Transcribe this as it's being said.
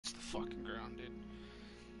fucking ground, dude.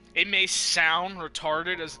 It may sound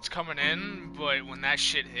retarded as it's coming in, but when that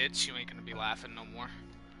shit hits, you ain't gonna be laughing no more.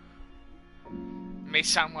 It may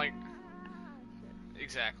sound like...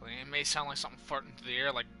 Exactly. It may sound like something farting into the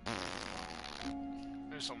air, like...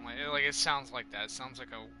 Or something like it sounds like that. It sounds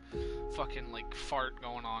like a fucking, like, fart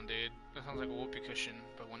going on, dude. It sounds like a whoopee cushion.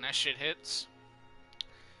 But when that shit hits,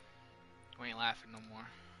 we ain't laughing no more.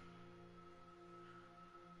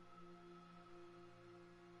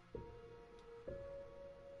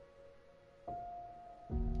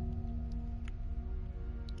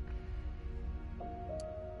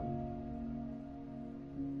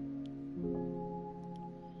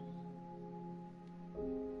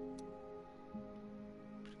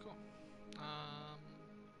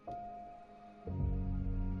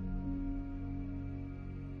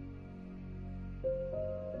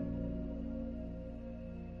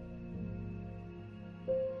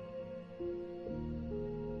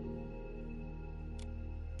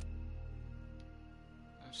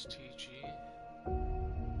 STG.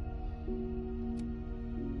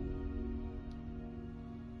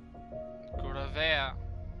 Gravea.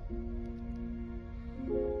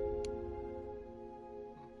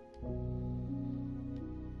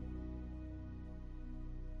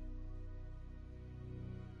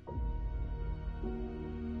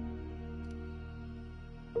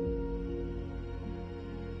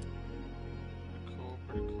 Pretty cool.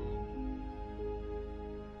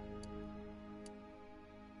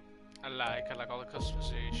 I like all the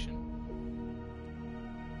customization.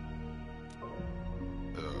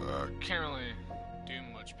 Can't really do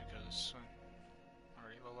much because I'm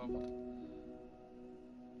already low leveled.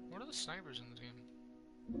 What are the snipers in the team?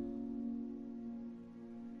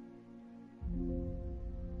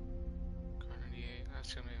 Car 98,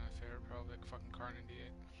 that's gonna be my favorite, probably, like fucking Car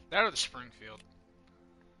 98. That or the Springfield.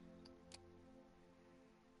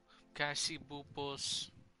 Guys, see Boopos.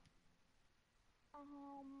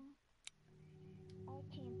 I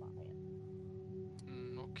can't buy it.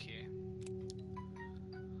 Okay.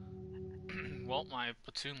 Well, my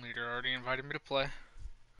platoon leader already invited me to play.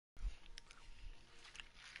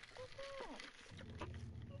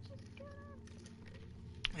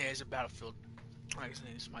 Yeah, he's a battlefield.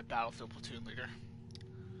 He's my battlefield platoon leader.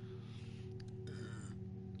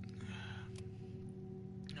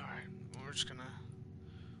 Alright, we're just gonna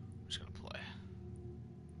play.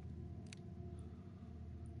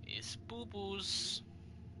 It's boo-boos.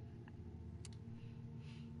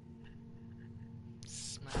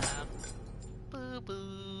 It's my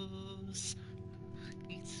boo-boos.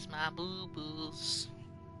 It's my boo-boos.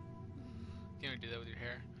 You don't do that with your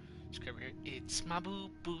hair. Just cover here. It's my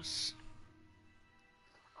boo-boos.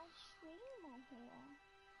 I straighten my hair.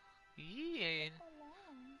 Yeah.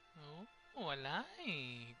 Oh, I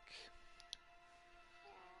like.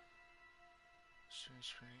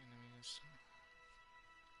 Strange enemies.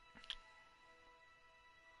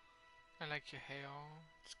 I like your hair.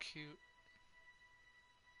 It's cute.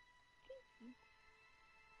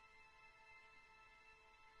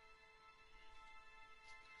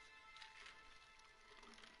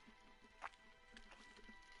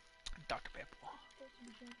 Dr. Pepper.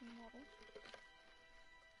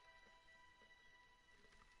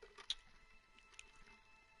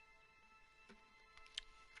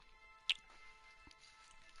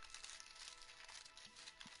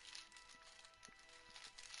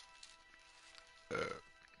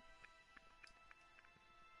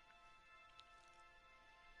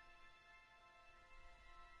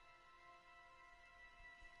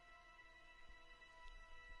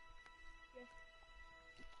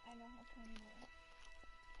 I know how to anyway.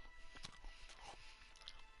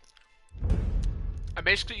 I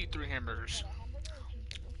basically eat 3 hamburgers.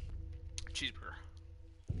 Cheeseburger.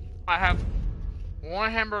 I have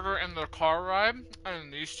 1 hamburger in the car ride,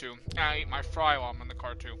 and these 2. And I eat my fry while I'm in the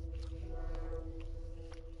car too.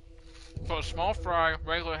 So a small fry,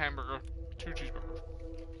 regular hamburger, 2 cheeseburgers.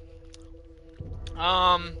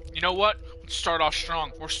 You know what? Let's start off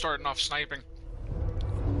strong. We're starting off sniping.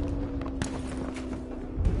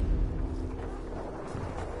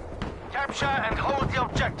 Capture and hold the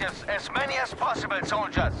objectives, as many as possible,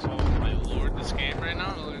 soldiers. Oh my lord, this game right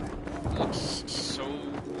now looks so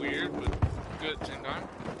weird, but good at the same time.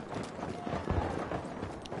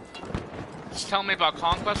 Just tell me about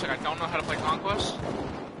Conquest, like I don't know how to play Conquest.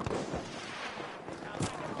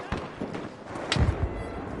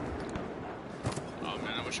 Oh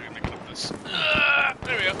man, I wish I could make it up this.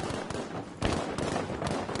 There we go.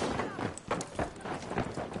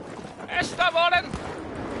 Está volen!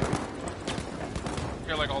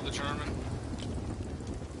 Hear like all the German.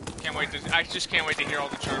 Can't wait to. I just can't wait to hear all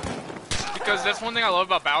the German. because that's one thing I love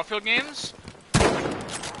about Battlefield games.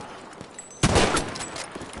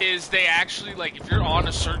 Is they actually, like, if you're on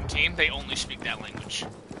a certain team, they only speak that language.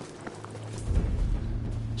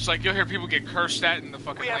 It's like, you'll hear people get cursed at in the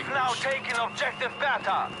fucking language. We have now taken objective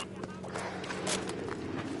Beta.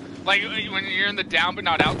 Like, when you're in the down but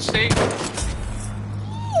not out state.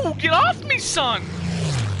 Ooh, get off me, son!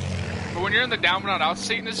 But when you're in the down but not out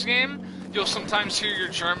state in this game, you'll sometimes hear your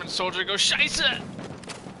German soldier go, Scheiße!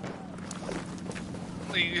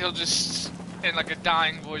 Like, he'll just, in like a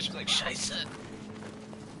dying voice, be like, Scheiße!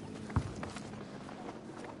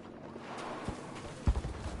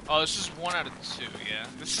 Oh, this is 1 out of 2, yeah.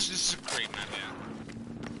 This is a great map, yeah.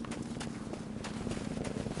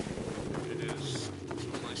 It is. There's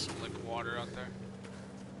nice, like, water out there.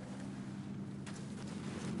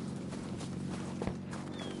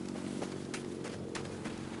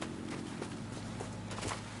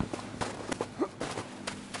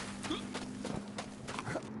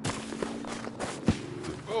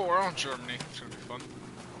 Oh, we're on Germany. It's gonna be fun.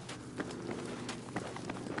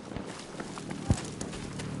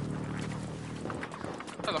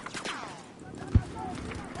 Hello.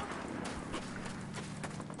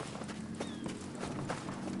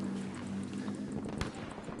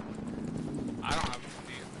 I don't have a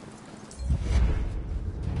deal.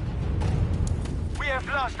 We have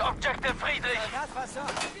lost objective Friedrich.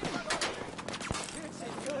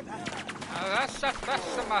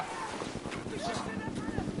 That's my...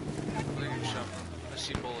 I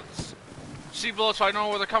see bullets. See bullets, so I know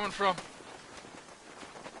where they're coming from.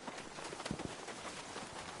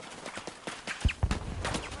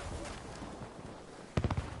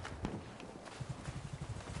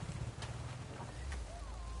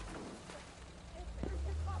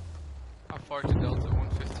 How far to Delta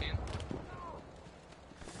 115?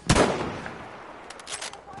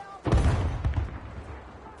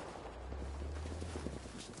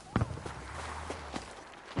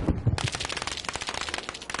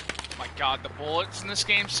 God, the bullets in this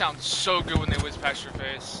game sound so good when they whiz past your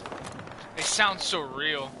face. They sound so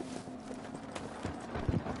real.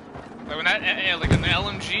 Like when that, like in the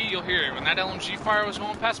LMG, you'll hear it. When that LMG fire was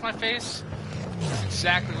going past my face, that's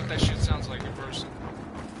exactly what that shit sounds like in person.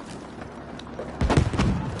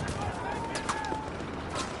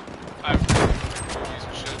 I have piece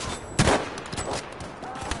of shit.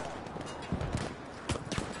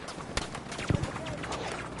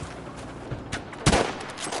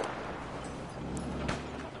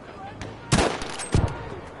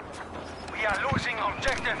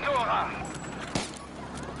 Objective Dora.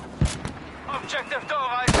 Objective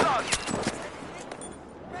Dora is lost.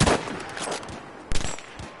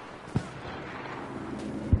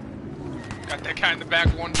 Got that guy in the back,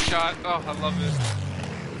 one shot. Oh, I love it.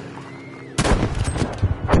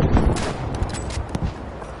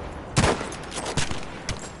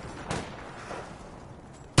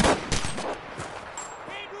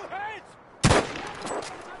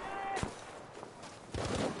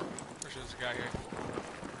 There's a guy here.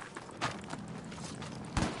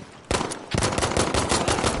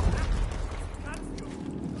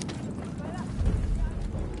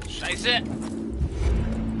 Scheiße!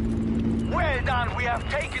 Well done, we have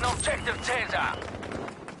taken objective Caesar.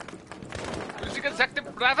 Music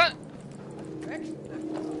executive brother. We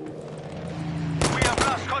have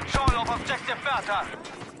lost control of objective Bertha.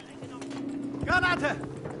 Granate!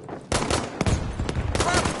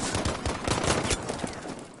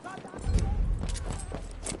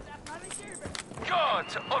 Good!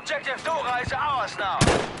 Objective Dora is ours now.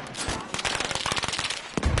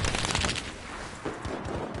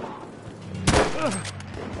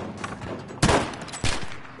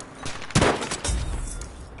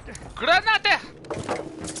 Granate!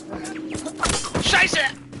 Scheiße!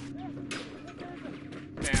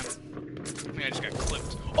 Damn. I think I just got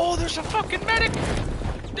clipped. Oh, there's a fucking medic!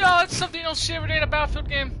 No, that's something you don't see every day in a Battlefield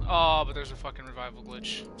game. Oh, but there's a fucking revival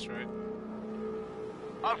glitch. That's right.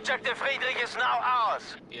 Objective Friedrich is now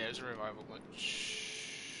ours. Yeah, there's a revival glitch.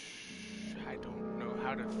 I don't know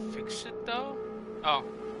how to fix it, though. Oh,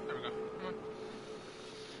 there we go.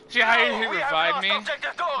 See how he revived me,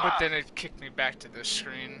 but then it kicked me back to this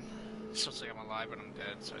screen. So it's like I'm alive, but I'm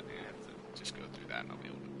dead, so I think I have to just go through that and I'll be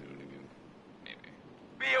able to do it again. Maybe.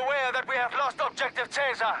 Be aware that we have lost objective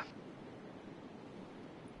Caesar.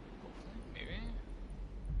 Maybe?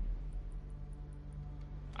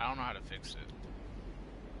 I don't know how to fix it.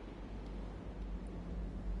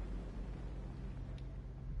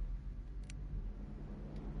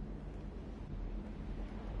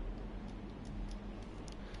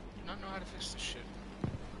 I don't know how to fix this shit.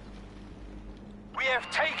 We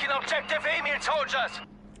have taken objective Emil, soldiers.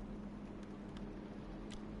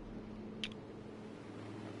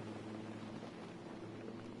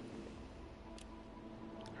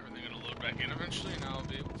 eventually, and I'll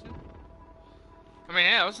be able to. I mean,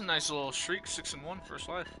 yeah, that was a nice little streak, 6-1 first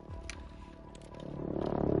life.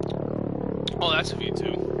 Oh, that's a view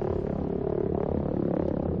too.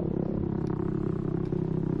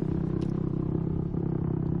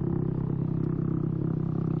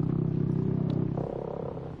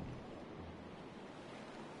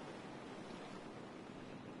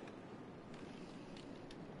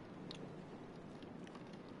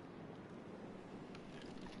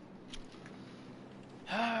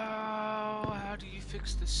 How do you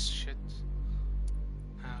fix this shit?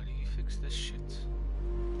 How do you fix this shit?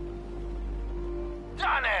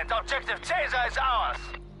 Done it! Objective Caesar is ours!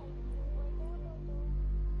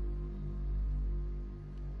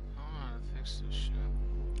 I don't know how to fix this shit.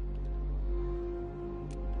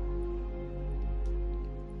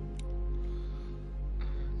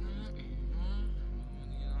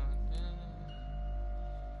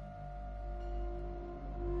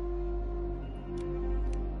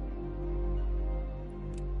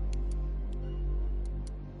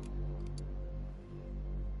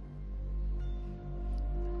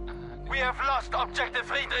 We have lost Objective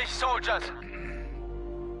Friedrich soldiers.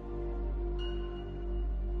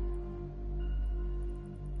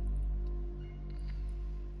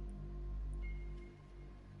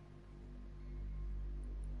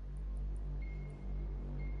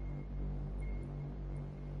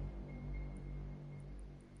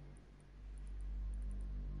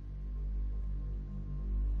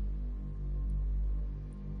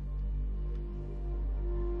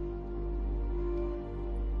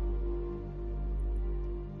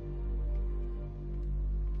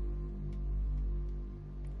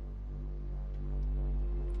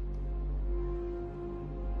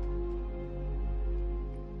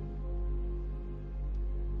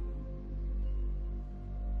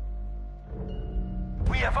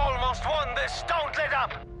 We have almost won this. Don't let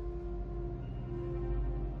up.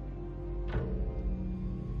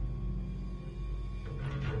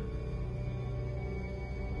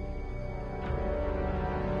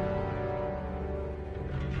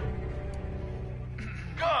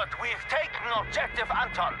 Good. We've taken Objective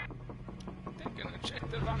Anton. Take an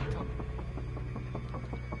objective Anton.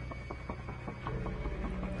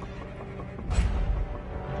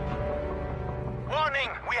 Warning.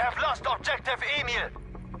 We have lost Objective Emil.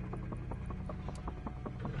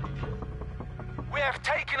 We have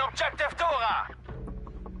taken Objective Dora.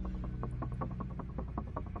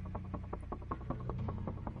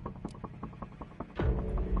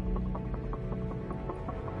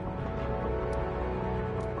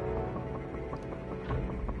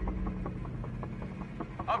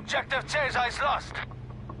 Objective Caesar is lost.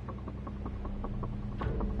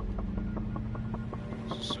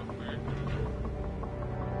 This is so weird.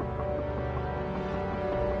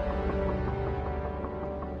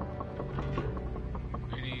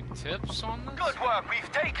 Any tips on this? Good work.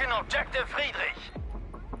 We've taken Objective Friedrich.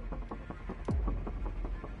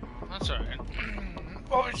 That's alright.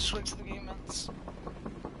 Oh, we switch the game modes.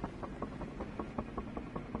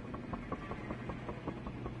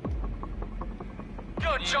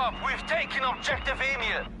 Good job. We've taken Objective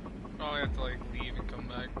Emil. Oh, we have to like leave and come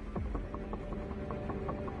back.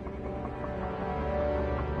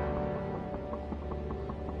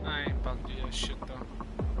 I ain't about to do that shit though.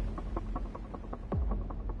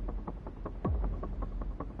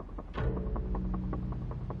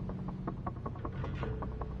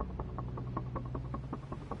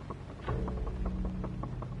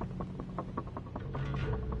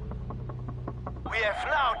 We have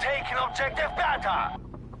now taken Objective Beta.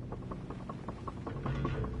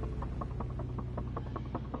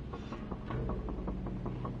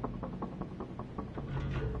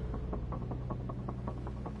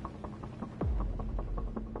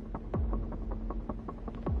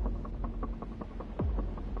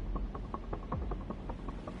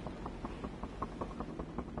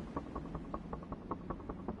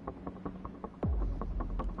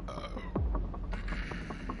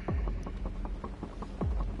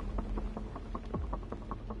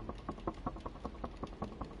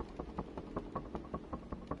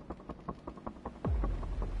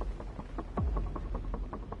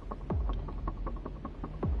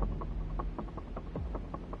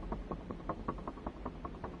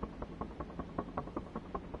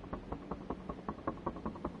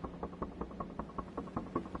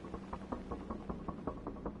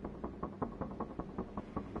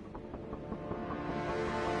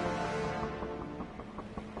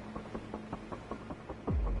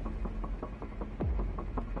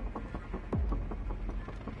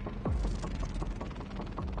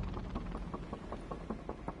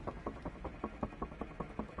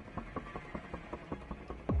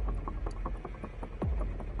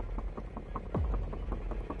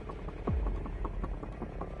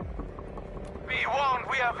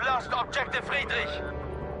 we have lost objective Friedrich.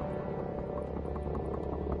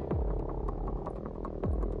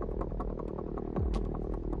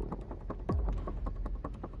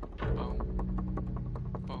 Boom.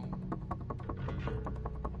 Boom.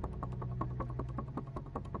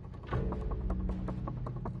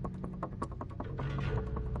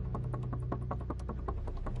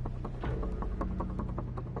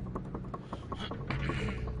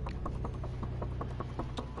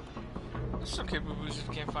 It's okay, boo-boos, if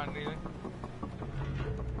you can't find anything.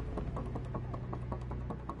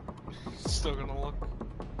 Still gonna look.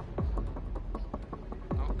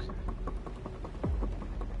 Okay.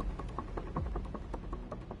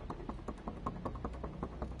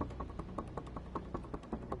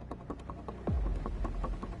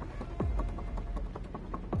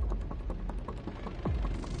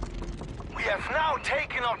 We have now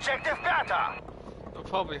taken objective Bertha. They'll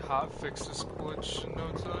probably hotfix this glitch in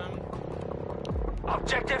no time.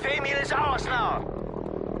 Objective Emil is ours now.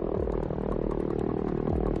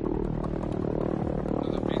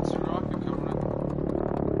 Another V2 rocket coming in.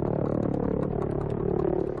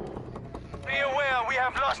 Be aware, we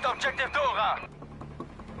have lost objective Dora.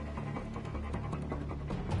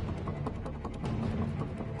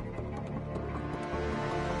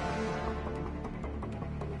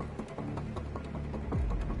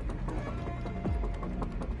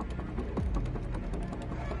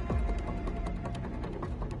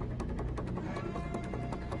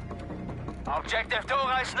 Objective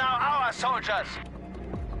Dora is now our soldiers.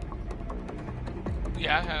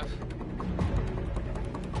 Yeah, I have.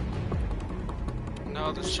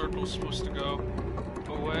 Now the circle's supposed to go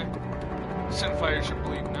away. Sunfire should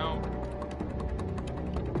bleed now.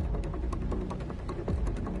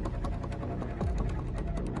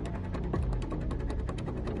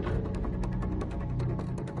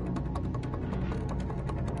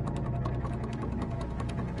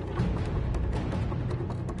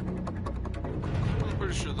 I'm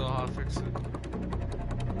pretty sure they'll hotfix it.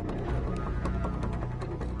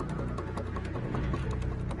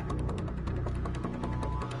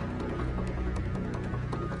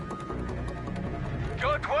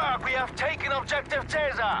 Good work, we have taken objective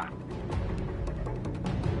Caesar.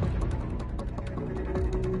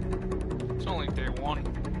 It's only day one.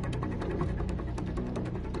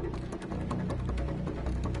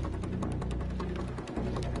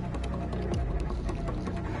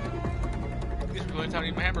 These are really time to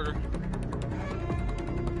eat my hamburger.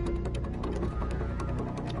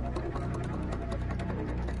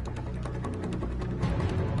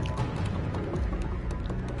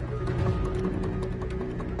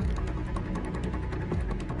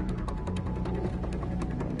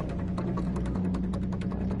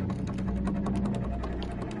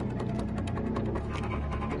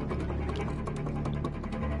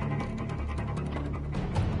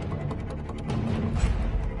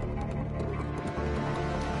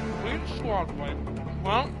 Walkway.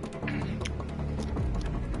 Well,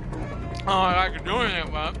 I don't think I can do anything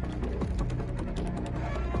about it.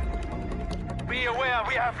 Be aware,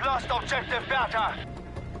 we have lost objective Bertha.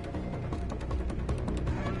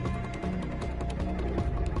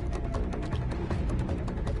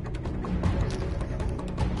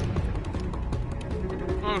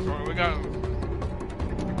 Oh, sorry, we got.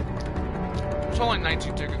 It's only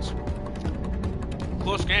 19 tickets.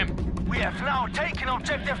 Close game. We have now taken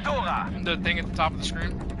objective Dora. The thing at the top of the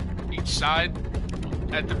screen, each side,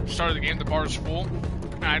 at the start of the game, the bar is full.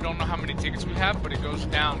 And I don't know how many tickets we have, but it goes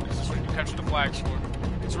down because that's what you capture the flags for.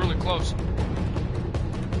 It's really close.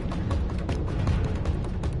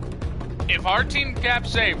 If our team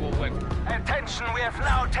caps A, we'll win. Attention, we have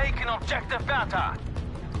now taken objective Bertha.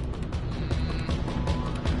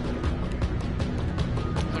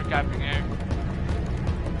 They're capping A.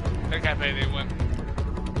 They cap A, they win.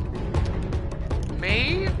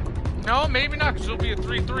 Maybe? No, maybe not, because it'll be a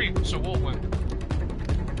 3-3, so we'll win.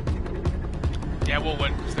 Yeah, we'll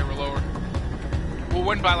win, because they were lower. We'll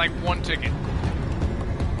win by like 1 ticket.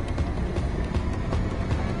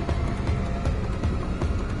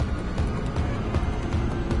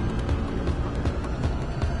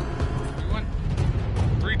 We win.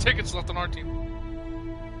 3 tickets left on our team.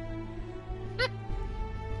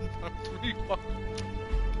 3 fucking.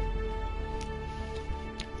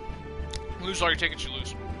 Lose all your tickets, you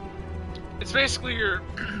lose. It's basically your.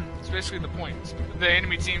 It's basically the points. The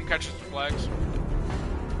enemy team catches the flags.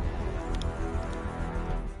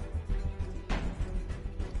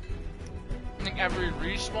 I think every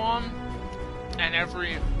respawn and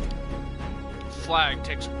every flag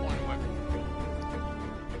takes a point away.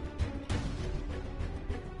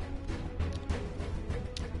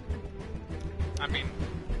 I mean,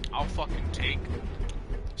 I'll fucking take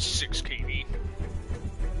 6 KD.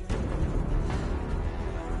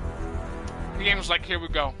 The game was like, here we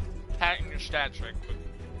go. Patting your stats right quick.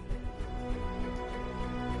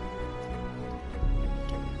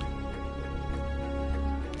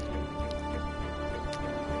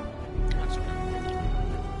 That's okay.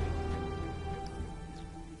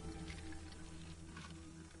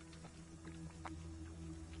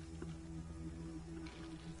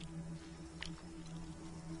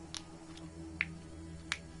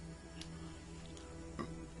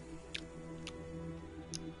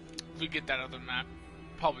 If we get that other map,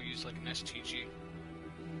 probably use like an STG.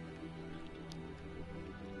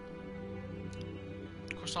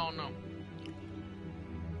 Of course, I don't know.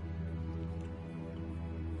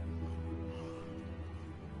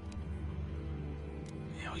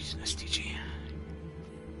 Yeah, I'll use an STG.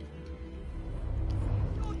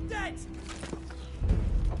 You're dead!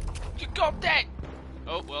 You got that!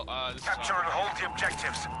 Oh, well, this Capture is and hold the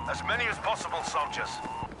objectives. As many as possible, soldiers.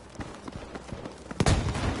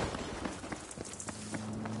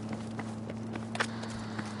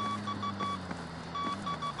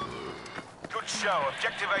 Good show.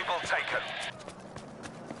 Objective Able taken.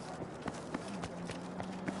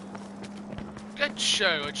 Good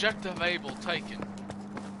show. Objective Able taken.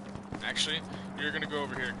 Actually, you're gonna go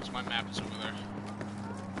over here because my map is over there.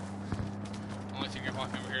 Only thing I'm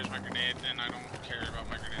walking over here is my grenade, and I don't care about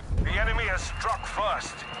my grenade. The enemy has struck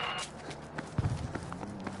first.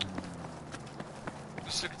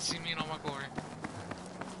 Just so you can see me in all my glory.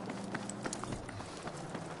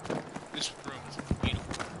 This room is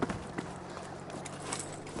beautiful.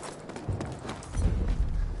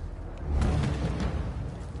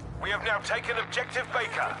 We have now taken Objective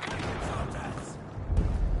Baker.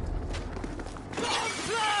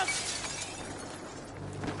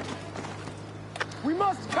 We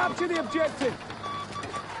must capture the objective!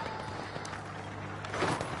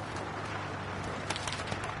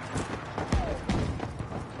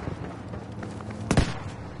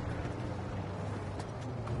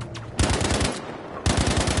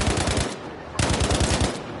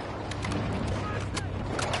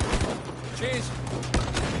 Cheers.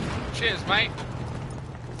 Cheers, mate.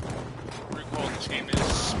 Recoil in this game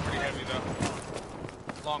is pretty heavy,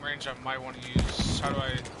 though. Long range, I might want to use. How do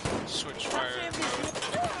I switch fire mode?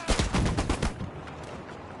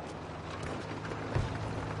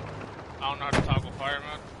 I don't know how to toggle fire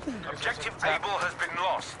mode. Objective Able has been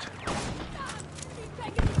lost.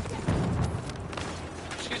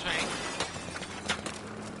 Excuse me.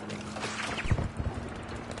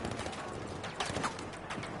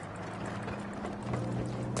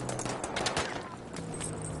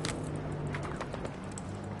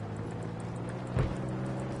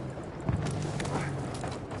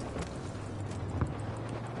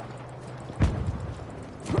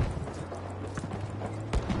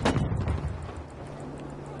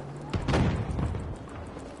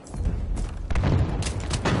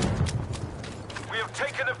 We have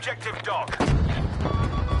taken Objective Dog.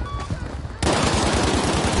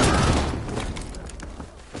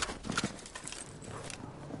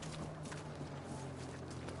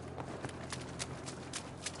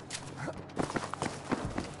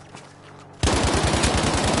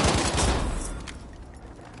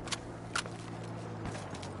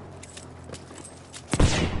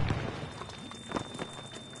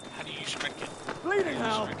 How do you use medkit? Bleeding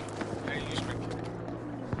hell! How do you use medkit?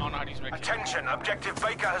 I don't know how to use medkit. Attention, Objective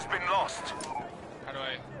Baker has been lost. How do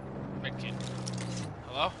I medkit?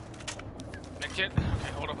 Hello? Medkit?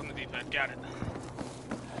 Okay, hold up on the D-pad. Got it.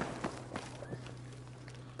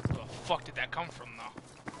 Where the fuck did that come from, though?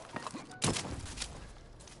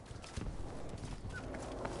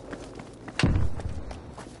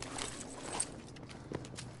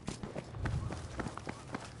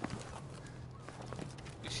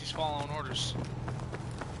 At least he's following orders.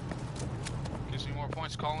 Gives me more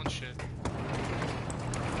points calling shit.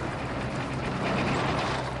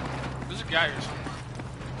 There's a guy here somewhere.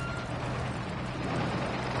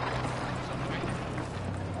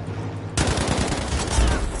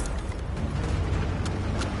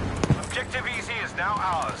 Objective Easy is now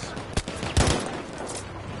ours.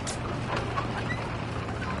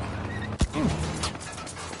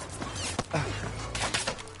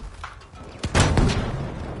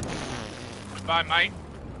 Bye, mate.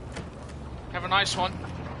 Have a nice one.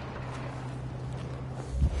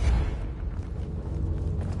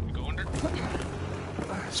 You go under.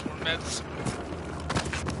 Some more meds.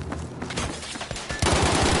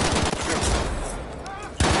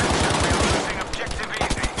 We are losing Objective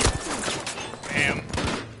Easy. Damn.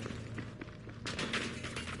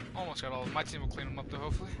 Almost got all of them. My team will clean them up though,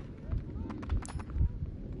 hopefully.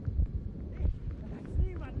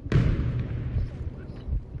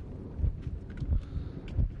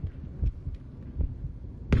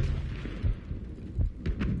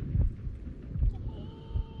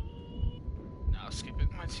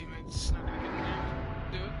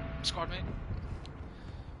 squad mate.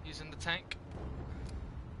 He's in the tank.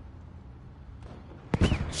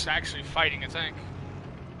 He's actually fighting a tank.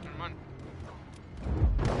 Never mind.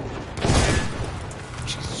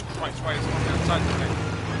 Jesus Christ, why is he on the outside the tank?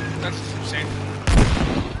 That's just insane.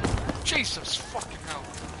 Jesus fucking hell.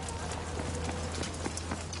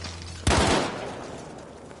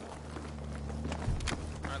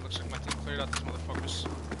 Alright, looks like my team cleared out these motherfuckers.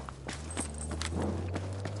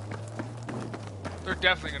 They're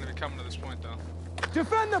definitely gonna be coming to this point though.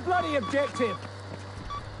 Defend the bloody objective!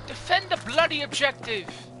 Defend the bloody objective!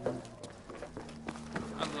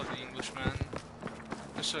 I love the English, man.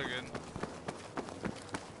 They're so good.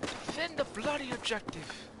 Defend the bloody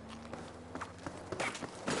objective!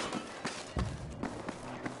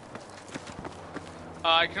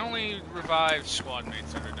 I can only revive squad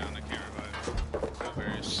mates that are down. I can't revive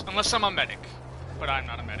various. Unless I'm a medic. But I'm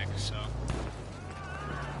not a medic, so.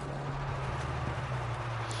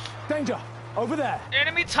 Danger! Over there!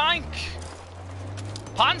 Enemy tank!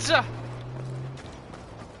 Panzer!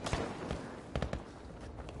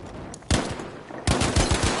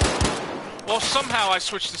 Well, somehow I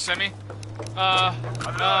switched to semi. We are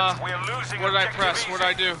losing What did I objective press? What did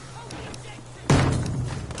I do?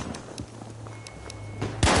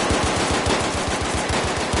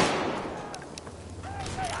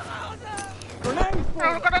 Grenade!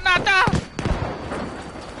 Granada!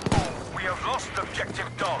 We have lost objective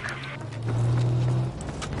dog.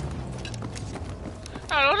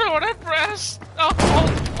 I don't know what I pressed. Oh,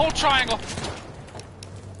 hold triangle.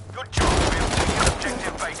 Good job. We have taken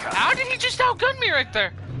objective Baker. How did he just outgun me right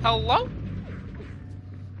there? Hello?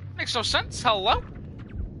 Makes no sense. Hello?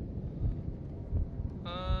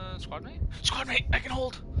 Squad mate? Squad mate, I can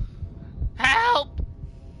hold. Help! I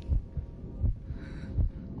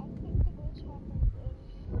think the glitch happens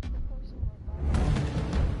if the person were gone.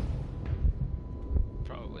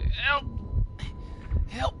 Probably. Help!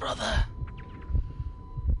 Help, brother!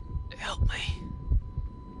 Help me.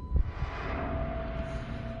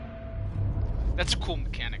 That's a cool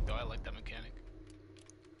mechanic, though. I like that mechanic.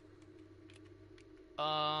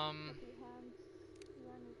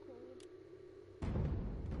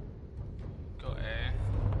 Go A.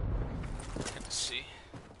 Hit the C.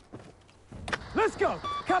 Let's go!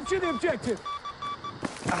 Capture the objective!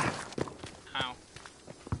 Ow.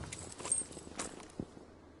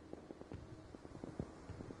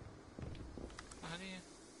 How do you...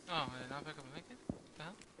 Oh, did I not pick up a medkit? What the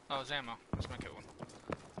hell? Oh, it's ammo. That's my kit one.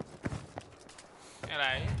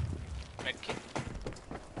 Hello. Medkit.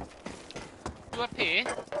 You up here?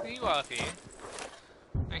 You are up here.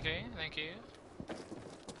 Okay, thank you.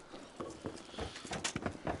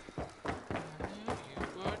 You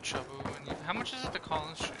were trouble when you... How much is it to call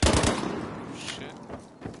in stream? Shit.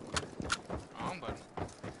 Wrong button.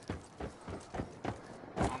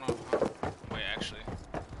 I don't know how... Wait, actually.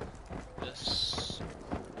 This...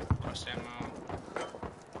 Cross ammo.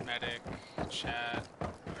 Medic. Chat.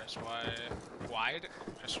 Press Y. Wide?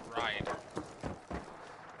 Press ride.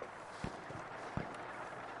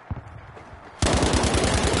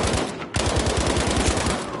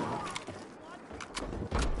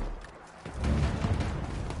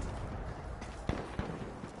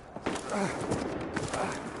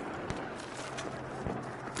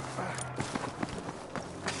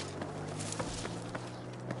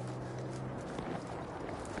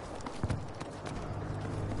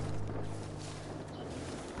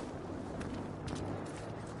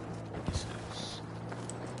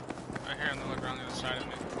 Right here on the look around the other side of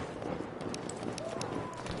me.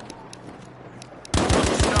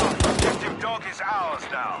 Objective dog is ours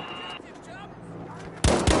now.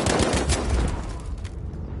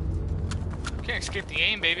 Can't escape the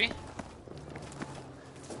aim, baby.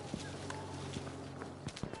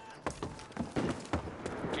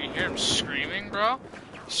 Do you hear him screaming, bro?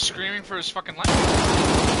 He's screaming for his fucking life.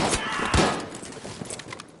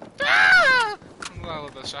 Ah! I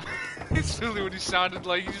love that sound. It's really what he sounded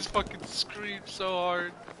like. He just fucking screamed so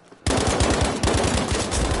hard.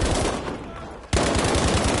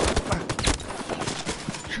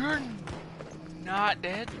 You're not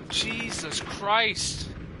dead? Jesus Christ.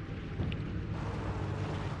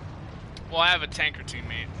 Well, I have a tanker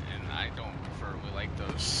teammate, and I don't preferably like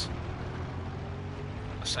those.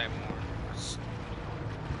 Unless I have more.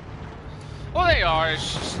 Well, they are.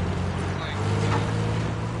 It's just like...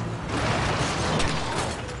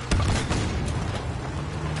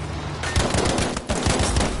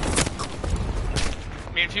 I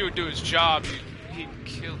mean, if he would do his job, he'd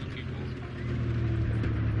kill the people.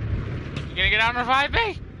 You gonna get out and revive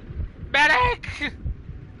me? Medic!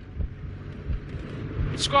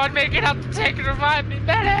 Squad, make it up to take and revive me,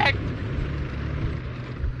 medic!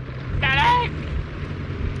 Medic!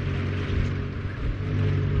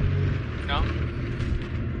 No?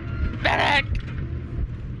 Medic!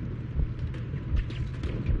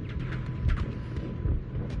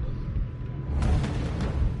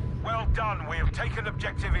 Well done. We have taken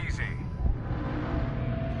objective easy.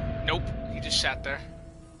 Nope. He just sat there.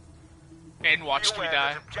 And watched me Beware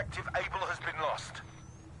die. that objective Able has been lost.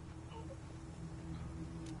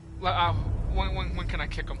 When can I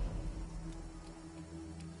kick him?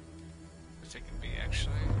 I think it'd be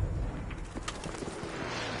actually.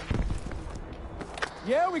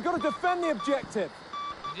 Yeah, we gotta defend the objective.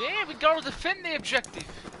 Yeah, we gotta defend the objective.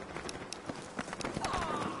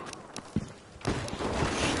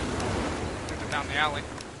 Took him down the alley.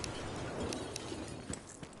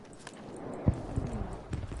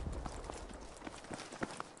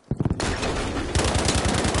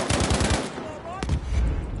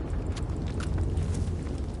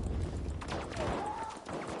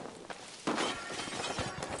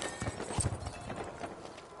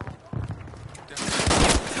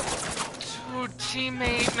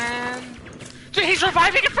 Teammate, man. Dude, he's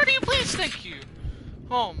reviving in front of you, please, thank you.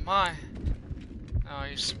 Oh my. Oh,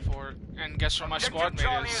 you support. And guess where my squad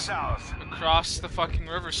mate is? Across the fucking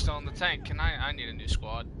river, still in the tank. I need a new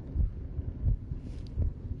squad.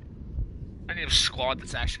 I need a squad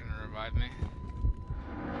that's actually gonna revive me.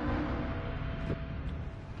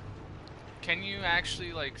 Can you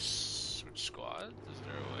actually, like, switch squads? Is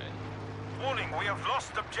there a way? Warning, we have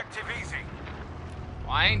lost objective easy.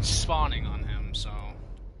 Well, I ain't spawning on him, so...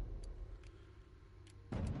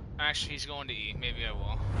 Actually, he's going to E. Maybe I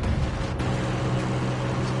will.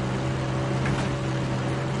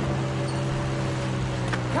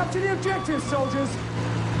 Capture the objective, soldiers.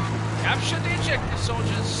 Capture the objective,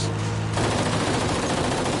 soldiers.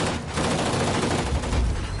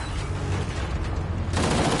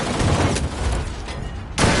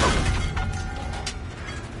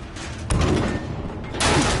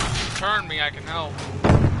 Turn me, I can help.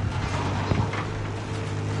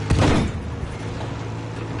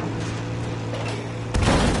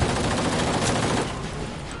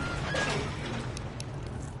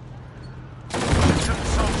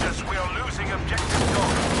 Soldiers, we are losing objective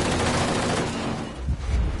dog.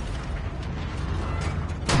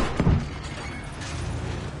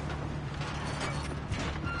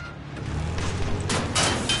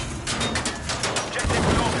 Objective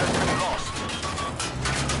dog has been lost.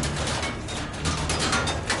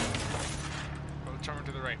 Oh, turn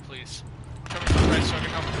to the right, please. Turn to the right so I can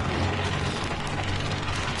help.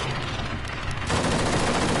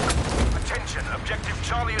 Attention, objective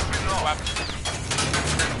Charlie has been lost.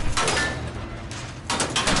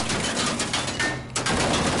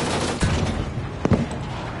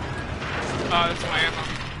 That's my ammo.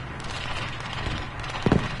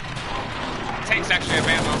 Tanks actually have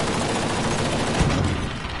ammo.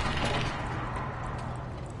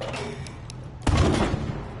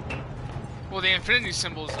 Well, the infinity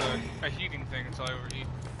symbol is a heating thing until I overheat.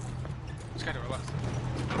 It's kind of left.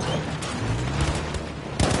 Good work,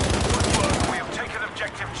 we have taken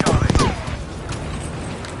objective Charlie.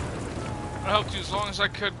 I helped you as long as I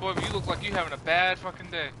could, boy, but you look like you having a bad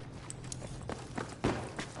fucking day.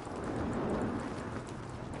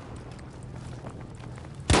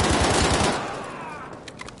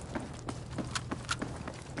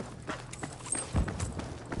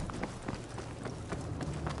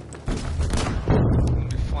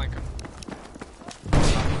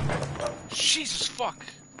 Jesus fuck!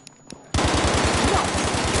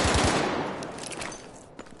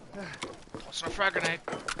 Tossing a frag grenade.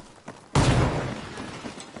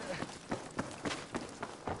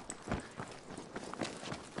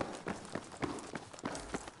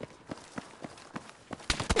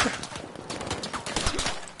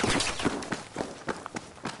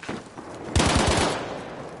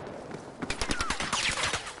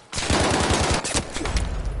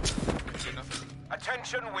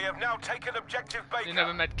 Attention, we have now taken objective Baker. Didn't have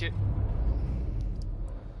a med kit.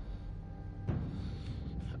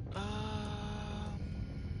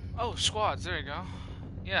 Oh, squads, there you go.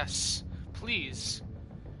 Yes, please.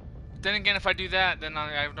 Then again, if I do that, then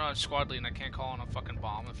I don't have squad lead and I can't call on a fucking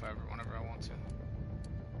bomb whenever I want to.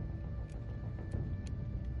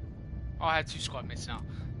 Oh, I had 2 squad mates now.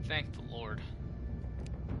 Thank the Lord.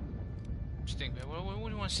 Just think, man, what do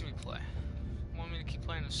you want to see me play? You want me to keep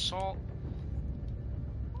playing Assault?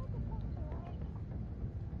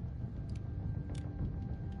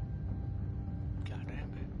 God damn it.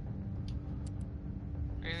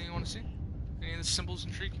 Anything you want to see? Any of the symbols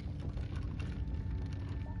intrigue you?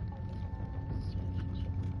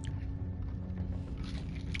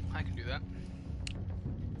 I can do that.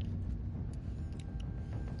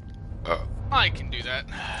 I can do that.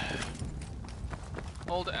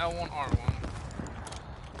 Hold L1, R1.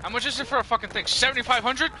 How much is it for a fucking thing?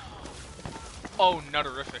 7,500? Oh,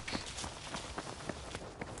 nutterific.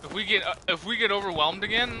 If we get overwhelmed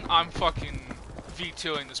again, I'm fucking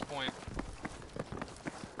V2ing this point.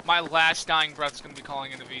 My last dying breath's gonna be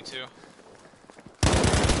calling into V2.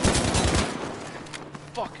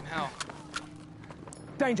 Fucking hell.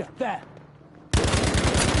 Danger, there.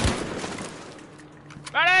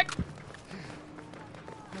 Medic!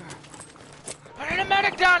 I need a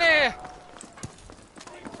medic down here!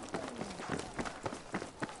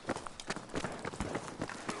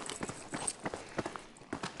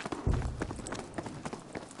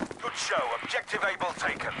 Good show. Objective Able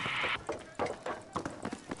taken.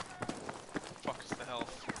 Fuck is the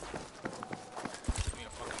health? Give me a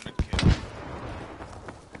fucking medkit.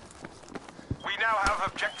 We now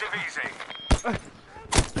have Objective Easy.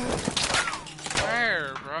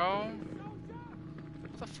 Where, bro?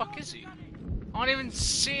 What the fuck is he? I don't even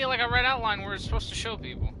see like a red outline where it's supposed to show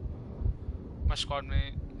people. My squad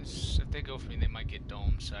mate, if they go for me, they might get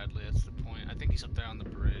domed, sadly. That's the point. I think he's up there on the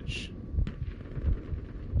bridge.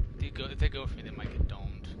 If they go for me, they might get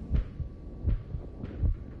domed.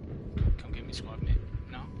 Come get me, squad mate.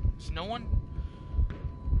 No? Is no one?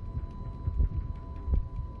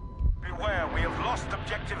 Beware, we have lost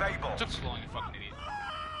Objective Able. Took so long, you fucking idiot.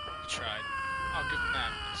 He tried. I'll give him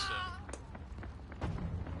that, but still.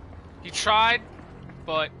 He tried,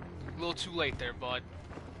 but a little too late there, bud.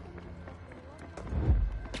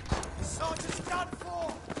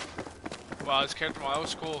 Wow, his character model, that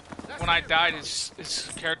was cool. When I died,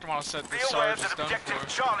 his character model said the Be aware Sarge is that done Objective for.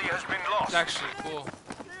 Charlie has been lost. It's actually cool.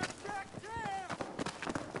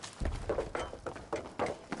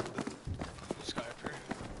 This guy up here.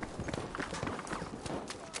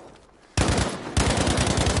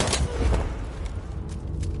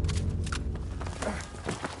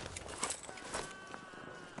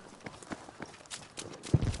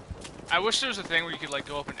 I wish there was a thing where you could like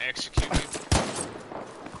go up and execute me.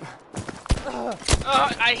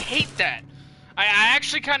 I hate that. I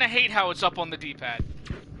actually kind of hate how it's up on the D-pad.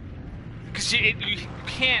 Because you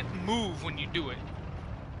can't move when you do it.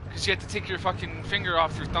 Because you have to take your fucking finger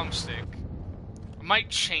off your thumbstick. I might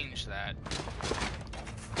change that.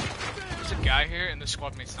 There's a guy here and the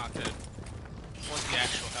squad mate's not dead. What's the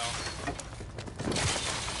actual hell?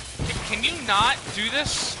 Can you not do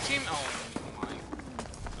this, team? Oh my.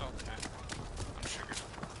 Okay. I'm triggered.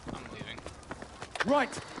 I'm leaving.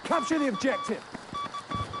 Right, capture the objective.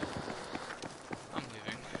 I'm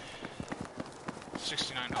leaving.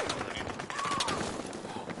 69 already.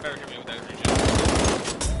 Better hit me with that region.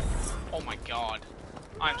 Oh my god.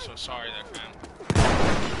 I'm so sorry there, fam.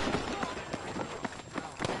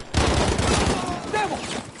 Devil!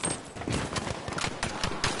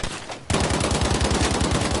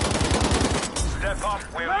 Step up,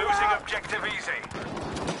 we're losing Objective Easy.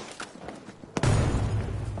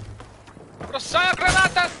 ¡Brosaya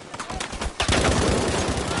granatas!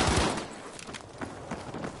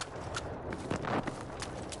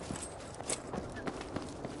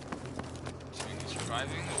 He's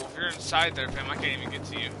surviving. Well, if you're inside there, fam, I can't even get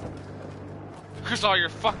to you. Because all your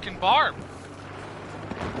fucking barb.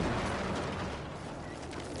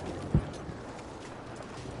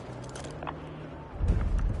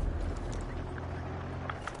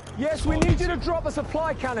 Yes, we need you to drop a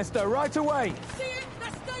supply canister right away. See it?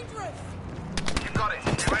 That's dangerous! You got it.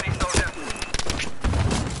 You ready, soldier?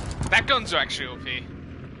 That gun's actually OP.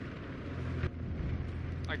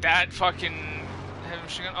 Like that fucking heavy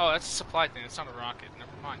machine gun. Oh, that's a supply thing. It's not a rocket.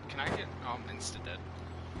 Never mind. Can I get? Oh, I'm insta dead.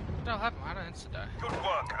 What the hell happened? How did I insta die? Good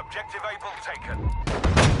work. Objective Able taken.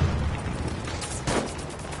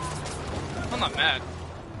 I'm not mad.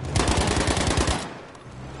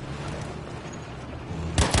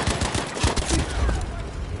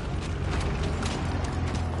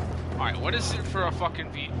 Alright, what is it for a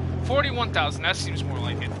fucking V? 41,000, that seems more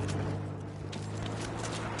like it.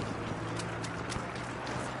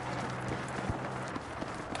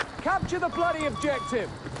 Capture the bloody objective.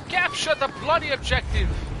 Capture the bloody objective!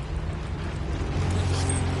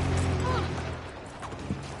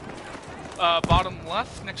 Bottom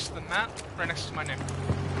left, next to the map, right next to my name.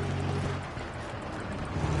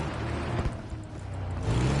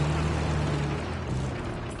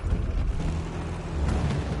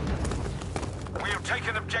 We have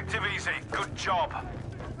taken Objective Easy. Good job.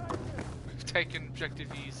 We've taken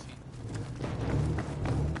objective easy.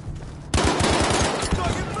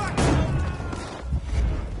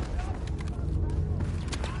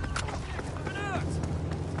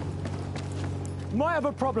 Might have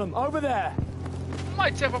a problem over there.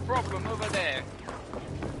 Might have a problem over there.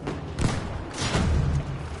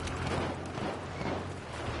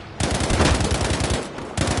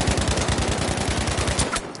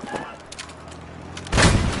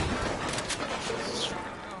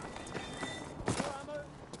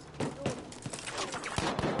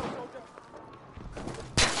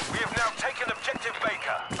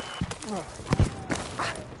 Still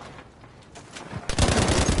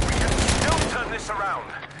turn this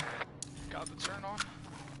around. Got the turn on.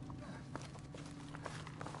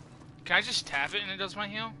 Can I just tap it and it does my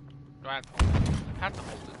heal? Do I have to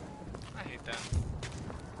hold it? I hate that.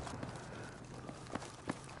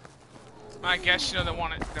 I guess, you know, they don't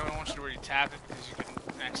want you to really tap it because you can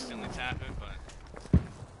accidentally tap it, but...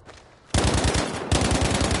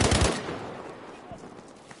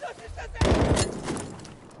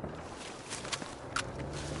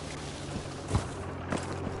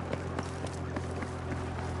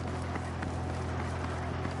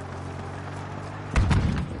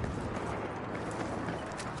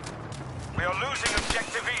 We are losing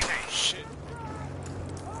objective easy. Shit.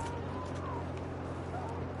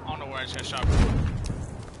 I don't know where I just got shot.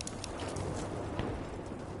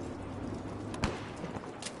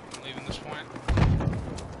 I'm leaving this point.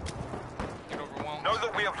 Get overwhelmed. Know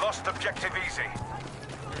that we have lost objective easy.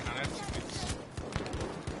 We're not at teammates.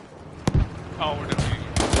 Oh, we're done.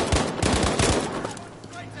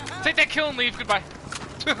 Take that kill and leave. Goodbye.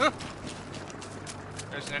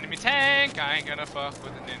 There's an enemy tank. I ain't gonna fuck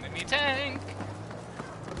with an enemy tank.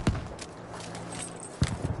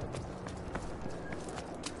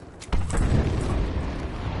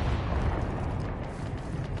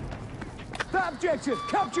 That objective,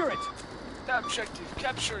 capture it! That objective,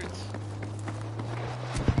 capture it.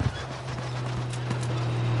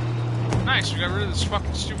 Nice, we got rid of this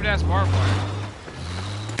fucking stupid ass barbed wire.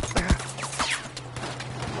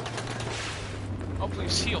 Oh,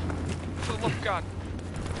 please heal. For the love of God.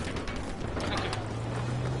 Thank you.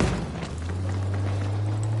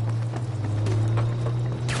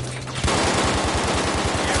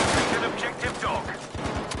 We have taken objective dog.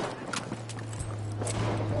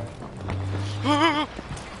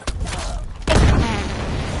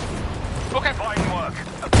 Okay. Fine work.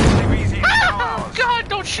 Objective easy is now Oh, ours. God,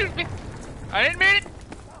 don't shoot me. I didn't mean it.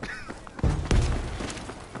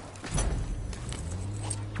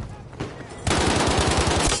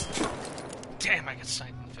 Damn, I got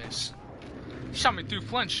sniped in the face. Shot me through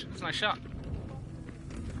flinch. That's a nice shot.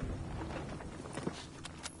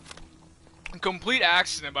 Complete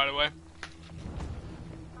accident, by the way.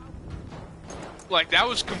 Like, that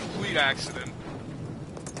was complete accident.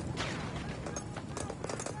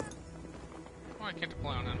 Oh, I can't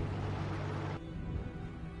deploy on him.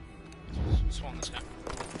 Spawn this guy.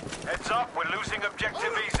 Heads up, we're losing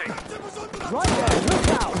objective easy. Right there, look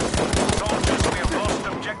out! Soldiers, we have lost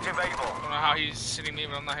objective I able. don't know how he's hitting me,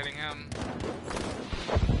 but I'm not hitting him.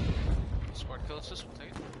 Squad kill assist, we'll take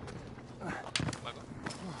it. Lego.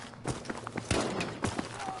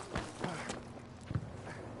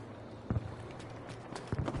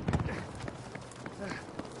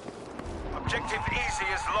 Objective easy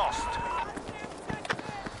is lost.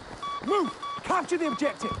 Move! Capture the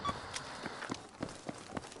objective!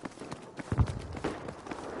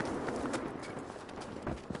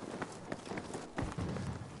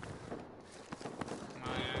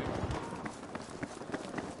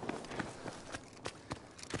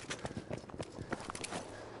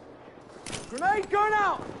 Grenade going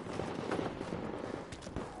out!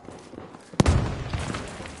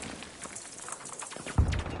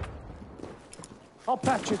 I'll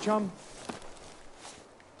patch you, chum.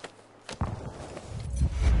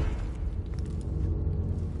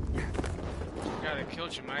 God, I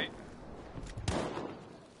killed you, mate.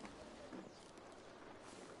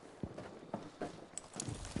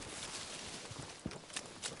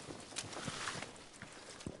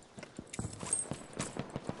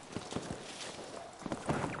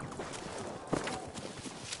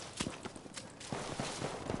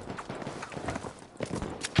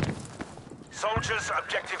 Soldiers,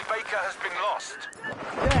 objective Baker has been lost.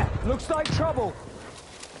 There, looks like trouble.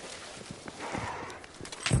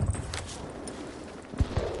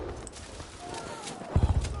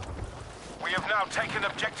 We have now taken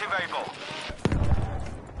objective able.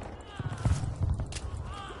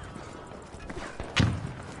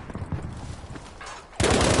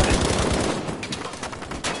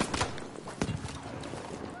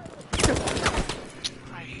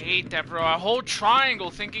 I hate that, bro. I hold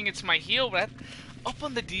triangle thinking it's my heal, but up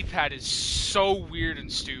on the D-pad is so weird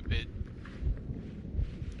and stupid.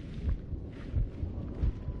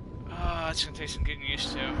 It's gonna take some getting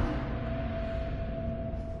used to.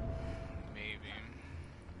 Maybe.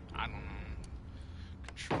 I don't know.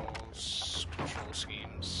 Control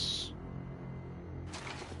schemes.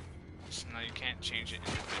 So now you can't change it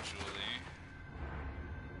individually.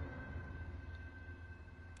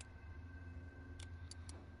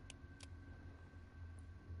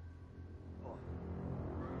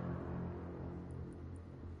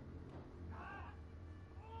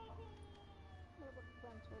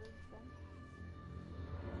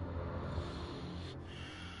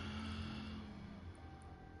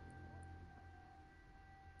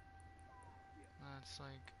 That's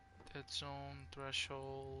like dead zone,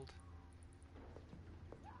 threshold.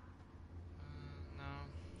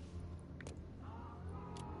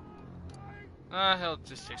 No. He'll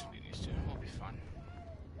just take what he needs to. We'll be fine.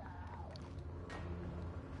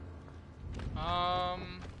 Oh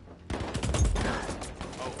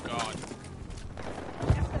god.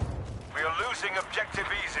 We are losing objective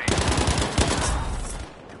easy.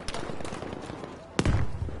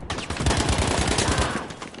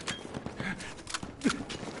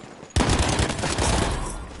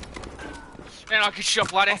 Man, I'll get you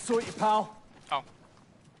up, laddie. I'll sort you, pal. Oh.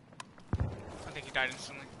 I think he died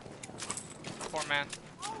instantly. Poor man.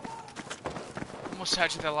 Almost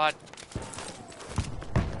had you there, lad.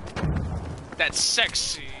 That's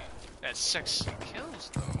sexy kills,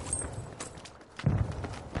 though.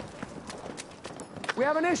 We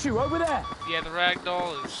have an issue over there. Yeah, the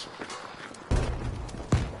ragdoll is...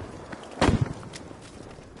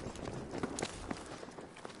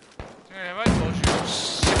 Dude, have I told you I'm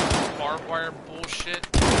sick of barbed wire bullshit?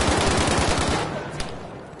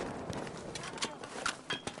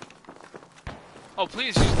 Oh,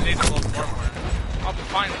 please use the native level barbed wire. I'll be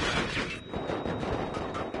fine with that.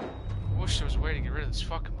 I wish there was a way to get rid of this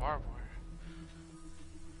fucking barbed wire.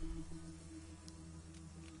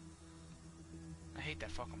 I hate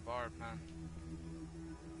that fucking barb, man.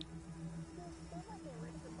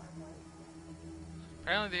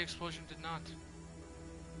 Apparently the explosion did not.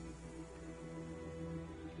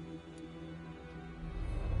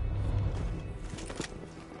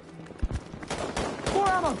 More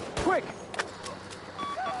ammo, quick!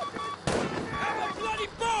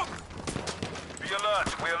 Be alert,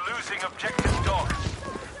 we are losing objective dogs.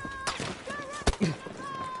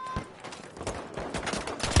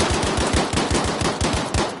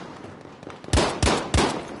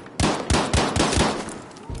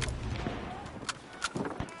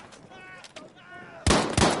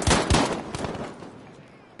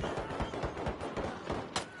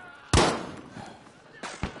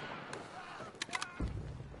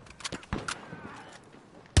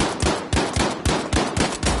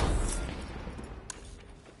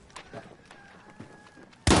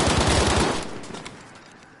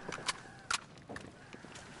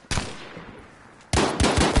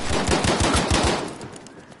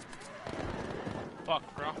 Fuck,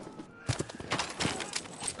 bro.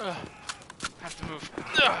 Ugh. Have to move.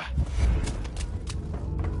 Ugh.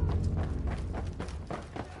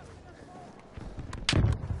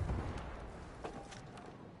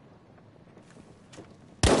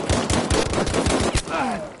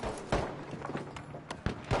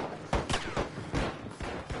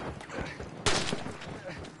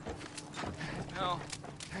 No.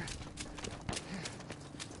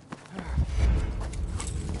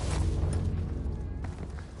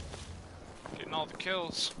 Getting all the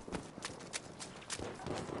kills.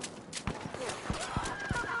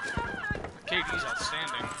 KD's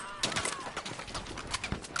outstanding.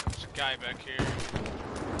 There's a guy back here. I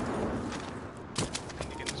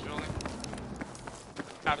need to get in this building.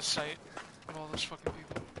 Out of sight of all those fucking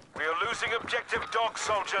people. We are losing objective dog,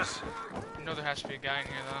 soldiers. I know there has to be a guy in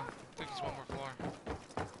here though. I think he's one more floor.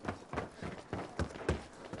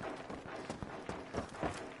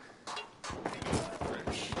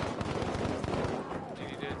 Bridge. Indeed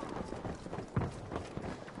he did.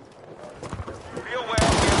 Be aware,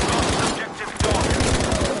 we have lost objective dog.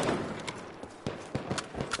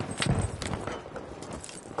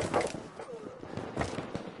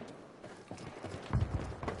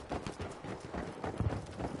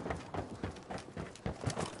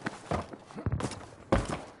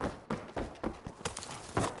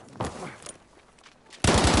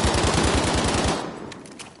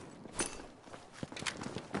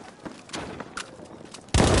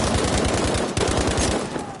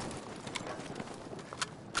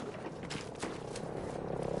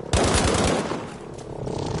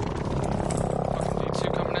 Fucking D2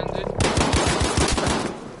 coming in, dude.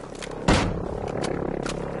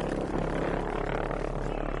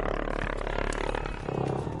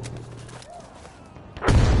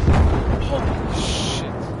 Holy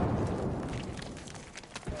shit.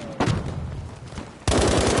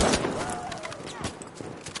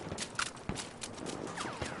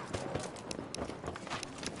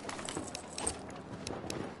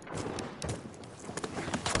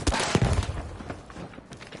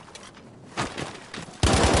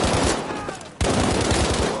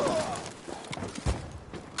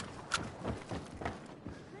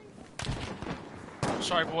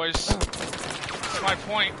 Sorry, boys. That's my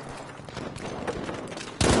point.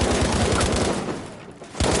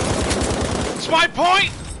 It's my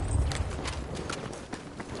point!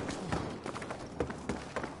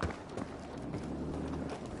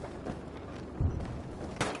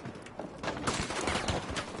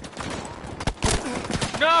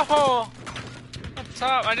 No! Up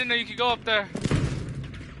top, I didn't know you could go up there.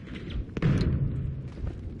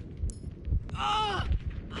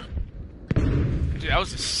 Dude, that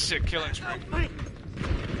was a sick killing spree.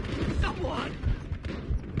 Someone!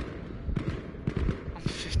 I'm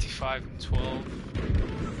 55 and 12.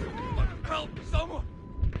 Help! Someone!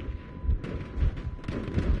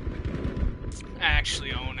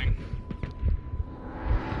 Actually owning.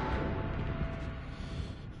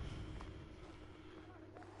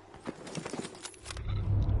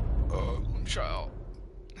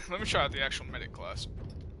 Let me try out the actual medic class.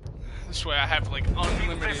 This way I have like Keep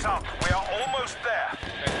unlimited this up. We are almost there.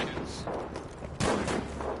 bandits.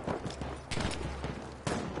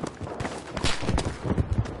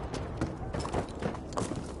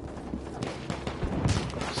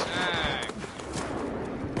 Zag.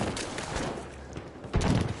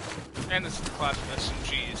 And this is the class of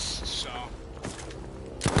SMGs, so.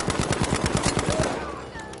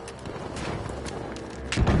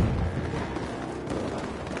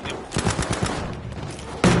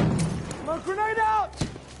 Smoke grenade out!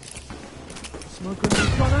 Smoke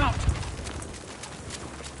grenade's gone out!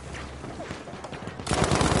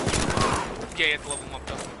 Yeah, you have to level them up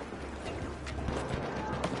though.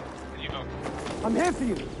 There you go. I'm here for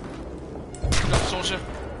you! Good job, soldier.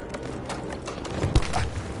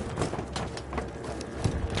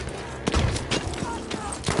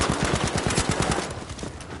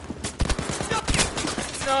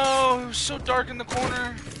 No, it was so dark in the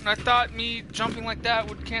corner, and I thought me jumping like that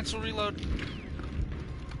would cancel reload.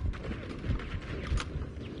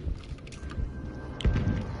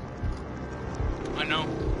 I know.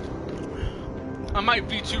 I might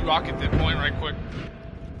V2 rocket that point right quick.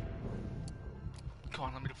 Come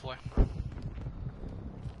on, let me deploy.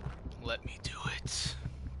 Let me do it.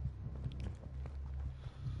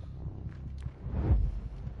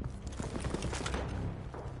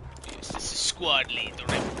 Yes, this is squad leader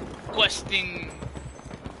requesting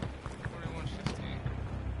 4150.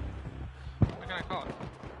 What can I call it?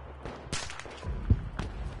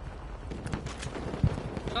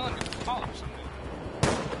 Telling me to call it something.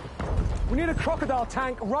 We need a crocodile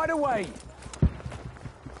tank right away!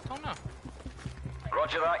 Don't know.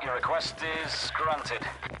 Roger that. Your request is granted.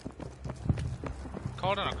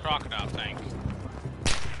 Called in a crocodile tank.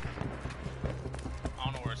 I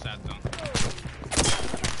don't know where it's at though.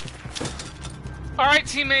 Alright,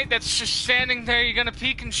 teammate, that's just standing there. You gonna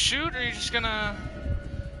peek and shoot, or are you just gonna...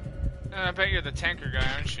 I bet you're the tanker guy,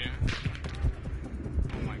 aren't you?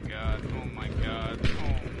 Oh my god, oh my god,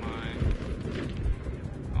 oh my...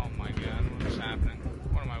 Oh my god, what is happening?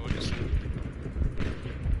 What am I witnessing?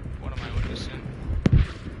 What am I witnessing?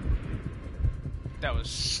 That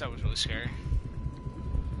was really scary.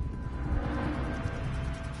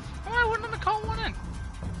 Why wouldn't I call one in?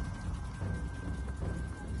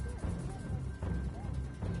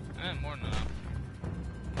 More than enough.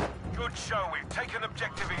 Good show. We've taken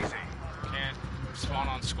objective easy. Can't spawn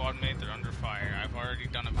on squad mate, they're under fire. I've already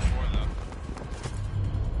done it before though.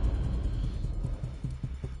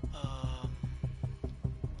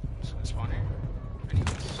 So I spawn here.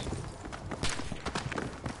 Anyways.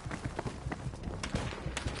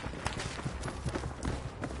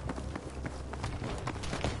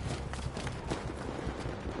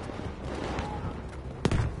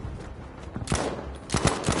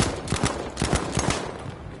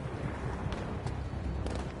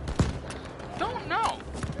 Don't know.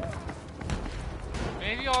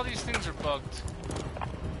 Maybe all these things are bugged.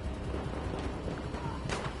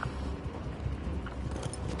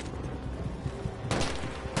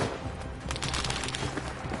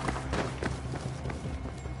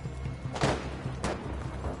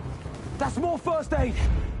 That's more first aid!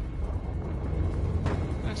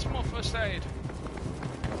 That's more first aid.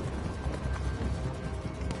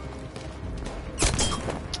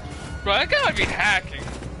 Bro, that guy might be hacking.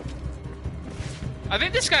 I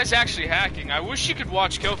think this guy's actually hacking. I wish you could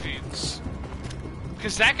watch kill feeds.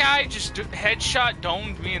 Because that guy just headshot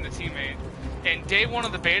domed me and the teammate. And day one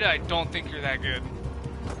of the beta, I don't think you're that good.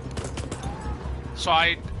 So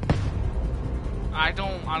I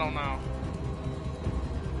don't know.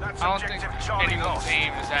 That's I don't objective think Charlie anyone's lost.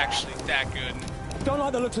 aim is actually that good. Don't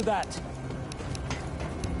like the looks of that.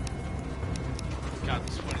 God,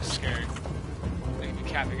 this one is scary. They could be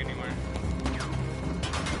capping anywhere.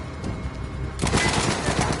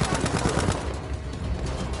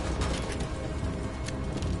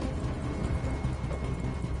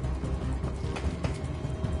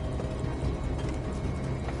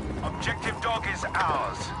 Objective dog is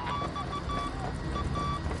ours.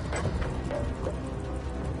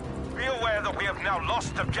 Be aware that we have now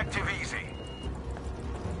lost objective easy.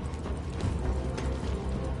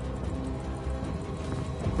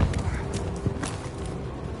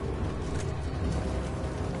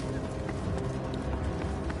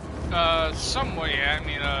 Somewhat, yeah. I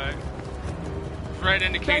mean, red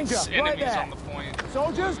indicates Danger, right enemies there. on the point.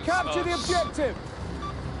 Soldiers, capture the Us. objective.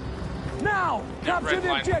 Now, Yeah, capture red the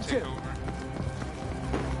line will take objective. over.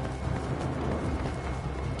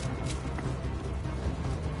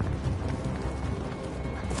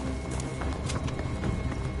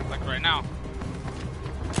 Like right now.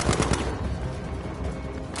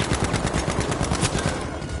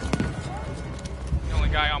 The only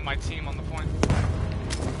guy on my team on the point.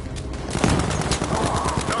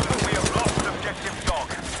 Note that we have lost objective dog.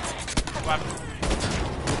 What?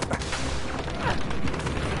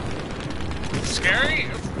 Scary?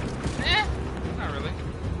 Eh, not really.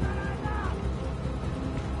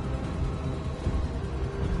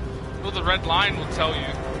 Well, the red line will tell you,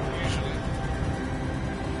 usually.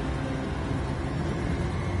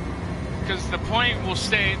 Because the point will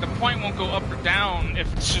stay, the point won't go up or down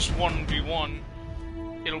if it's just 1v1.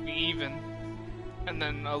 It'll be even. And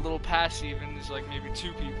then a little past even is like maybe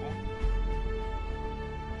 2 people.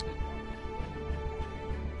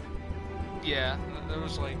 Yeah, there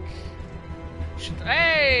was like...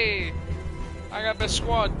 Hey! I got best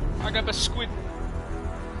squad. I got best squid.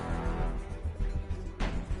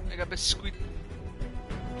 I got best squid.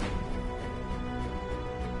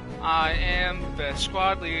 I am the best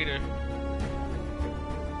squad leader.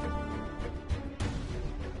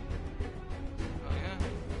 Oh yeah.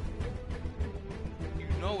 You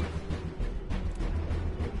know it.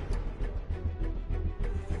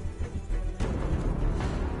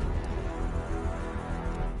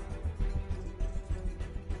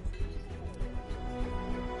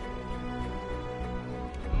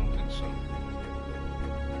 I don't think so.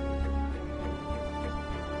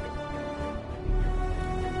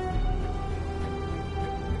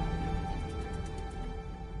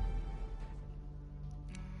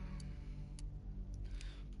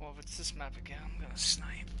 Well, if it's this map again, I'm gonna snipe.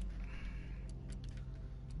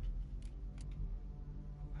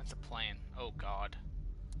 That's a plane. Oh god.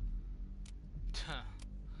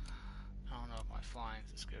 I don't know if my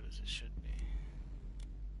flying's as good as it should be.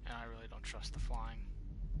 And I really don't trust the flying.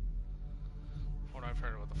 From what I've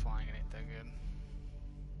heard about the flying, it ain't that good.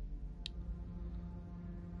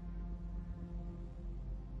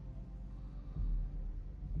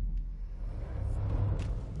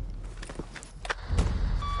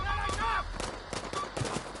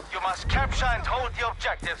 You must capture and hold the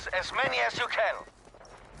objectives, as many as you can.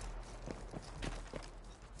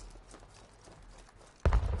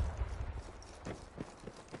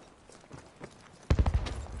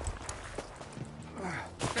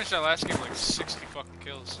 Finished that last game with like 60 fucking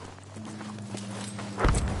kills.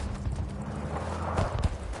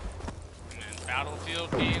 And then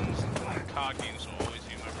Battlefield games and like COD games will always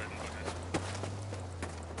be my bread and butter.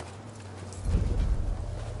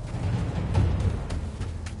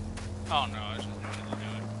 Oh no, I was just in the middle of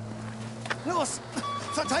doing it. Los!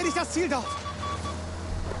 Verteidigt das Ziel dort!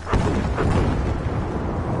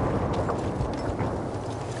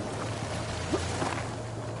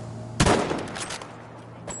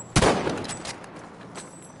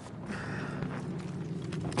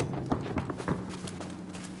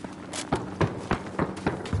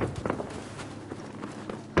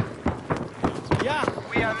 Ja!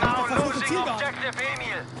 We are now Das ist unser losing Ziel dort. objective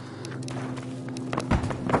Emil.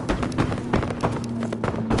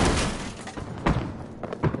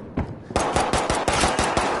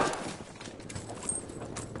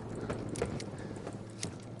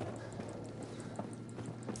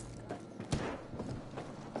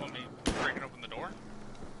 Want me breaking open the door?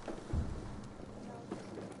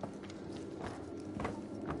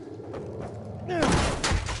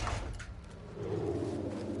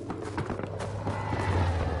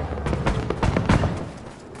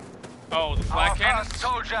 Oh, the Our flat cannons? first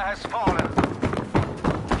soldier has fallen.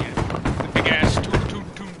 Yeah. The big ass toon toon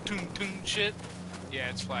toon toon toon shit. Yeah,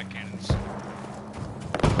 it's flat cannons.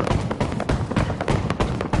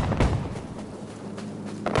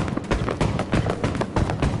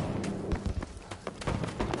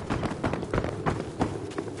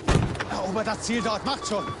 Erobert das Ziel dort, macht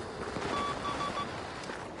schon!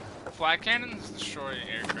 Flat cannons destroy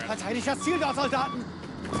aircraft. Verteidigt das Ziel dort, Soldaten!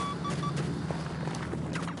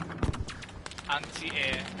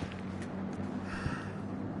 Anti-air.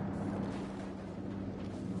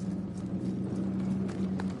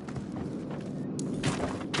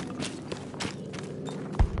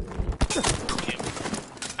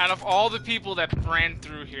 Out of all the people that ran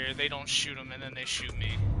through here, they don't shoot him and then they shoot me.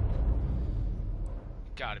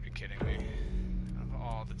 Gotta be kidding me. Of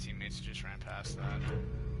all the teammates who just ran past that.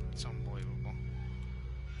 It's unbelievable.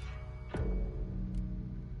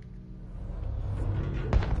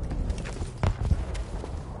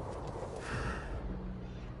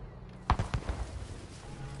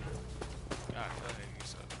 God, I thought I'd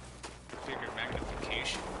use a bigger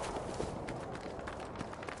magnification.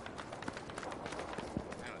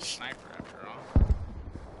 And a sniper after all.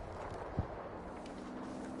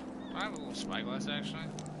 I have a little spyglass actually.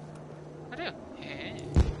 I do. Yeah.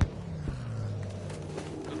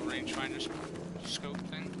 Little rangefinder scope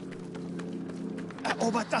thing.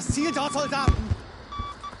 Erobert das Ziel dort, Soldaten!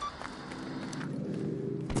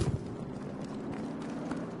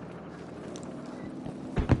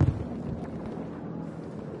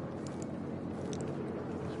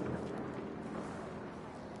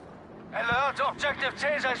 Alert, objective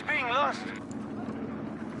Caesar is being lost.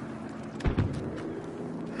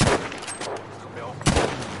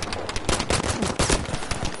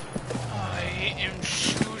 I am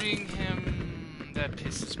shooting him. That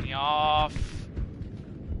pisses me off.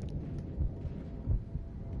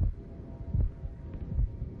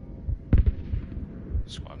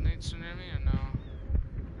 Squad mates near me or no?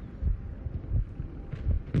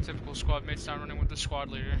 Typical squad mates not running with the squad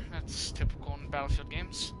leader. That's typical in Battlefield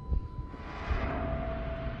games.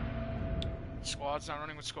 Squads not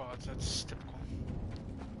running with squads. That's typical.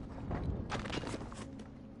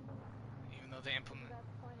 Even though they implement.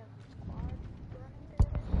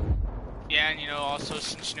 Yeah, and you know, also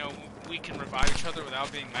since you know we can revive each other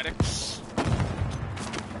without being medics.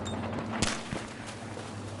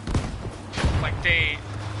 Like they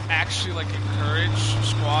actually like encourage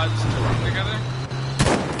squads to run together.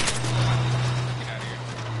 Get out of here.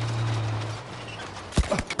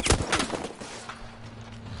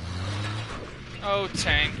 Oh,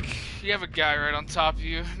 tank. You have a guy right on top of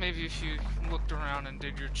you. Maybe if you looked around and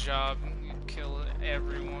did your job, you'd kill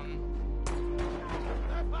everyone.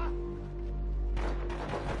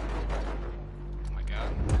 Oh my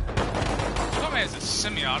god. You told me it's a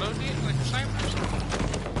semi-auto, dude? Like a sniper or something?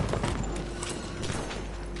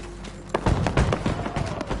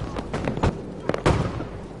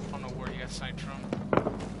 I don't know where you got sniped from.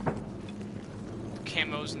 The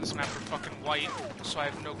camos in this map are fucking white, so I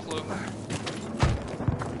have no clue.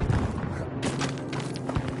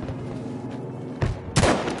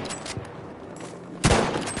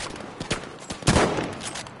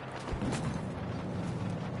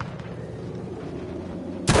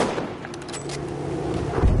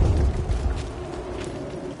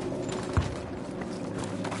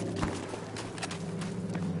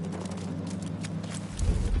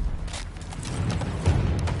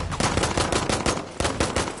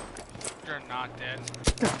 Not dead.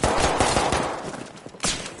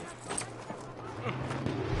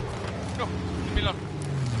 No, leave me alone.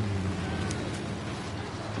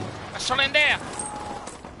 There's someone in there.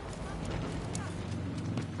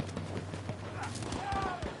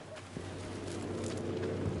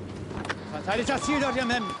 Verteidigt das Ziel dort, ihr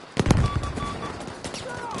Mem!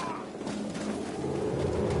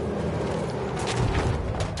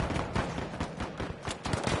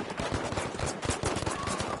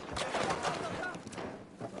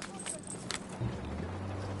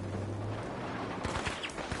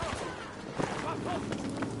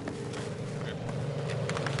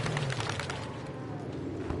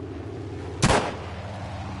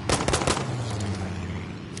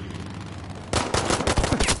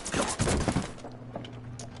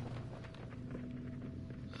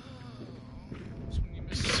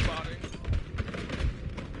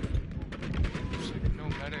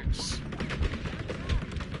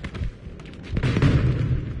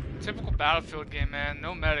 Battlefield game, man.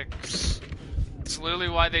 No medics. It's literally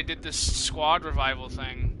why they did this squad revival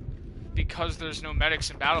thing. Because there's no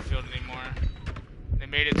medics in Battlefield anymore. They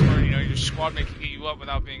made it to where, you know, your squad mate can get you up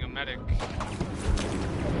without being a medic. I'm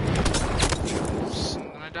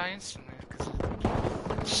gonna die instantly.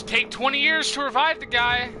 Just take 20 years to revive the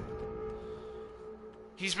guy.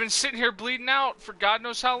 He's been sitting here bleeding out for God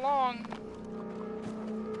knows how long.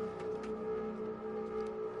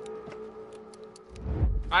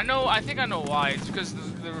 I think I know why. It's because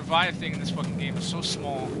the revive thing in this fucking game is so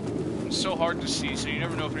small. It's so hard to see, so you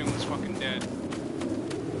never know if anyone's fucking dead.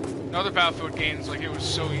 In other Battlefield games, like, it was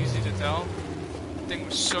so easy to tell. The thing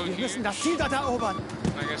was so huge. müssen das Ziel dort erobern.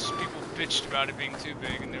 I guess people bitched about it being too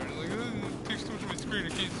big, and they were like, oh, it takes too much of my screen, I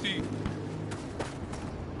can't see.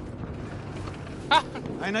 Ha!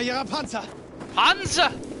 Einer ihrer Panzer.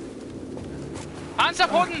 Panzer!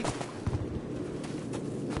 Panzerpudding!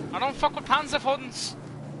 I don't fuck with Panzerpuddings.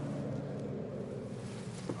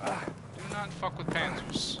 not fuck with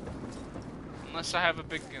Panzers. Unless I have a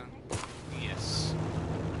big gun. Yes.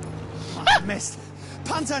 Ach, Mist.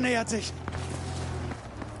 Panzer nähert sich.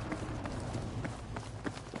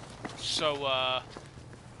 So,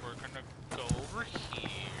 we're gonna go over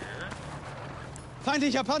here.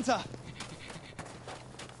 Feindlicher Panzer.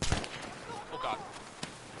 Oh god.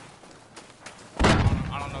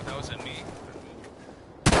 I don't know if that was at me.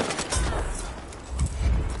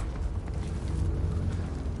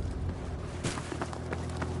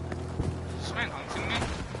 Is this man hunting me? I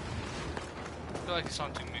feel like he's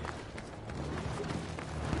hunting me.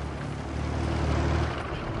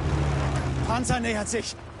 Panzer nähert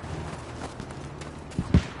sich.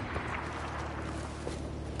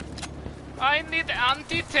 I need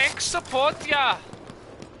anti-tank support, yeah.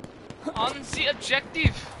 On the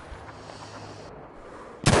objective.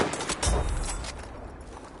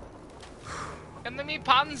 Enemy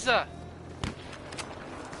Panzer.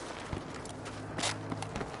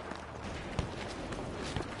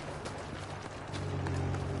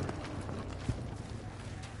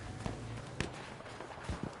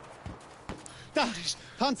 Da,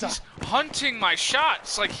 Panzer. He's hunting my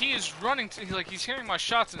shots. Like he is running to, like he's hearing my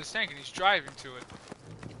shots in his tank and he's driving to it.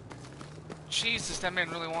 Jesus, that man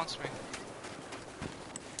really wants me.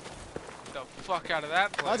 Get the fuck out of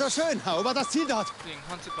that place. Also schön, erobert das Ziel dort. Being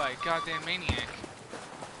hunted by a goddamn maniac.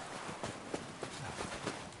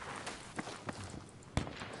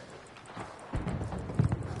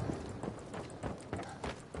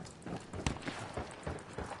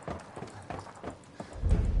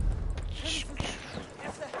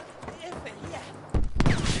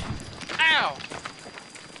 Ow! Is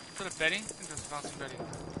that a Betty? I think that's a bouncing Betty.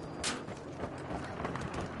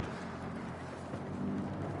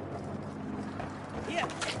 Hier,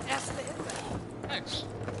 erste Hilfe. Thanks.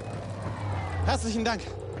 Herzlichen Dank.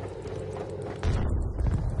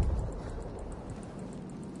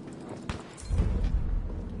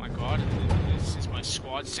 Oh my god, is my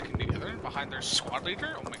squad sticking together behind their squad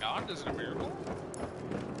leader? Oh my god, is it a miracle?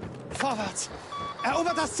 Vorwärts.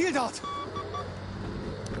 Erobert das Ziel dort.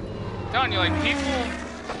 Telling you, like, people...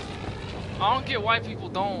 I don't get why people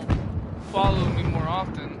don't follow me more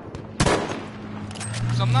often.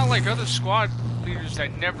 Because I'm not like other squad leaders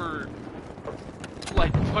that never,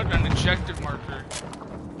 like, put an objective marker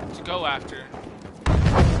to go after.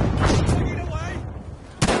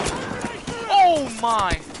 Oh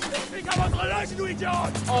my!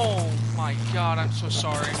 Oh my god, I'm so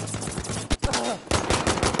sorry.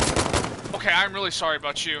 Okay, I'm really sorry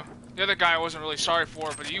about you. The other guy I wasn't really sorry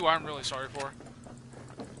for, but you I'm really sorry for.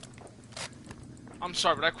 I'm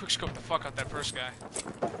sorry, but I quickscoped the fuck out that first guy.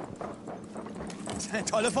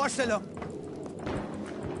 Tolle Vorstellung.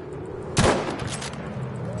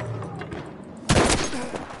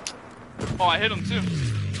 Oh, I hit him too.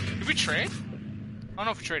 Did we trade? I don't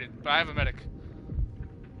know if we traded, but I have a medic.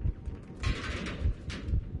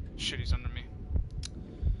 Shit, he's under me.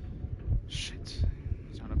 Shit.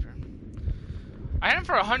 He's not up here. I had him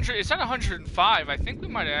for 100. It's at 105. I think we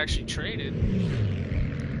might have actually traded.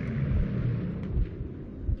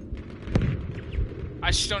 I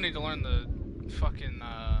still need to learn the fucking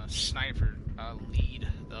sniper lead,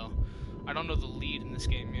 though. I don't know the lead in this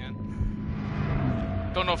game yet.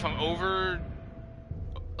 Don't know if I'm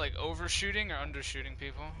overshooting or undershooting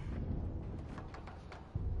people.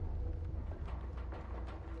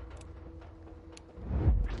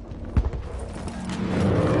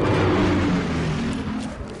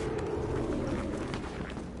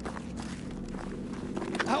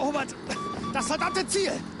 Erobert das verdammte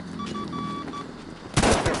Ziel.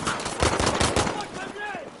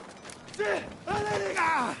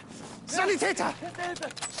 Sanitäter!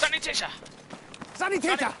 Sanitäter!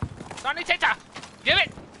 Sanitäter! Sanitäter! Give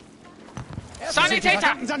it! Die Sanitäter!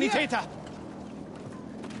 verdammten Sanitäter!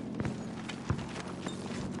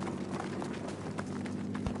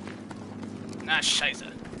 Na, scheiße.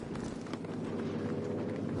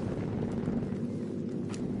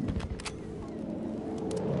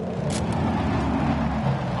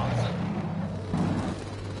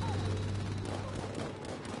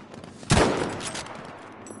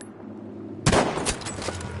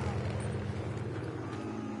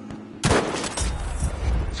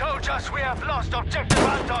 Soldiers, we have lost objective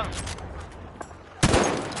Anton.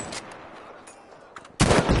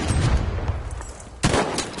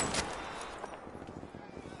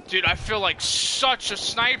 Dude, I feel like such a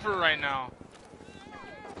sniper right now.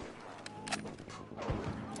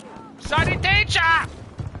 Sanitäter!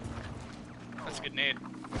 That's a good nade.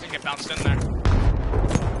 I think it bounced in there.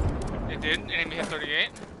 It did. Enemy hit 38.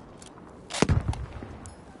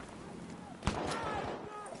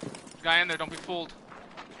 Guy in there, don't be fooled.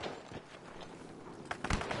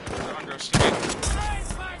 under us.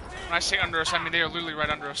 When I say under us, I mean they are literally right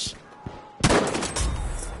under us.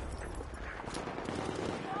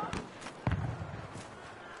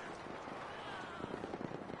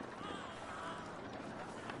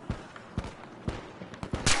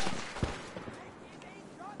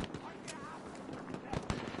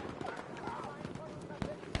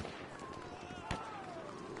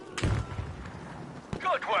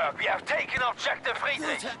 Good work. We have taken objective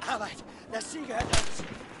Friedrich. Gute Arbeit. Der Sieg gehört uns.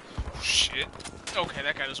 Shit. Okay,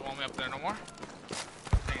 that guy doesn't want me up there no more.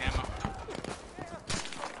 Dang ammo.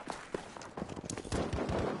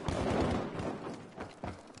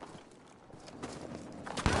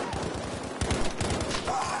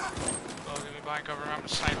 Oh, get me behind cover. I'm a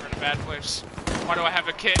sniper in a bad place. Why do I have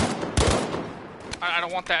a kit? I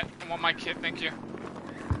don't want that. I want my kit, thank you.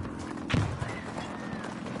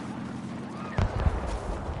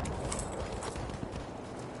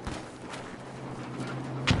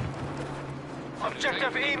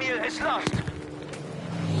 Objective Emil is lost.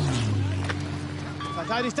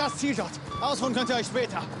 Verteidigt das Ziel dort. Ausruhen könnt ihr euch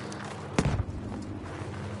später.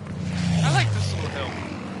 I like this little hill.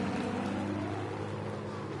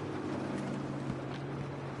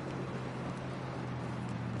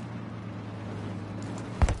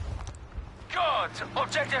 Good.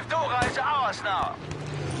 Objective Dora is ours now.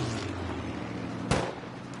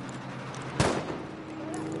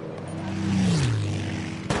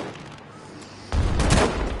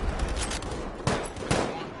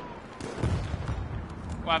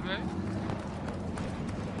 What happened?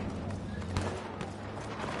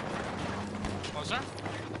 Closer?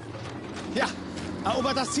 Ja,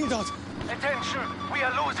 erobert das Ziel dort. Attention, we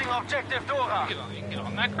are losing objective Dora. You can get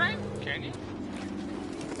on that crane? Can you?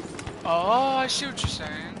 Oh, I see what you're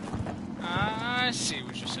saying. I see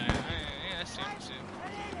what you're saying. Yeah, I see.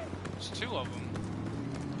 There's two of them.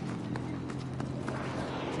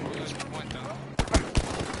 What's the point,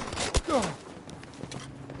 though?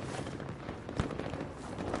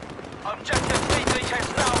 Objective Friedrich has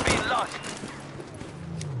now been lost.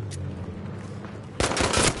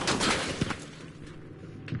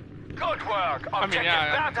 Good work. Objective I mean,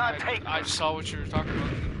 yeah, Bertha taken. I saw what you were talking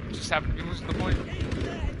about. Just happened to be losing the point.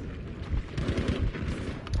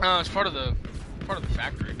 It's part of the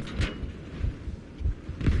factory.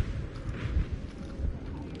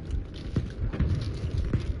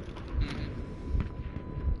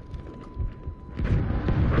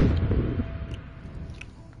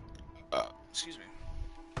 Excuse me.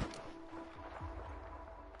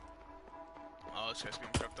 Oh, this guy's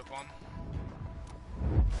getting trucked up on.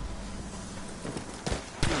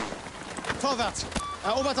 Vorwärts.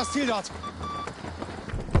 Erobert das Ziel dort.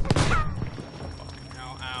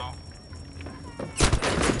 Ow, ow.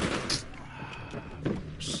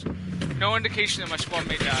 No indication that my squad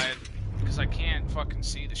mate died, because I can't fucking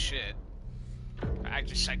see the shit. I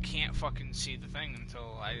can't fucking see the thing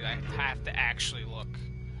until I have to actually look.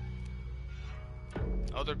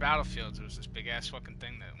 Other battlefields, there was this big ass fucking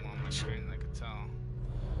thing that went on my screen that I could tell.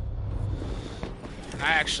 And I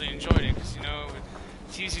actually enjoyed it, because you know,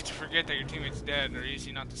 it's easy to forget that your teammate's dead, or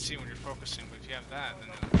easy not to see when you're focusing, but if you have that, then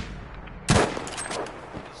it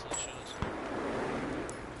easily shows.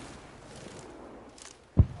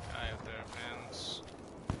 Guy up there, man.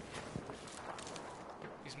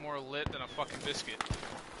 He's more lit than a fucking biscuit.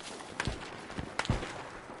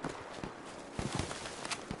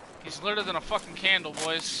 He's litter than a fucking candle,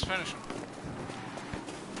 boys. Finish him.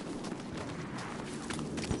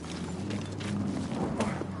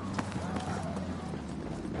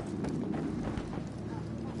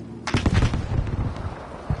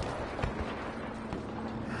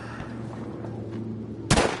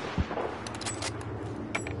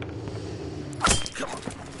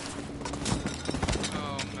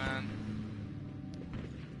 Oh, man.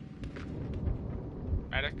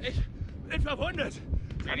 Medic? Bin verwundet.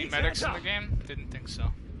 Any medics in the game? Didn't think so.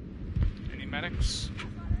 Any medics?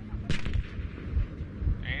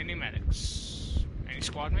 Any medics? Any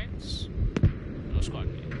squad mates? No squad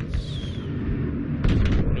mates.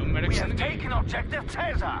 No medics We in the have game. taken objective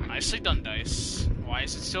Caesar. Nicely done, Dice. Why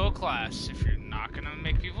is it still a class if you're not gonna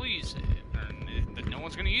make people use it? Or that no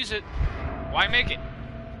one's gonna use it? Why make it?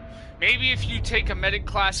 Maybe if you take a medic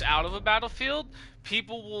class out of a battlefield,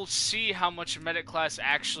 people will see how much a medic class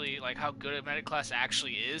actually, like how good a medic class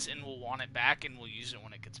actually is, and will want it back, and will use it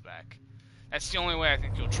when it gets back. That's the only way I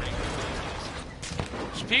think you'll train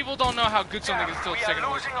people. People don't know how good something is until it's We taken are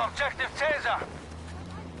away. losing objective Caesar.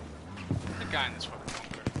 The guy in this fucking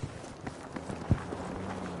bunker.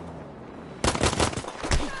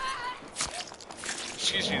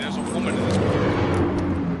 Excuse me, there's a woman in this bunker.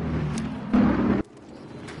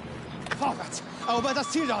 Vorwärts. Erobert das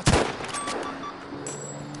Ziel dort.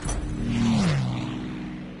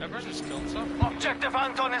 Lemurs just killed himself. Objective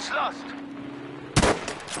Anton is lost.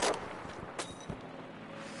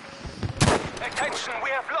 Attention, we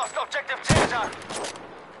have lost Objective Caesar.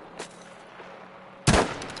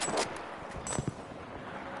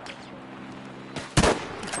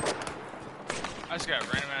 I just got a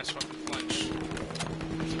random ass fucking flinch.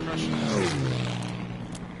 Suppression.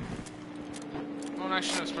 Oh,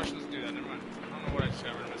 actually, no, suppression doesn't do that. Never mind. I don't know what I just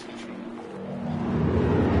got random ass flinch from.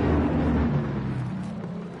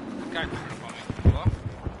 Guy coming up on me. Hello?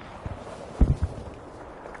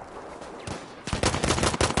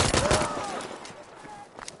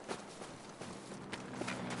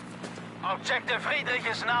 Objective Friedrich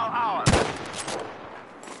is now ours.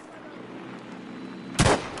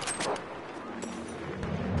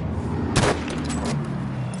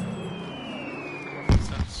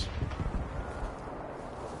 Footsteps.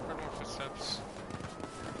 Heard more footsteps.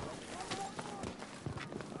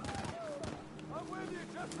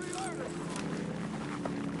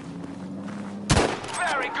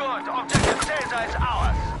 Very good. Objective Caesar is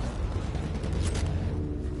ours.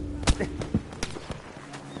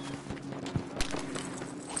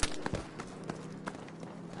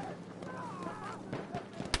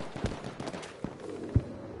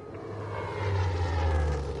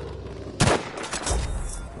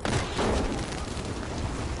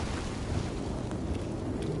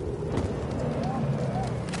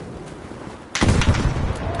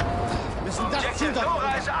 Objective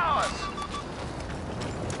Dora is ours.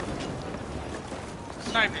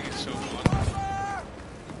 Sniping is so fun.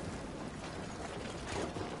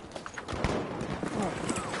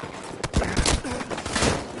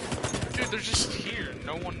 Dude, they're just here.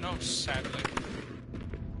 No one knows, sadly.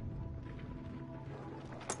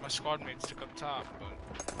 My squad mates took up top, but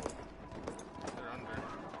they're under.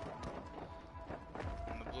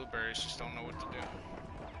 And the blueberries just don't know what to do.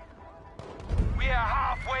 We are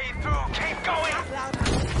halfway through. Keep going.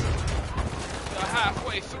 They're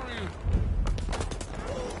halfway through.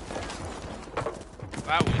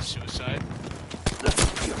 That was suicide.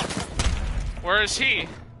 Where is he?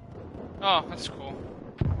 Oh, that's cool.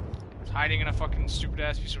 He's hiding in a fucking stupid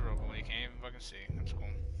ass piece of rubble. You can't even fucking see. That's cool.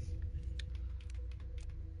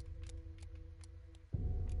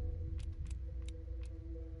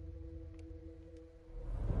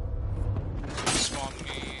 Spawn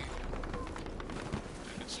me.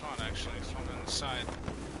 Good spawn actually. Spawn on the side.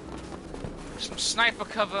 Some sniper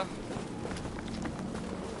cover.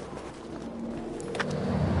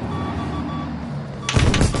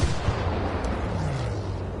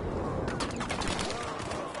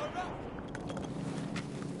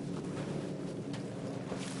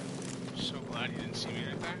 So glad you didn't see me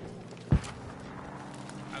right there.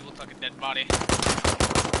 I looked like a dead body. I'll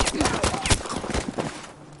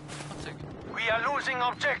take it. We are losing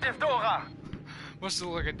Objective Dora. Must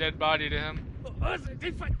look like a dead body to him.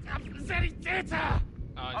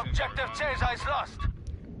 Objective Caesar is lost.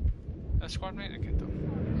 That squad mate? I can't tell.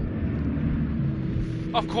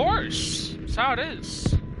 Of course! That's how it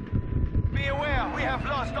is. Be aware, we have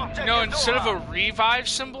lost Objective You know, instead of Dora. a revive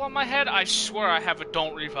symbol on my head, I swear I have a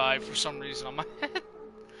don't revive for some reason on my head.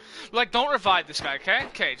 Like, don't revive this guy, okay?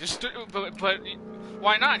 Okay, just do, but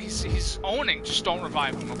why not? He's owning. Just don't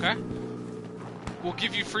revive him, okay? We'll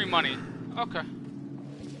give you free money. Okay.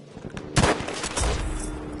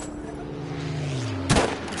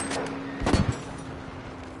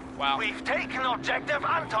 Wow. We've taken Objective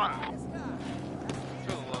Anton.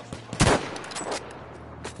 Feel the love.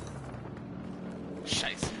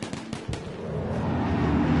 Scheiße.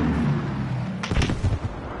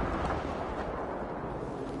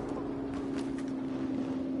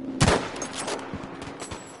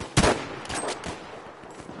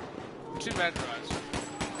 Too bad for us.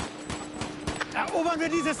 Erobern wir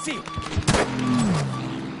dieses Ziel!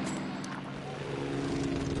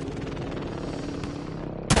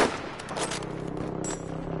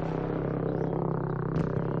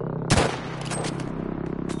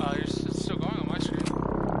 It's still going on my screen.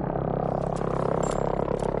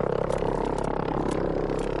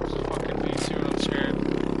 This is fucking PC when I'm scared.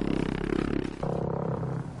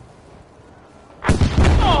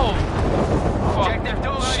 Oh! Fuck. Objective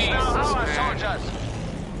Dora is now Jesus, our man. soldiers.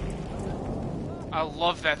 I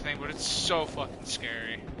love that thing, but it's so fucking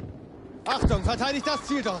scary. Achtung, verteidigt das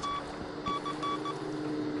Ziel dort!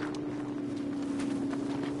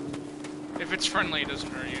 If it's friendly, it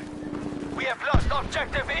doesn't hurt you. We have lost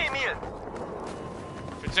Objective Emil.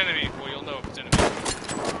 If it's enemy, well, you'll know if it's enemy.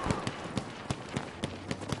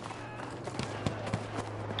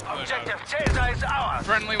 Objective Caesar is ours.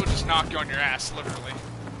 Friendly will just knock you on your ass, literally.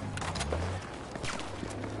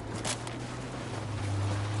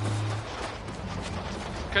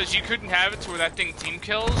 Because you couldn't have it to where that thing team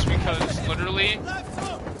kills, because literally,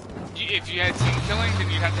 if you had team killing, then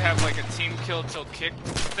you'd have to have like a team kill till kick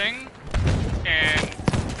thing, and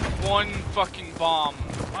one fucking bomb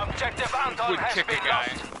Objective Anton would has kick been a guy,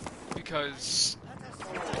 lost. because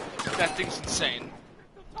that thing's insane.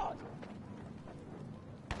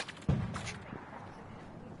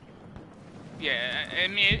 Yeah, I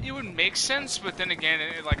mean, it would make sense, but then again,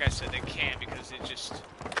 like I said, it can't, because it just...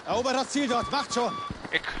 Erobert das Ziel dort, macht schon!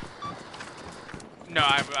 It, no,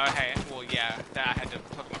 hey, well, yeah, that I had to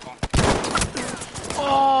plug my phone.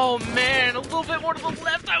 Oh, man, a little bit more to the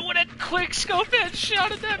left, I would have quick scope that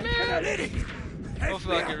shot at that man!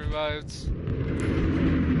 Hopefully I'll get revived.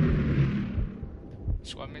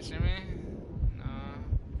 Squad mates near me? No.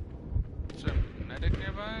 Is there a medic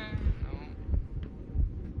nearby? No.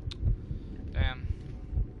 Damn.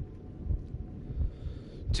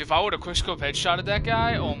 Dude, if I would have quickscope headshotted that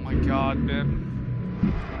guy, oh my god, babe.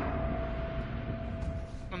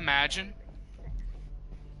 Imagine.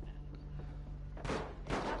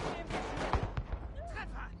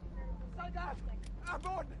 Soldat! Am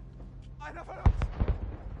Boden! Einer von uns!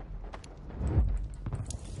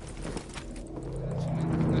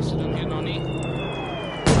 This is getting on E.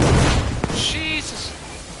 Jesus!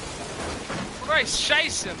 Christ,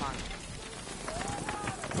 scheiße, man!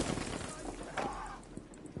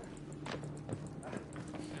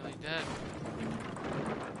 Nearly dead.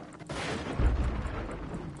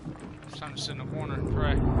 It's time to sit in a corner and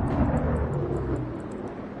pray.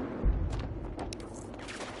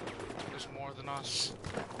 There's more than us.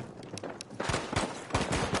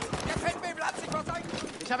 Der Fettwebel hat sich versagt!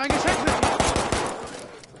 Ich habe ein Geschenk für Sie!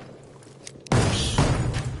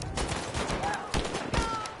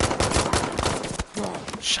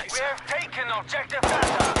 We Scheiße. have taken objective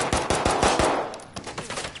Delta.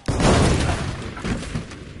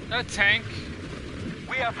 Is that a tank?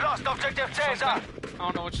 We have lost objective Caesar. I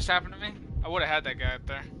don't know what just happened to me. I would have had that guy up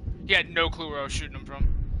there. He had no clue where I was shooting him from.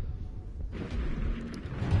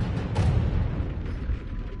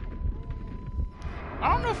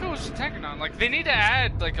 I don't know if it was a tank or not. Like, they need to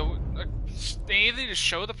add, like, they either need to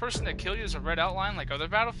show the person that killed you as a red outline, like other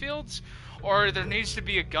Battlefields, or there needs to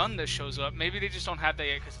be a gun that shows up. Maybe they just don't have that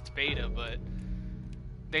yet because it's beta, but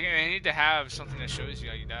they need to have something that shows you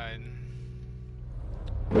how you died.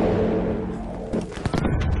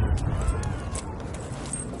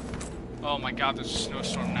 Oh my god, there's a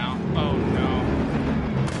snowstorm now. Oh no.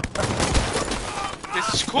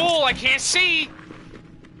 This is cool, I can't see!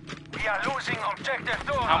 We are losing objective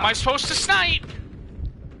Dora. How am I supposed to snipe?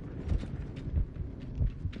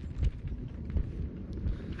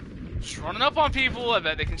 Just running up on people, I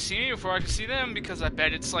bet they can see me before I can see them, because I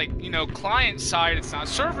bet it's like, you know, client side, it's not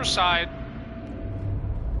server side.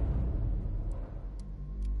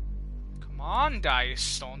 Come on,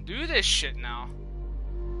 DICE, don't do this shit now.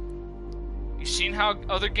 You seen how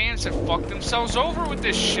other games have fucked themselves over with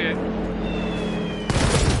this shit?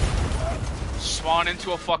 Spawn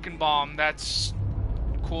into a fucking bomb, that's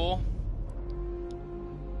cool.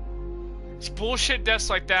 It's bullshit deaths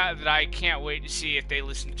like that that I can't wait to see if they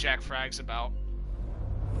listen to Jack Frags about.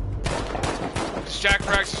 Because Jack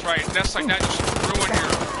Frags is right, deaths like that just ruin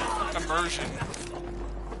your immersion.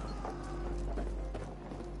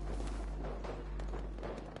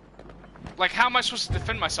 Like, how am I supposed to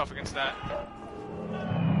defend myself against that?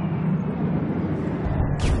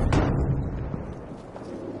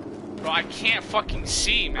 Bro, I can't fucking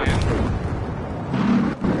see, man.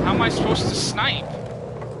 How am I supposed to snipe?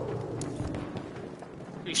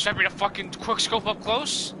 You expect me to fucking quick scope up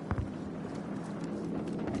close?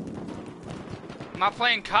 I'm not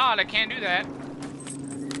playing COD, I can't do that.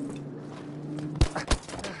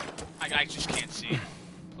 I just can't see.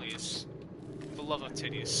 Please. For the love of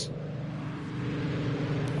titties.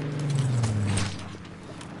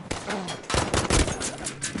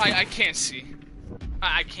 I can't see.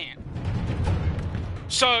 I can't.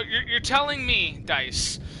 So, you're telling me,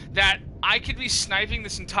 DICE, that I could be sniping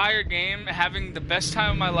this entire game, having the best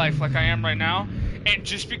time of my life like I am right now, and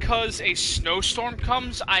just because a snowstorm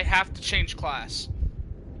comes, I have to change class.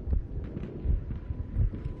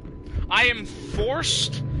 I am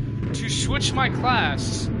forced to switch my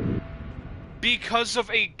class because of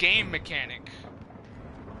a game mechanic.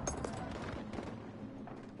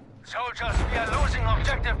 Soldiers, we are losing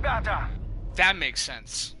objective Bertha. That makes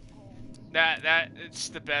sense. It's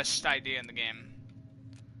the best idea in the game.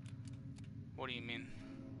 What do you mean?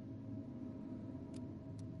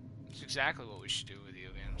 It's exactly what we should do with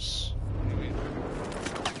video games. What do you mean?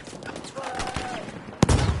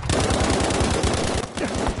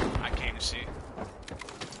 I can't see.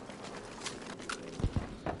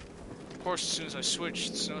 of course, as soon as I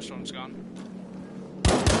switch, the snowstorm's gone.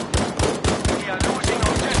 We are losing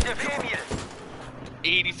objective Emil.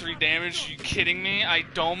 83 damage, are you kidding me? I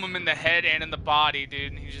dome him in the head and in the body,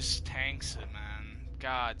 dude, and he just tanks it, man.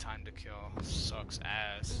 God, time to kill. Sucks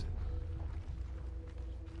ass.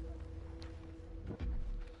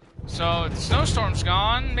 So, if the snowstorm's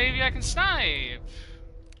gone, maybe I can snipe.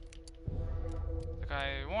 Like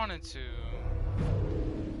I wanted to.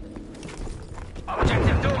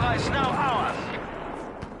 Objective Dora is now ours.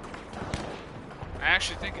 I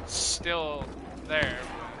actually think it's still there.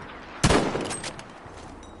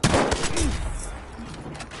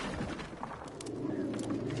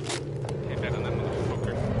 Hit that on that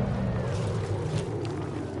motherfucker.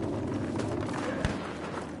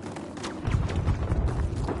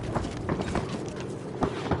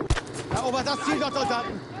 Erobert das Ziel dort,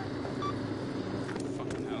 Soldaten!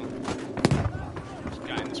 Fucking hell. There's a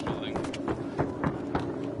guy in this building.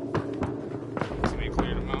 Somebody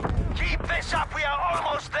cleared him out. Keep this up, we are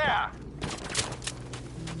almost there.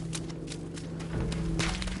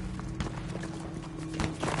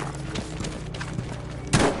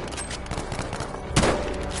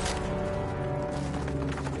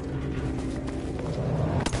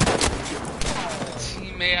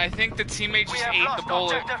 Teammate, I think the teammate We just have ate lost the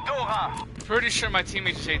bullet. objective Dora. Pretty sure my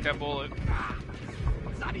teammate just ate that bullet.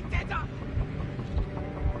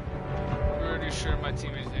 Pretty sure my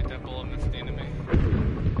teammate just ate that bullet meant for the enemy.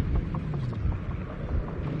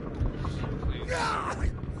 Please.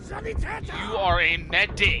 You are a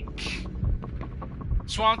medic.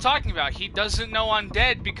 That's what I'm talking about. He doesn't know I'm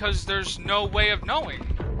dead because there's no way of knowing.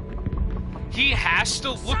 He has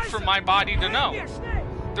to look for my body to know.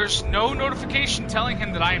 There's no notification telling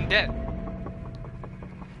him that I am dead.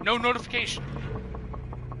 No notification.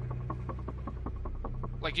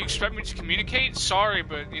 Like, you expect me to communicate? Sorry,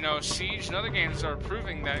 but, you know, Siege and other games are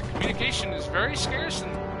proving that communication is very scarce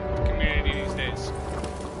in the community these days.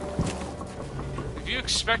 If you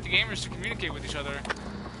expect the gamers to communicate with each other,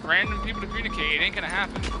 random people to communicate, it ain't gonna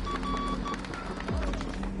happen.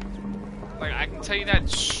 Like, I can tell you that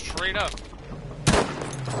straight up.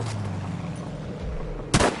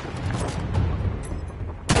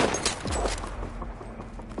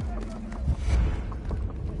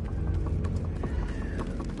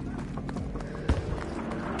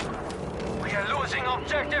 We are losing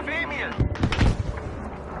objective Emil.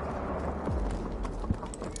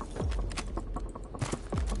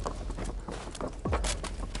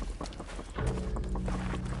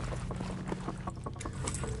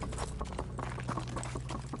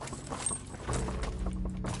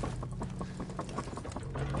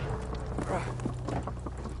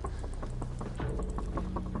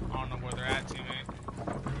 I don't know where they're at, teammate.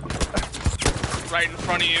 Right in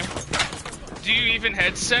front of you. Do you even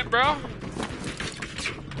headset, bro?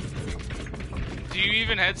 Do you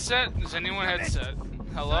even headset? Does anyone headset?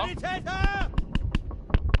 Hello?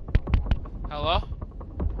 Hello?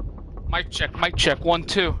 Mic check, 1,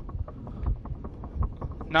 2.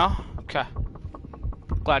 No? Okay.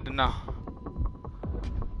 Glad to know.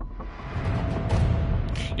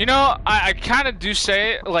 You know, I kind of do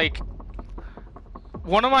say, like,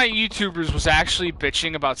 one of my YouTubers was actually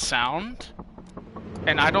bitching about sound,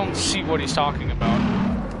 and I don't see what he's talking about.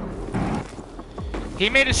 He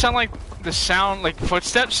made it sound like the sound, like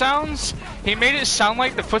footstep sounds, he made it sound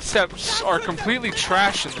like the footsteps are completely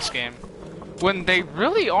trash in this game, when they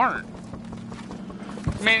really aren't.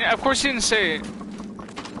 I mean, of course he didn't say...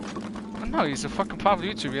 No, he's a fucking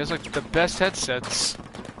popular YouTuber, he has like the best headsets.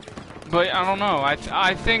 But I don't know, I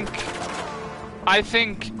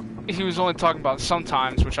think he was only talking about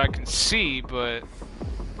sometimes, which I can see, but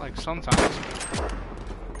like sometimes.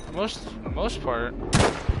 For the most part,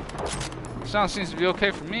 sound seems to be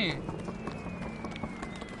okay for me.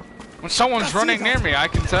 When someone's running near me, I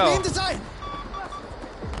can tell.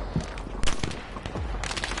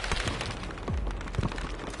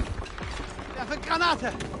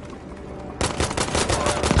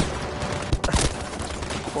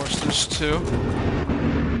 Of course, there's two.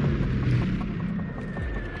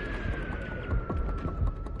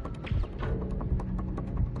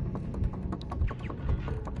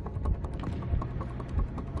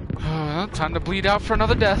 Time to bleed out for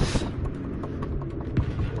another death.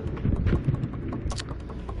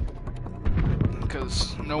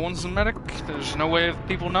 Because no one's a medic, there's no way of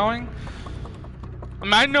people knowing. I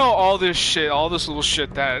mean, I know all this shit, all this little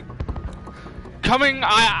shit that...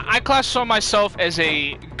 I classify myself as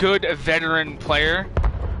a good veteran player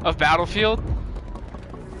of Battlefield.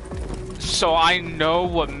 So I know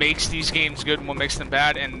what makes these games good and what makes them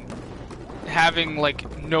bad, and having,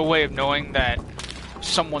 like, no way of knowing that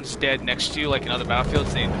someone's dead next to you, like in other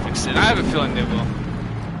battlefields, they need to fix it. I have a feeling they will.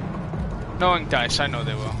 Knowing DICE, I know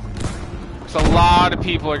they will. Because a lot of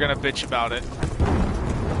people are gonna bitch about it.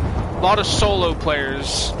 A lot of solo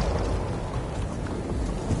players,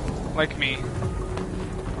 like me.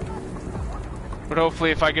 But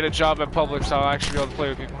hopefully if I get a job at Publix, I'll actually be able to play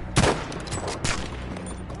with people.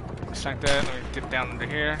 Snipe that, let me dip down under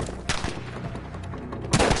here.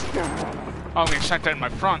 Oh, I'm gonna snipe that in my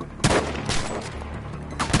front.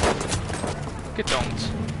 Get domed.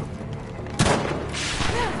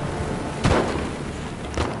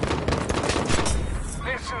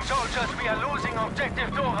 Listen, soldiers, we are losing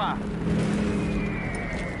objective Dora.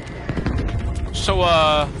 So,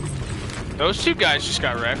 those two guys just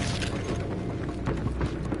got wrecked.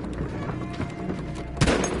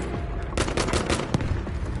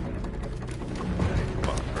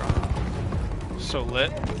 So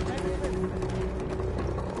lit.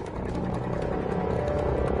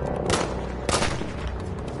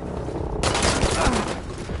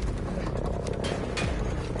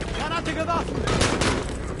 Granate geworfen!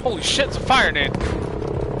 Holy shit, it's a fire nade.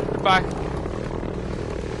 Goodbye.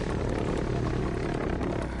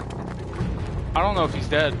 I don't know if he's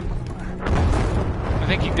dead. I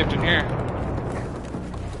think he dipped in here.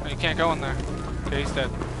 No, you can't go in there. Okay, he's dead.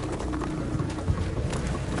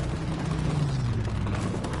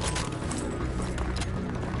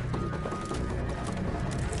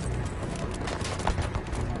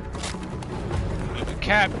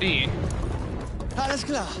 Cap D. Alles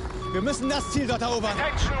klar. Wir müssen das Ziel dort erobern.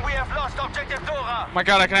 Attention, we have lost objective Dora. My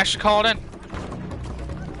god, I can actually call it in.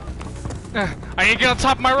 I need to get on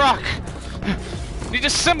top of my rock. Need to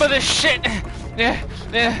simba this shit. I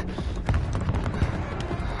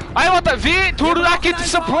want to wie tue du da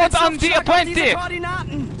Support an die Appointe. Ich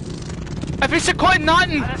will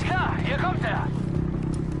Koordinaten. Alles klar, hier kommt er.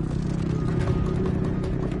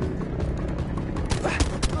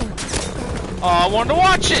 Oh, I wanted to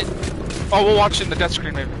watch it! Oh, we'll watch it in the death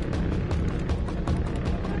screen, maybe.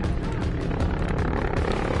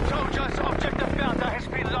 Soldiers, objective Bertha has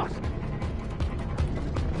been lost.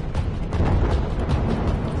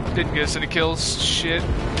 Didn't get us any kills. Shit.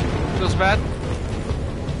 Feels bad.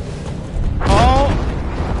 Oh!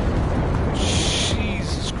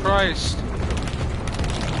 Jesus Christ. I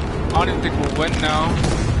don't even think we'll win now.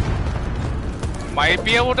 Might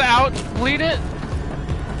be able to outbleed it.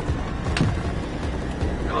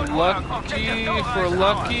 Lucky, if we're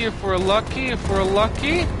lucky, if we're lucky, if we're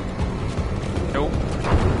lucky. Nope.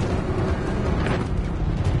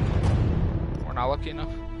 We're not lucky enough.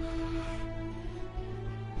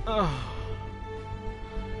 Ugh.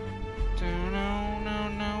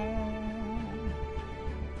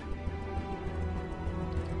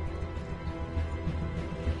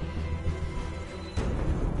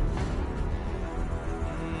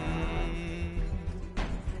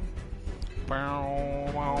 No.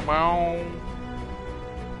 Bow.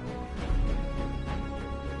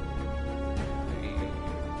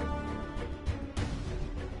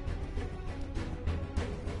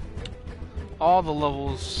 All the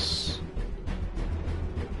levels.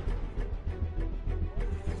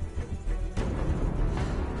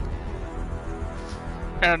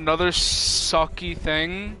 And another sucky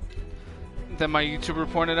thing that my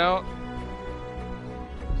YouTuber pointed out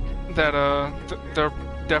that they're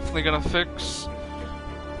definitely gonna fix.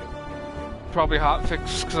 Probably hot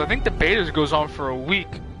fix, because I think the beta goes on for a week.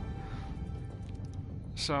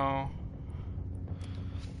 So I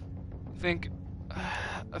think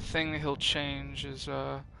a thing that he'll change is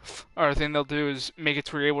or a thing they'll do is make it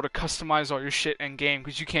to where you're able to customize all your shit in game,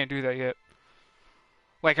 because you can't do that yet.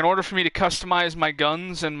 Like, in order for me to customize my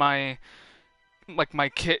guns and my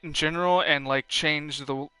kit in general and like change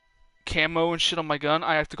the camo and shit on my gun,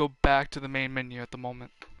 I have to go back to the main menu at the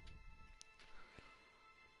moment.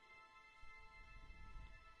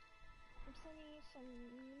 I'm sending you some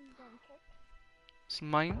gun kit. Some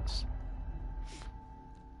mines.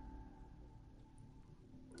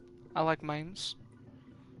 I like mines.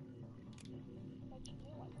 Like you do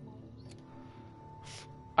like knives.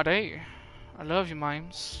 I do. I love you,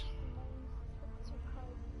 mimes. What's your card?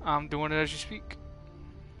 I'm doing it as you speak.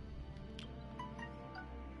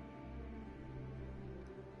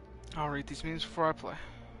 I'll read these memes before I play.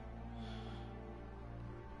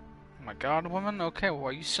 Oh my god, woman? Okay,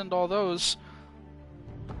 well, you send all those.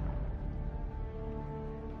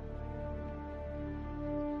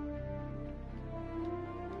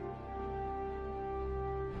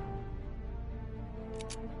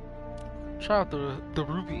 Try out the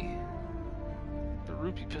ruby. The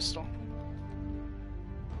ruby pistol.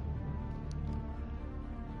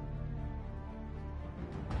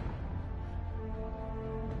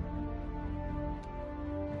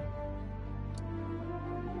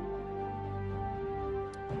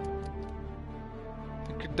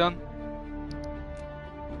 You're done.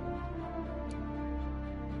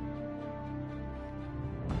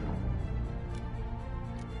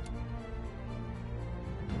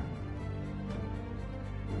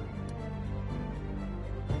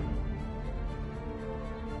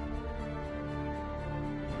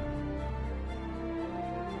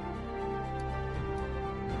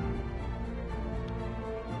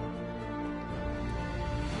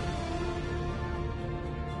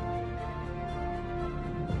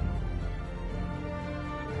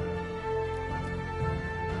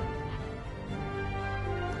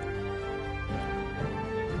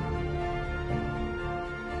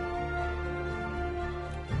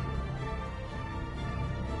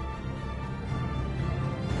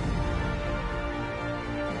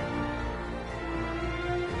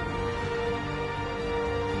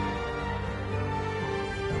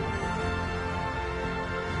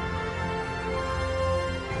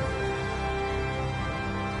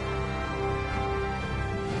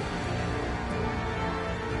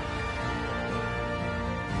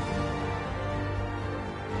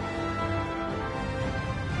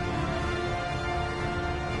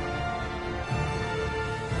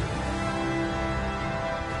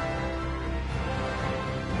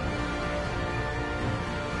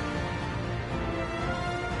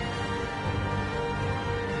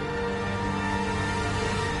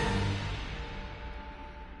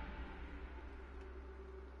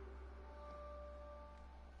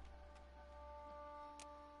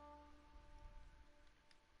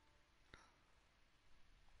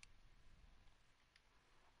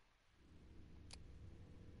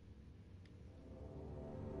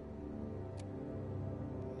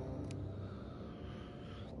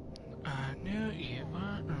 I knew you were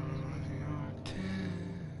on your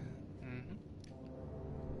time.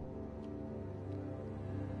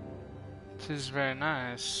 This is very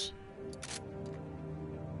nice.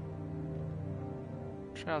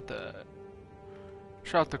 Shout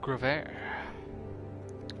out the Grover.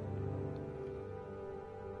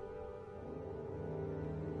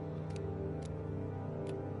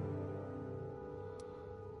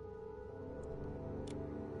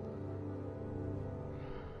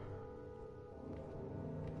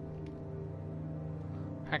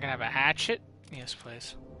 I can have a hatchet? Yes,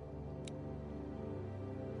 please.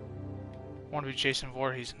 I want to be Jason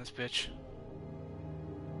Voorhees in this bitch.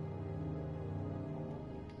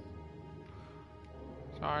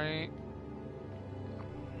 Sorry.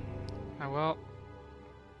 I will.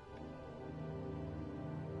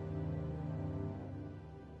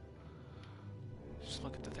 Just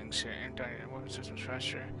look at the things here. Anti-weapon systems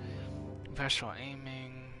faster. Faster while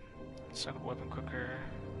aiming. Second weapon quicker.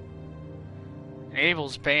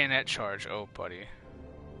 Enables bayonet charge. Oh, buddy.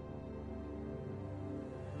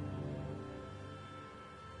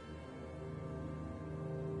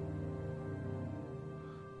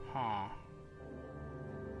 Huh.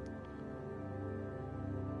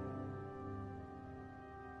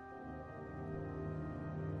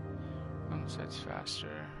 One sets faster.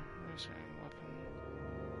 Resetting weapon.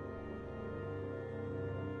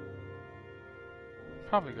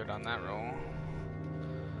 Probably good on that roll.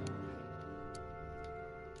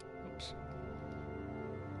 Oops.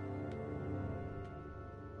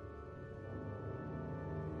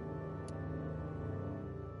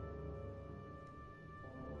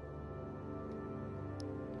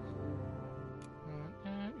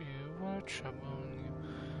 You were trouble, you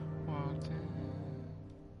wanted.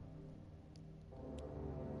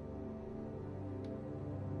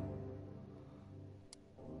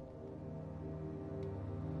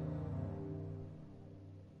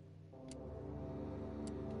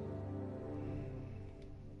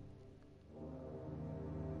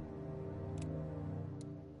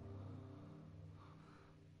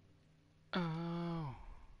 Oh,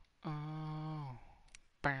 oh,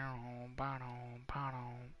 bow, bow, bow.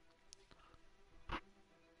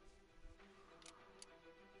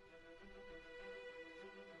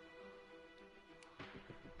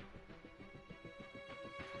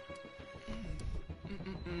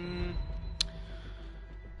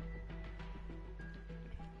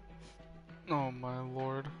 Oh my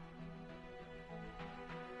lord.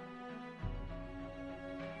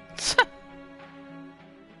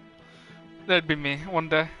 That'd be me one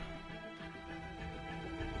day.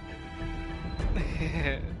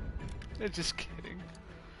 Just kidding.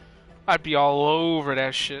 I'd be all over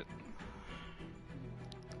that shit.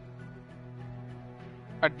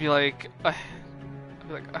 I'd be like,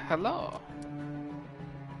 hello.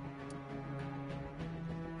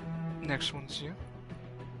 Next one's you.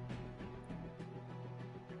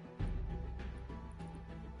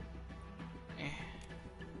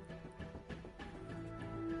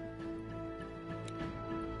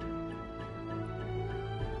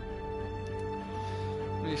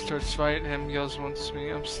 starts fighting him, yells once to me,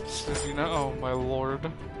 I'm sleeping now. Oh my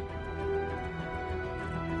lord.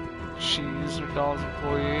 Cheese, McDonald's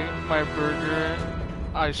employee. My burger,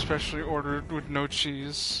 I specially ordered with no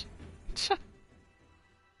cheese.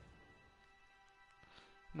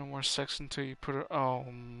 No more sex until you put it. Oh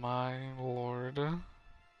my lord.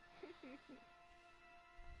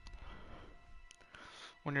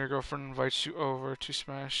 When your girlfriend invites you over to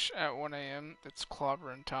smash at 1 a.m., it's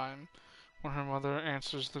clobbering time. When her mother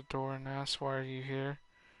answers the door and asks, why are you here?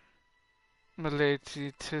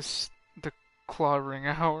 Milady, 'tis the clobbering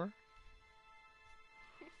hour.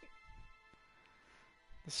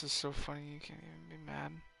 This is so funny, you can't even be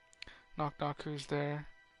mad. Knock knock, who's there?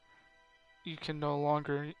 You can no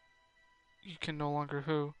longer who? You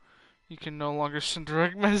can no longer send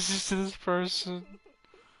direct messages to this person.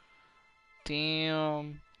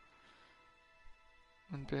 Damn.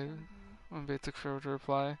 When babe took forever to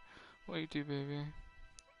reply. What you do, baby?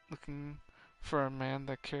 Looking for a man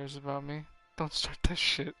that cares about me? Don't start that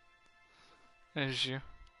shit. There's you.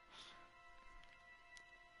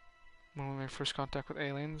 When we made first contact with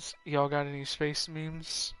aliens, y'all got any space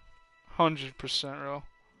memes? 100% real.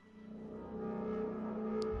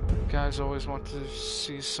 Guys always want to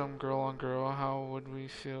see some girl on girl. How would we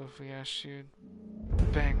feel if we asked you?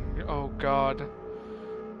 Bang. Oh god.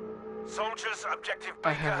 Soldiers, objective I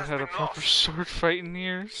Baker haven't has had been a proper lost. sword fight in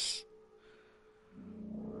years.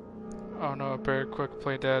 Oh no, bear quick,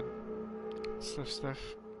 play dead. Sniff sniff.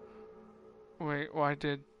 Wait, why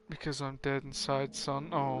did? Because I'm dead inside,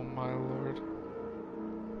 son. Oh my lord.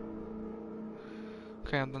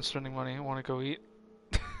 Okay, I'm done spending money. I wanna go eat.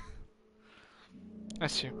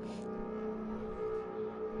 That's you.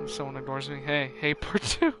 When someone ignores me, hey, part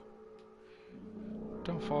 2.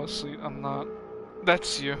 Don't fall asleep, I'm not.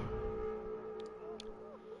 That's you.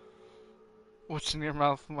 What's in your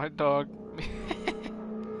mouth, my dog?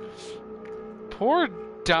 Poor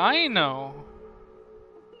Dino.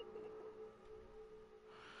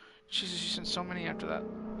 Jesus, you sent so many after that.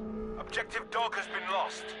 Objective dog has been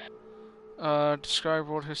lost. Describe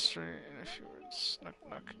world history in a few words. Knock,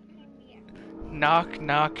 knock. Knock,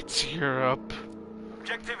 knock, it's Europe.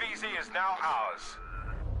 Objective easy is now ours.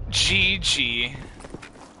 GG.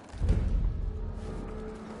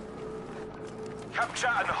 Capture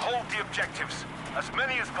and hold the objectives. As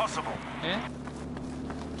many as possible. Eh?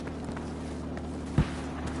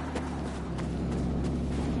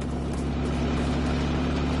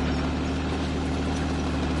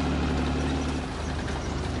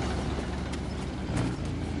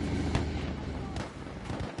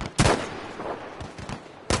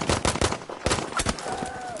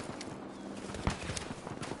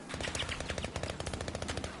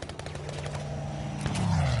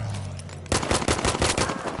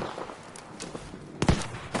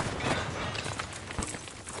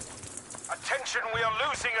 Attention, we are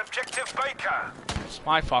losing objective Baker. It's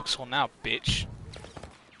my foxhole now, bitch.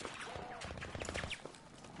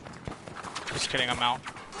 Just kidding, I'm out.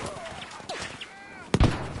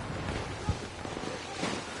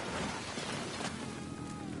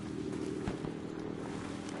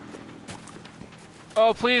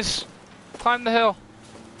 Oh, please. Climb the hill.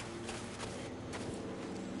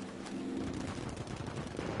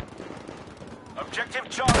 Objective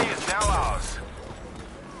Charlie is now ours.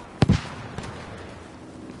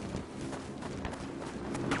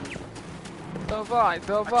 Давай.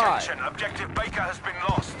 Attention, objective Baker has been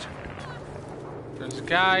lost. There's a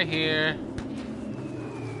guy here.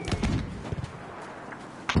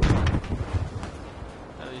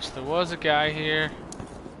 At least there was a guy here.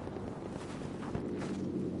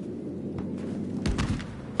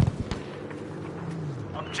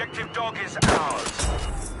 Objective dog is ours.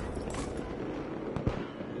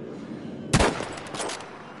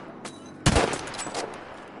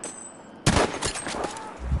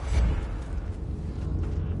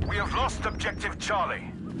 We have lost objective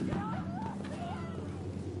Charlie.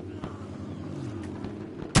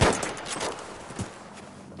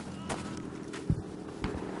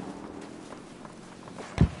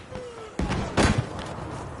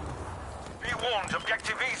 Be warned,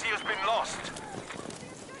 objective easy has been lost.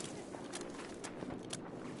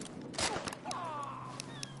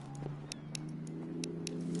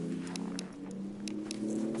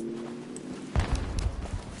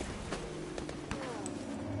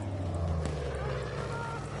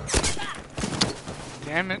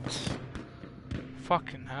 Damn it.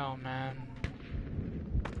 Fucking hell, man.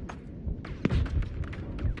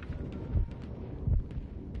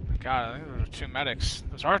 God, I think those are 2 medics.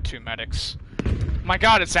 Those are 2 medics. My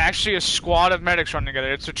god, it's actually a squad of medics running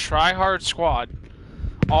together. It's a try-hard squad.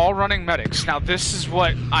 All running medics. Now this is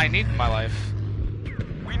what I need in my life.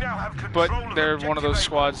 We now have But control of they're one of those objective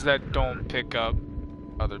squads that don't pick up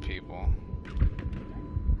other people.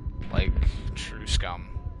 Like true scum.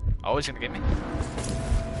 Oh, he's gonna get me.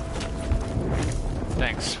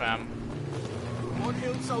 Thanks, fam. One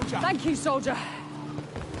hill soldier. Thank you, soldier.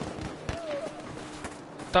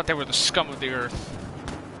 Thought they were the scum of the earth.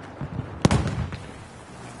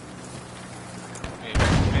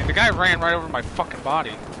 I mean, the guy ran right over my fucking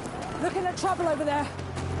body. Looking at trouble over there.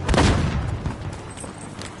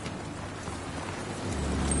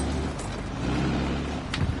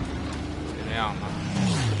 Yeah, I don't know.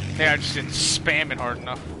 Maybe I just didn't spam it hard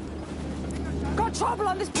enough. Got trouble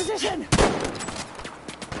on this position.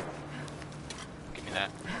 Give me that.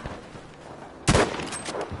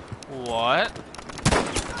 What?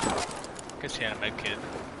 Guess he had a med kit.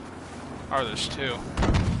 Oh, there's two.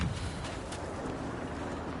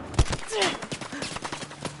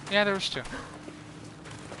 Yeah, there was two.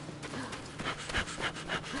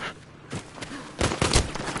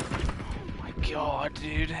 Oh my god,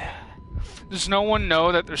 dude. Does no one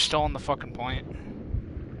know that they're still on the fucking point?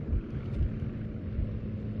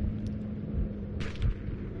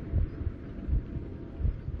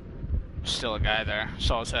 Still a guy there.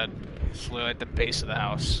 Saw his head. He's literally at the base of the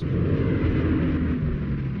house. We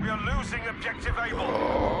are losing objective Able.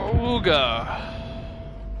 Ooga.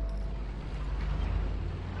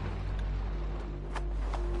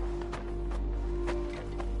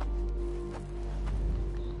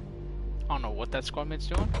 I don't know what that squad mate's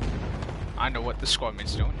doing. I know what this squad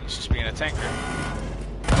mate's doing. He's just being a tanker.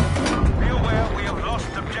 Be aware we have lost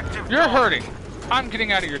objective. You're hurting. I'm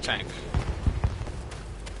getting out of your tank.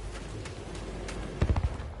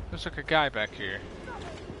 There's like a guy back here.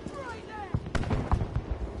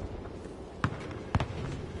 I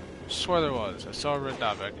swear there was. I saw a red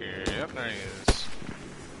dot back here. Yep, there he is.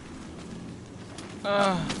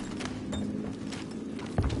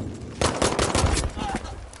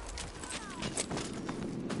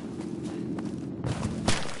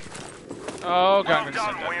 Oh god, Well I'm gonna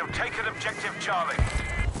done. send We that. have taken objective Charlie.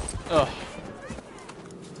 Ugh.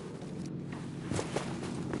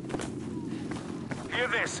 Hear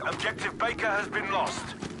this. Objective Baker has been lost.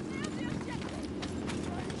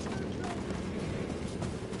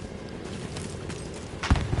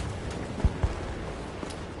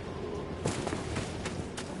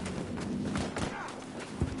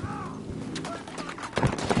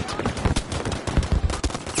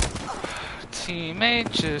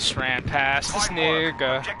 Teammate just ran past this Fine work.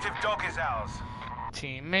 nigga. Objective Dog is ours.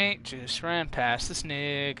 Teammate just ran past this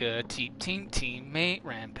nigga. Teammate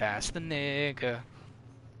ran past the nigga.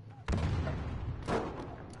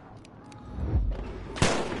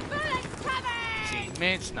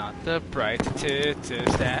 Teammate's not the brightest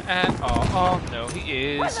at all. No,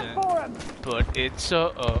 he isn't. But it's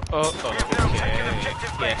okay.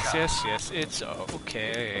 Yes, it's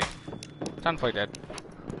okay. Time to play dead.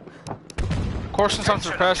 Of course, since I'm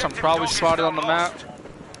suppressed, I'm probably spotted on the map.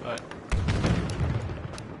 But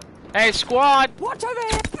hey, squad! Watch over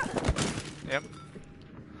here. Yep.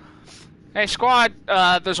 Hey, squad.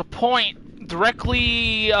 There's a point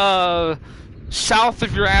directly south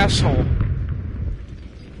of your asshole.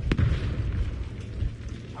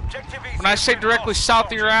 When I say directly south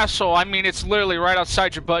of your asshole, I mean it's literally right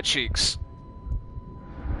outside your butt cheeks.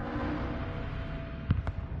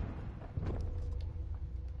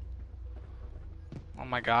 Oh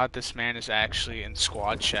my god, this man is actually in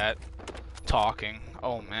squad chat talking.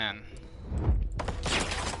 Oh man.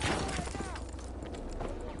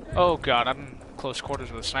 Oh god, I'm in close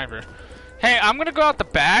quarters with a sniper. Hey, I'm gonna go out the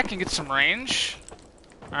back and get some range.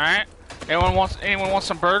 Alright? Anyone want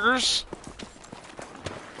some burgers?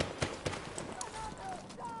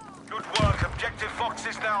 Good work. Objective Fox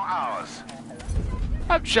is now ours.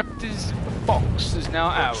 Objective Fox is now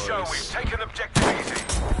Good ours. show. We've taken objective easy.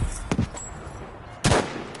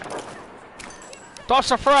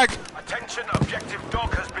 Toss a frag! Attention. Objective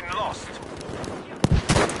Dog has been lost.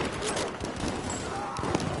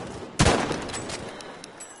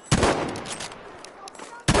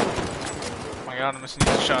 Oh my god, I'm missing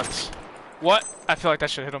these shots. What? I feel like that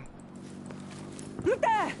should hit him. Look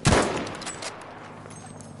there.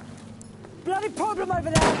 Bloody problem over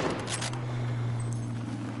there.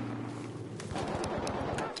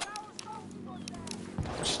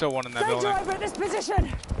 There's still one in that Danger building. over at this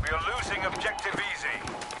position. We are losing objective easy.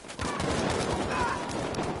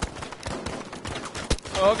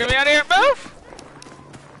 Oh, get me out of here! Move!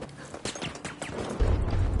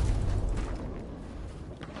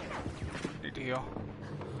 Need to heal.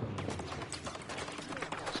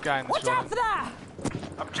 This guy in this Watch out building. for that.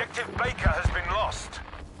 Objective Baker has been lost.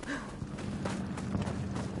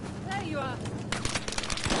 There you are.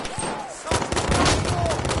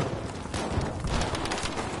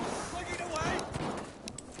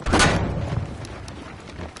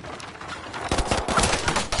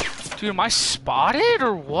 Dude, am I spotted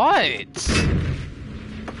or what?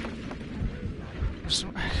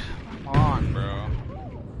 Come on, bro.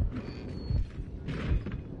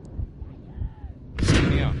 Get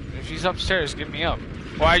me up. If he's upstairs, get me up.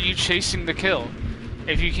 Why are you chasing the kill?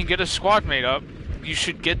 If you can get a squad mate up, you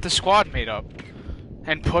should get the squad mate up.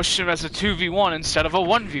 And push him as a 2v1 instead of a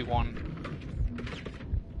 1v1.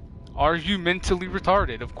 Are you mentally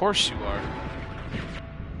retarded? Of course you are.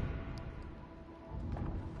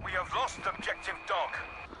 We have lost objective dog.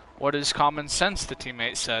 What is common sense, the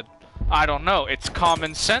teammate said. I don't know, it's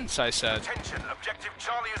common sense, I said. Attention, objective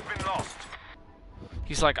Charlie has been lost.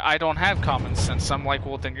 He's like, I don't have common sense. I'm like,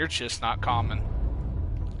 well then you're just not common.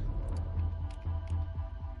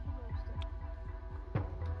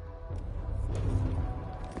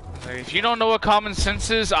 Like, if you don't know what common sense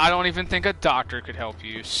is, I don't even think a doctor could help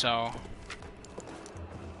you, so...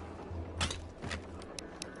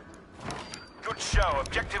 Good show,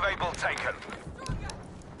 objective Able taken.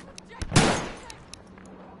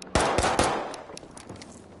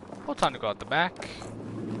 Well, time to go out the back.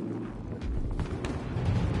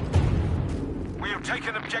 We have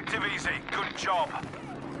taken objective easy. Good job.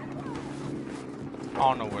 I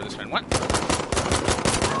don't know where this man went.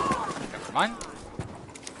 Never mind.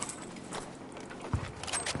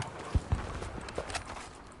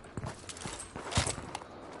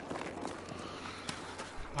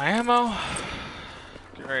 My ammo.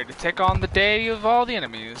 Get ready to take on the day of all the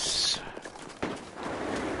enemies.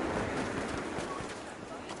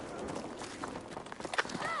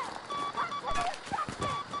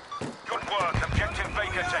 Good work, objective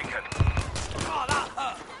Baker taken.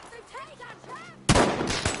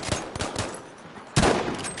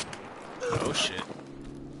 Oh shit.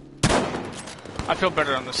 I feel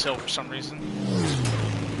better on this hill for some reason.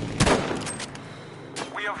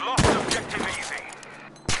 We have lost objective easy.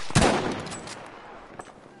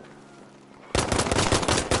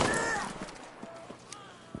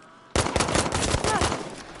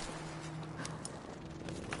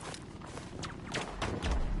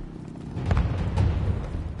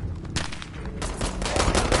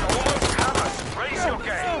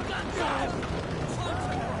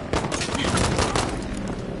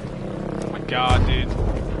 God, dude.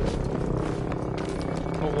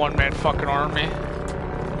 A one-man fucking army.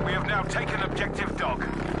 We have now taken objective dog.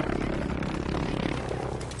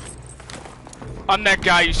 I'm that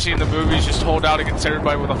guy you see in the movies, just hold out against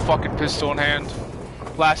everybody with a fucking pistol in hand.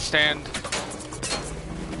 Last stand.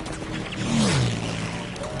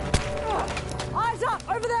 Eyes up,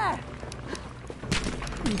 over there!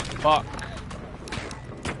 Fuck.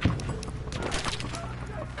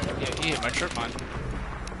 Yeah, he hit my trip mine.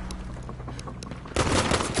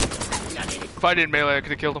 If I didn't melee, I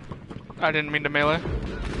could have killed him. I didn't mean to melee.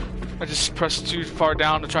 I just pressed too far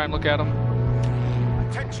down to try and look at him.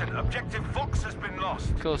 Attention, objective Fox has been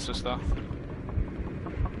lost. Kill assist though.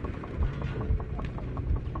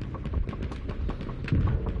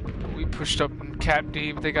 We pushed up in Cap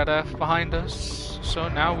D, but they got F behind us. So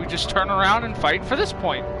now we just turn around and fight for this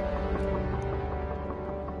point.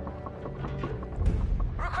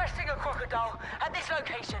 Requesting a crocodile at this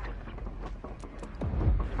location.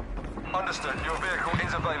 Understood, your vehicle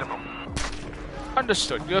is available.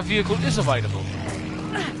 Understood, your vehicle is available.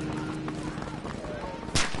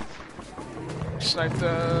 Snipe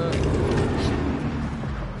the...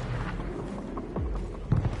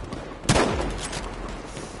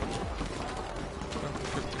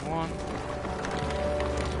 51.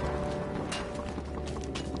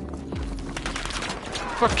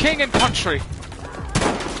 For king and country.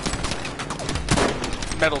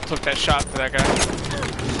 Metal took that shot for that guy.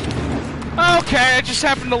 Okay, I just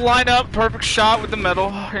happened to line up perfect shot with the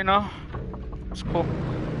metal, you know. It's cool.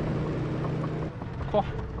 Cool.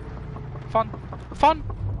 Fun. Fun.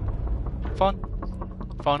 Fun.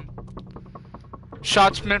 Fun.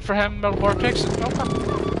 Shots meant for him, metal bar picks. Okay.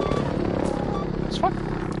 It's fun.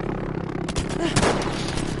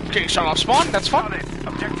 Getting shot off spawn, that's fun.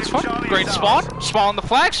 It's fun. Great spawn. Spawn on the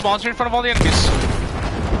flag, spawns in front of all the enemies.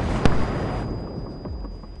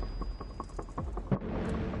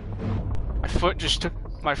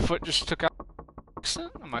 My foot just took out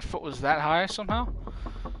accident, and my foot was that high somehow.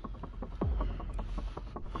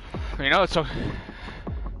 You know, it's okay.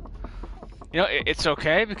 You know, it's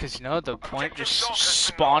okay because, you know, the point just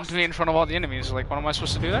spawned me in front of all the enemies. Like, what am I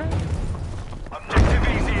supposed to do there? Objective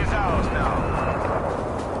easy is ours now.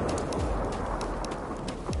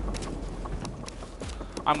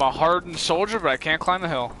 I'm a hardened soldier, but I can't climb the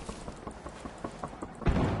hill.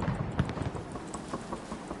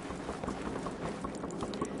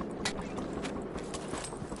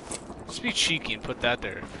 Let's be cheeky and put that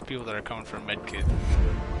there for people that are coming for a med kit.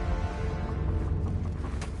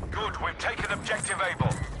 Good, we've taken objective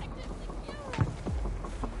Able.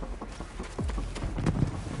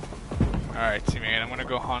 Alright, teammate, I'm gonna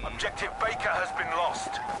go hunt. Objective Baker has been lost.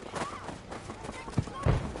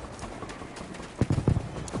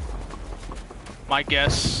 My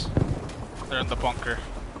guess, they're in the bunker.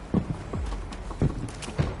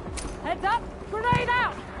 Heads up! Grenade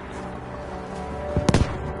out!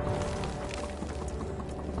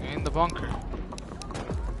 In the bunker.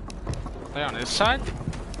 They on his side?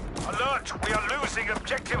 Alert, we are losing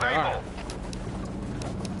objective They are. Able.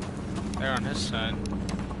 They're on his side.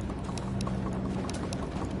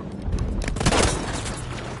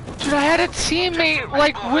 Dude, I had a teammate,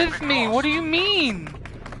 like, with me. What do you mean?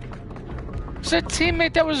 It's a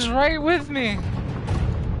teammate that was right with me.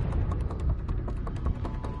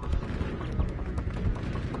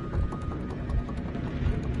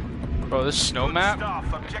 Bro, this snow Good map,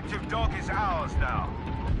 stuff. Objective Dog is ours now.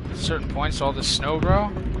 certain points, all this snow, bro.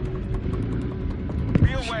 Be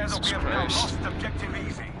aware that we Jesus have now Christ. lost objective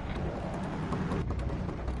Easy.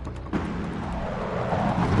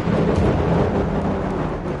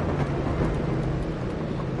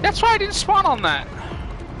 That's why I didn't spawn on that.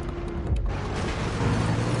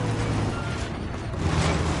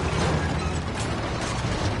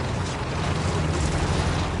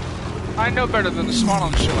 I know better than to spawn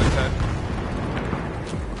on shit like that.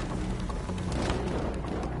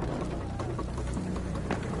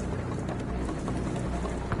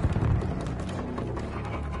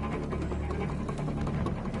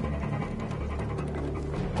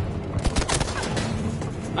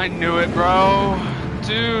 I knew it, bro.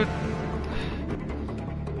 Dude.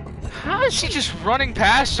 How is he just running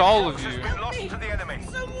past all of Has you? been lost to the enemy.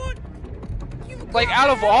 Like, out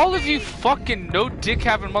of all of you fucking no dick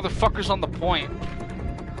having motherfuckers on the point,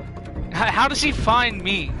 how does he find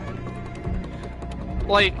me?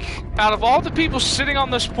 Like, out of all the people sitting on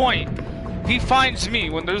this point, he finds me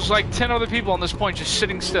when there's like 10 other people on this point just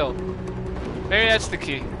sitting still. Maybe that's the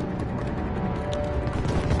key.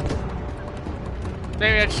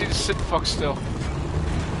 Maybe I just need to sit the fuck still.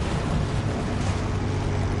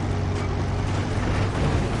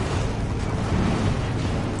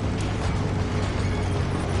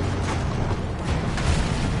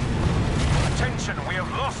 Attention, we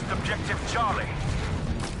have lost objective Charlie.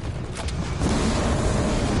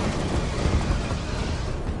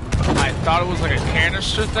 I thought it was like a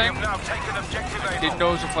canister We thing. have now taken objective Able. Didn't know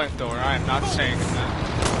it was a flamethrower. I am not saying that.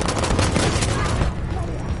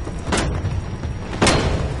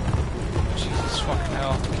 Jesus fucking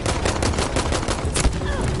hell.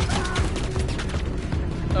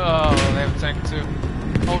 Oh, they have a tank too.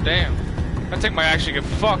 Oh damn. That tank might actually get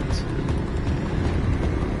fucked.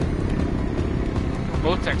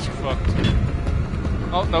 Both tanks are fucked.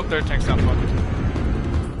 Oh, nope, their tank's not fucked.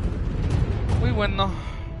 We win though.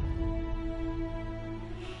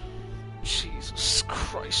 Jesus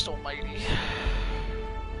Christ almighty.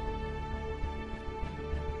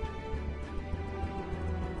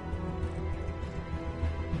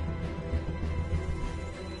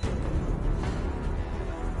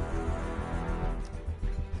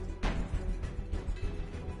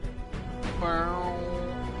 Wow.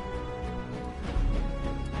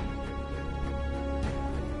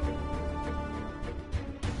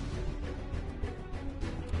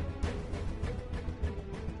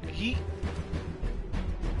 Yeet.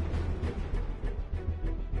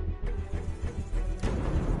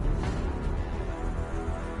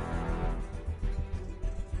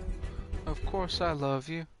 Of course I love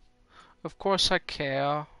you. Of course I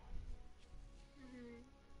care.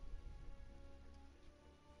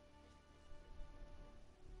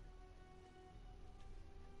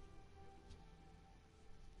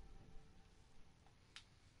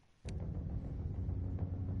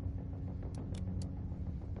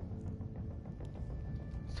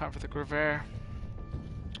 It's time for the Grevaire.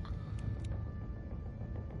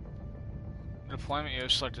 The deployment you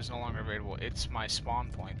select is no longer available. It's my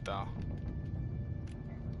spawn point though.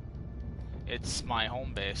 It's my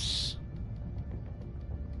home base.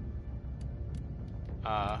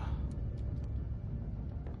 Oh,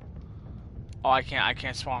 I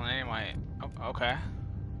can't spawn on any of my. Okay.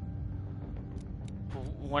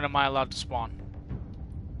 When am I allowed to spawn?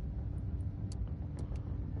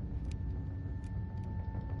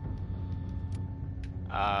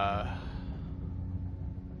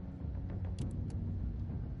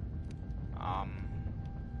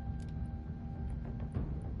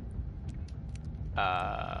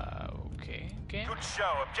 Okay. Game. Good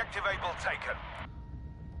show. Objective Able taken.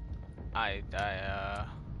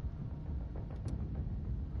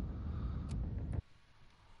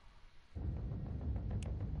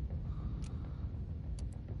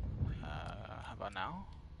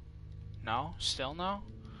 No? Still no?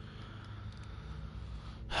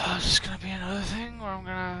 Is this gonna be another thing where I'm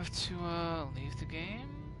gonna have to leave the game?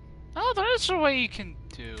 Oh, there's a way you can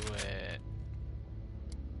do it.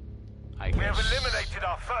 I guess. We have eliminated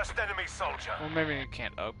our first enemy soldier. Well, maybe you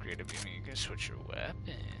can't upgrade it, but you can switch your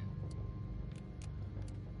weapon.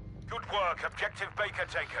 Good work, objective Baker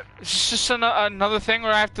taken. Is this just another thing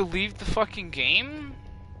where I have to leave the fucking game?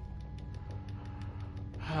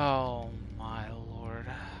 Oh my lord.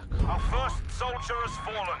 Our first soldier has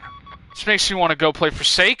fallen. This makes me want to go play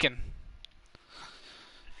Forsaken.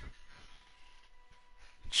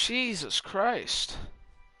 Jesus Christ.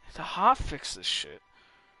 I have to hotfix this shit.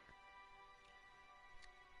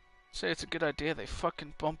 Say it's a good idea they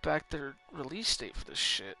fucking bump back their release date for this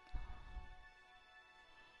shit.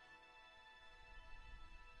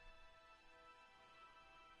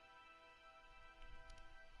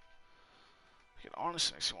 It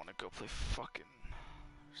honestly makes me want to go play fucking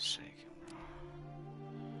Forsaken, bro.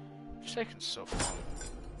 Forsaken's so fun.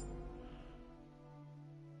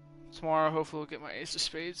 Tomorrow, hopefully, we'll get my Ace of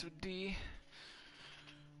Spades with D.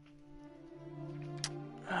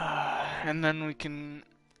 And then we can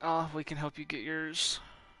help you get yours.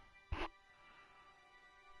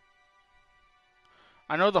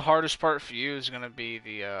 I know the hardest part for you is gonna be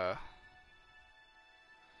the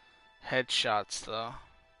headshots, though.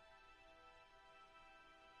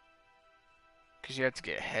 Because you have to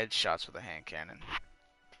get headshots with a hand cannon.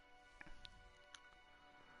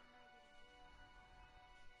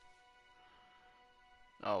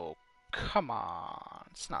 Oh, come on.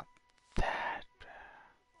 It's not that bad.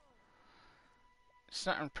 It's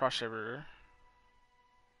not in Proshever.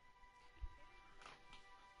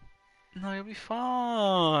 No, you'll be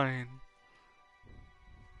fine.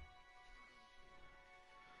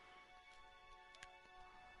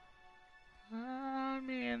 I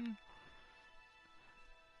mean,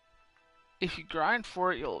 if you grind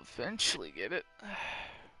for it, you'll eventually get it.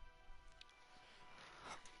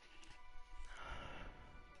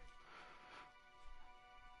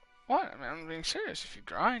 What? I mean, I'm being serious. If you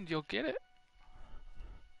grind, you'll get it.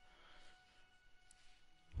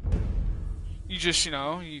 You just, you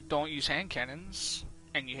know, you don't use hand cannons,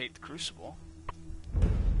 and you hate the Crucible.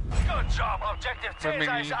 Good job, objective I mean,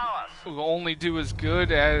 Tesa is ours. you will only do as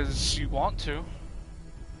good as you want to.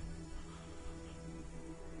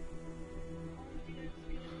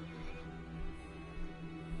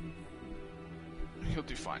 You'll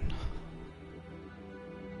do fine.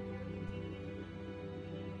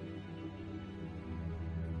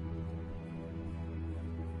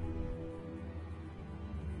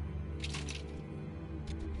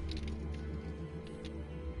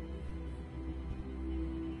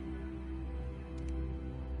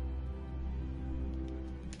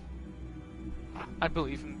 I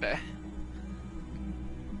believe in Bay.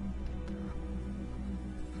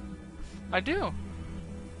 I do.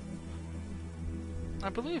 I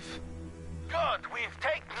believe. Good, we've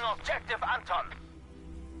taken objective Anton.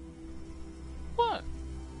 What?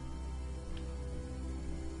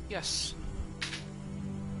 Yes.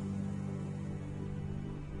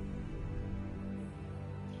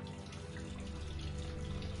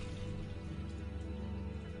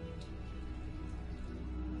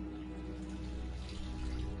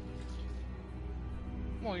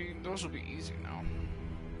 Well, those will be easy now.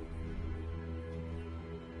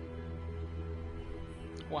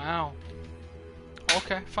 Wow.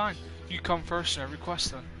 Okay, fine. You come first in every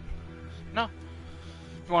quest then. No.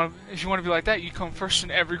 If you want to be like that, you come first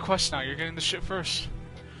in every quest now. You're getting the shit first.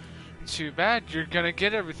 Too bad. You're gonna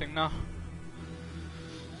get everything now.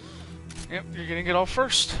 Yep, you're getting it all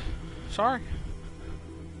first. Sorry.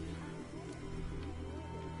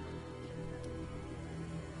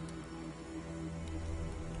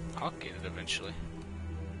 I'll get it eventually.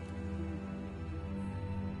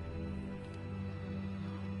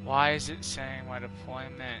 Why is it saying my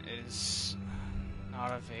deployment is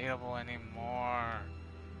not available anymore?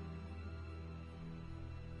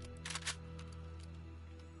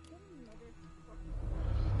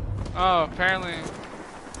 Oh, apparently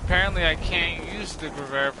I can't use the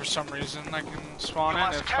Gruyere for some reason. I can spawn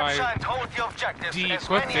in if I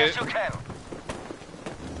de-equip it. Oh, okay,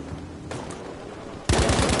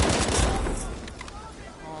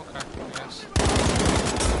 yes.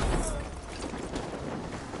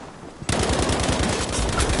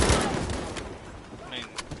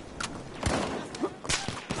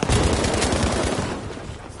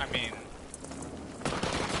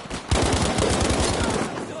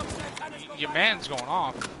 Your man's going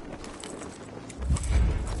off.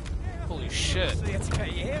 Holy shit.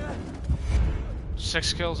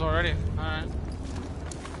 6 kills already. Alright.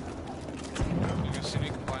 You can see me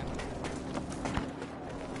complain.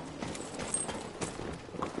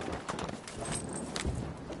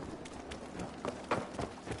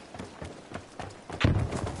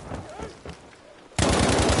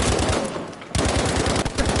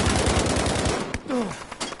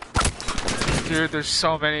 Dude, there's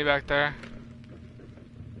so many back there.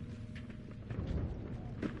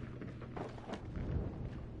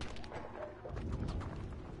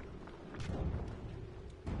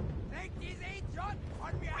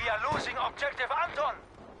 We are losing objective Anton.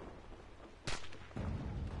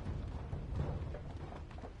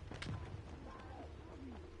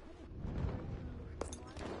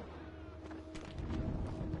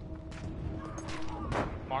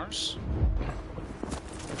 Mars?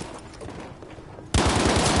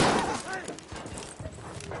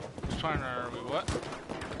 Trying to remember what?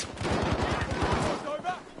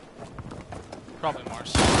 Probably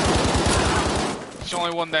Mars. It's the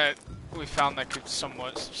only one that we found that could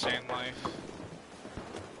somewhat sustain life.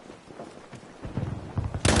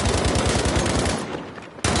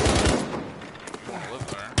 You wanna live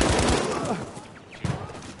there?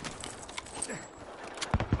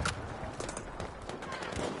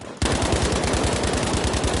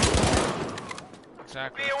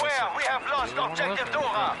 Exactly. Be aware, we have lost Really wanna live objective there,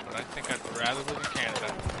 Dora. but I think I'd rather live in Canada.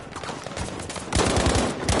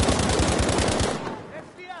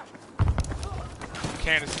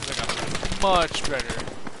 Canada seems like a much better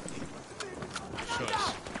choice.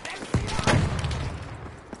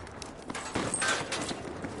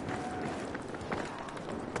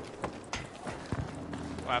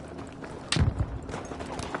 What happened?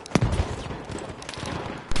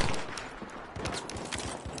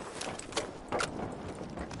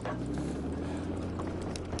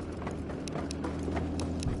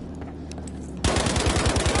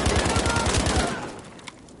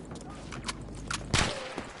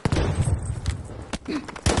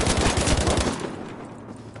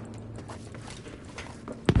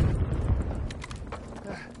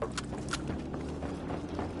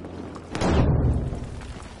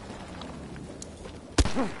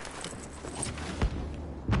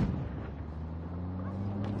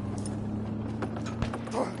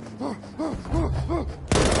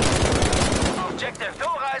 Objective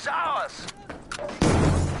Dora is ours.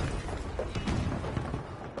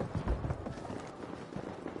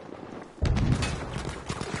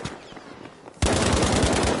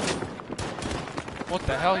 What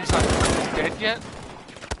the hell? He's not dead yet?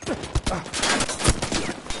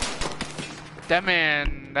 That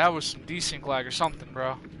man, that was some decent lag or something,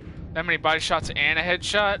 bro. That many body shots and a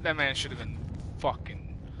headshot? That man should have been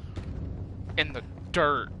fucking in the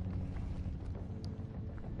dirt.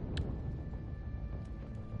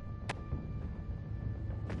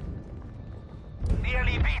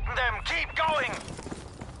 Nearly beaten them. Keep going.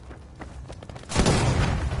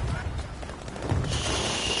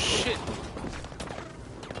 Shit.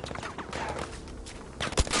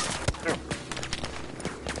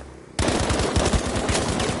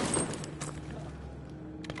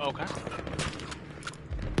 Okay.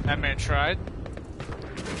 That man tried.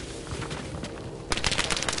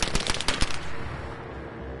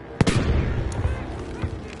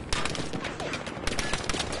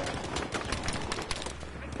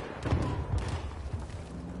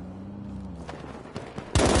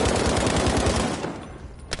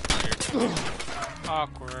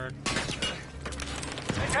 Awkward.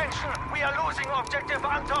 Attention, we are losing objective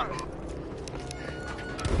Anton.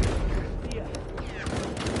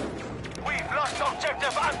 We've lost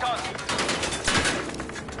objective Anton.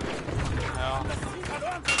 Hell.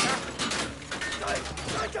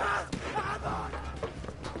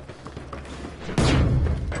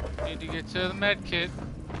 Need to get to the med kit.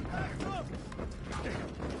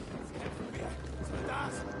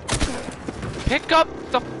 Pick up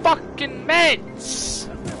the fucking meds!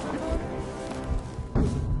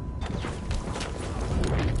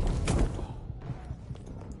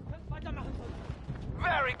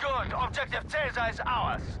 Very good. Objective Caesar is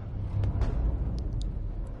ours.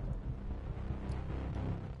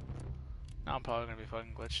 Now I'm probably gonna be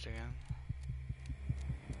fucking glitched again.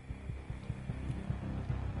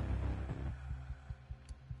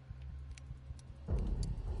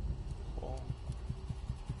 Cool.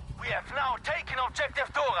 We have now taken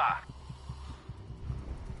objective Dora.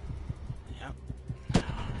 Yep.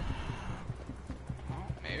 Well,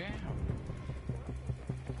 maybe.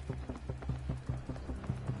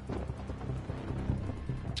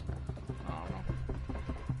 I don't know.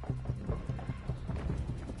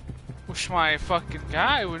 Wish my fucking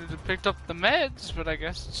guy would have picked up the meds, but I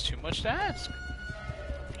guess it's too much to ask.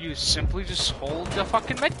 You simply just hold the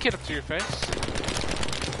fucking med kit up to your face.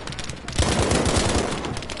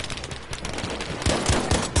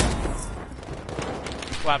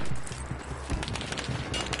 What happened?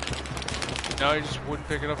 No, he just wouldn't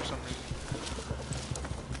pick it up for some reason.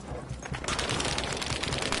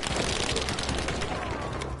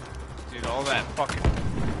 Dude, all that fucking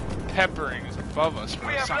peppering is above us, but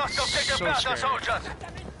We it have sounds lost objective so Bertha, scary. soldiers.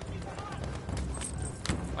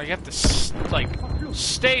 Like, you have to,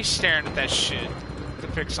 stay staring at that shit to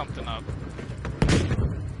pick something up.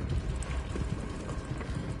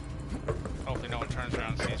 Hopefully no one turns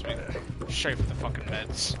around and sees me. Straight for the fucking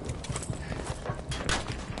meds.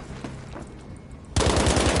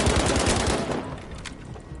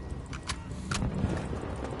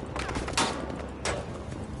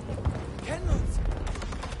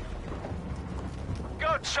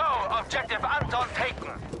 Good show. Objective Anton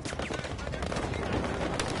taken.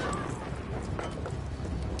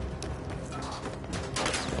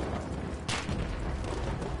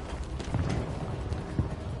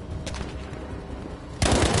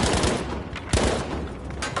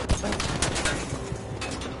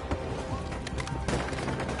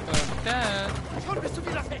 Dad. Schon bist du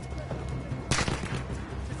wieder fit.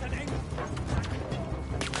 Ist ein Engel.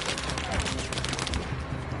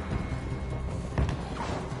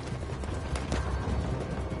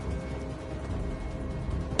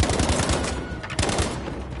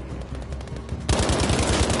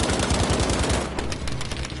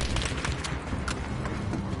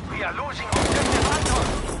 We are losing objective Anton.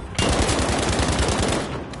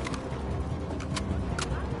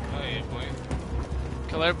 Oh yeah, boy.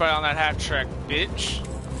 Kill everybody on that half track, bitch.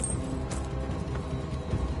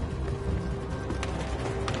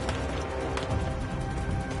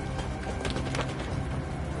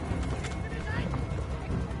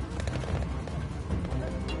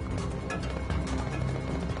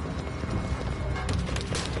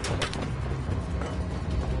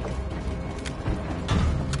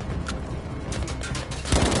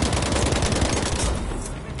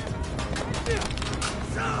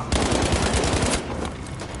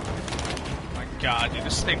 God, dude,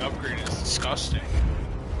 this thing upgraded is disgusting.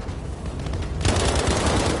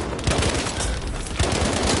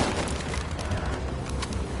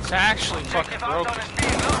 It's actually fucking Objective Anton broken. is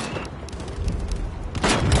being lost.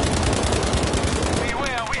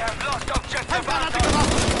 Beware, we have lost objective Anton.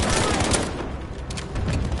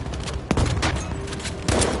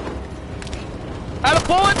 Out of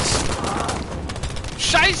bullets!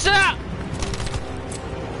 Scheiße!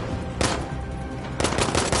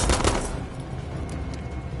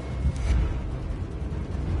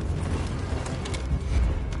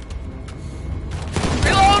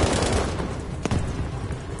 Reload!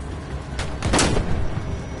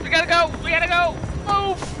 We gotta go! We gotta go!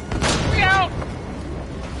 Move! We out!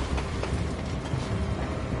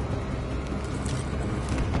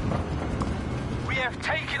 We have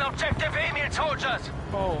taken objective Emil, soldiers.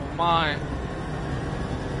 Oh my.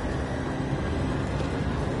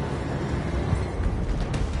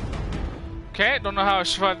 Okay, don't know how I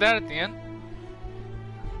survived that at the end.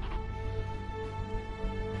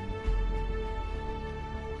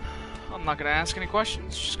 I'm not gonna ask any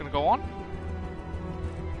questions, just gonna go on.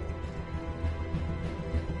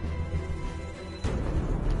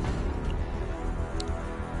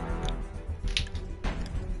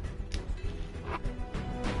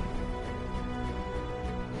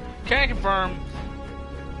 Can I confirm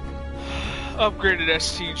upgraded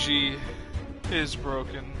STG is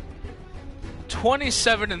broken.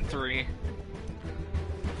 27 and 3.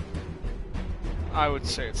 I would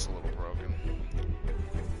say it's a little broken.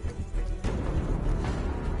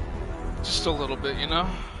 Just a little bit, you know?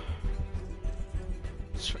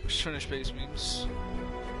 Let's finish base memes.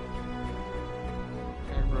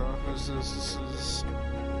 Hey bro, who's this? This is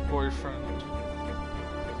boyfriend.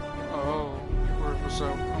 Oh, what's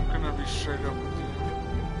up? I'm gonna be straight up with you.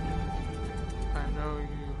 I know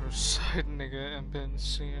you her side nigga and been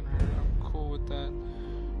seeing her. I'm cool with that.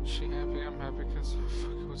 She happy? I'm happy because I'm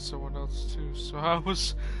fucking with someone else too. So I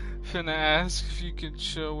was finna ask if you could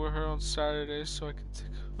chill with her on Saturday so I can take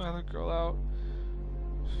another girl out.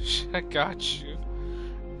 I got you.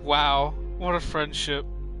 Wow, what a friendship.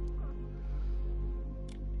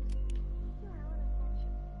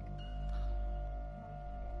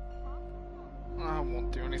 I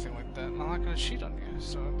won't do anything like that. I'm not gonna cheat on you,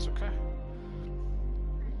 so it's okay.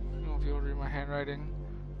 You won't be able to read my handwriting.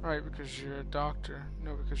 Right, because you're a doctor.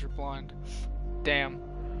 No, because you're blind. Damn.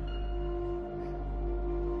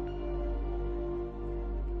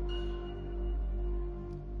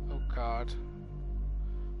 Oh god.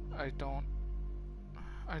 I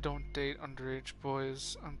don't date underage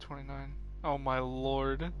boys. I'm 29. Oh my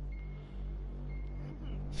lord.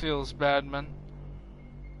 Feels bad, man.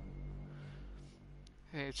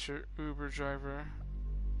 Hey, it's your Uber driver.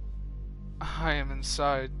 I am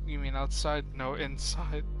inside. You mean outside? No,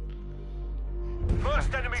 inside.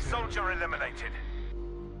 First enemy soldier eliminated.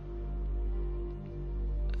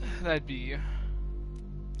 That'd be you.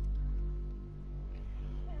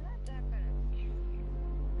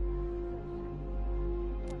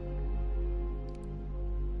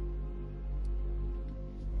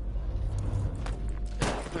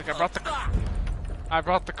 Like I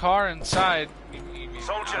brought the car inside.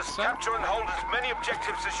 Soldiers, outside? capture and hold as many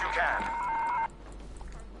objectives as you can.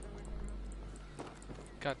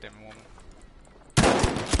 Goddamn woman.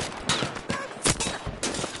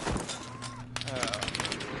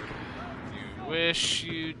 You wish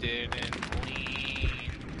you didn't lean.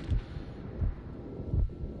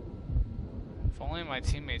 If only my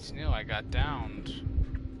teammates knew I got downed.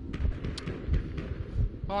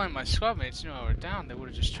 If only my squad mates knew I were down, they would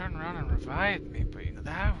have just turned around and revived me, but you know,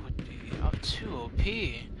 that would be up to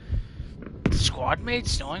OP. Squad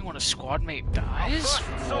mates knowing when a squad mate dies?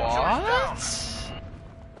 What?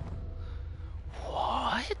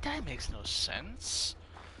 What? That makes no sense.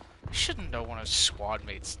 You shouldn't know when a squad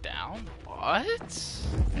mate's down. What?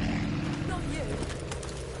 Not you.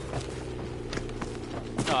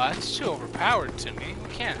 No, that's too overpowered to me. We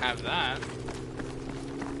can't have that.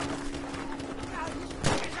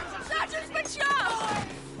 Sergeant's been shot!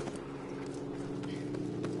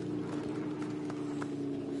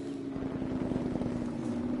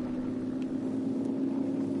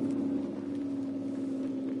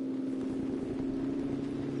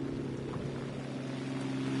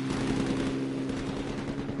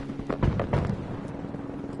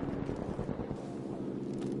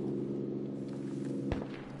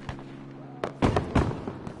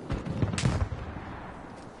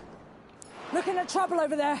 Looking at trouble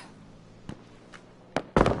over there.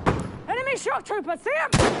 Enemy shock trooper, see him?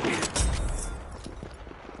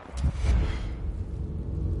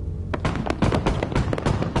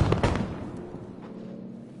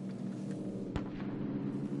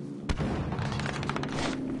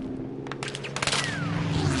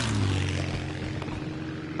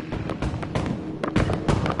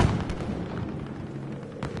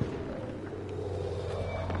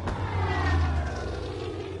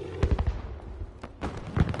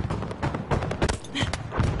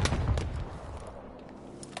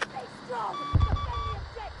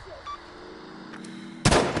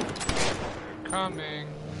 Coming.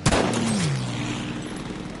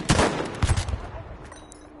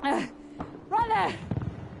 Right there.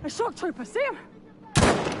 A shock trooper, see him?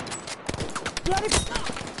 Bloody...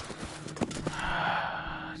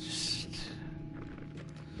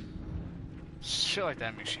 Just shit like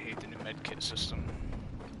that makes you hate the new medkit system.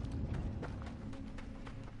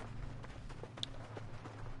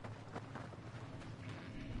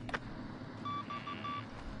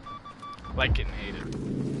 Like it and hate it.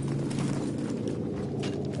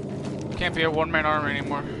 Can't be a one-man army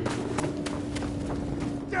anymore.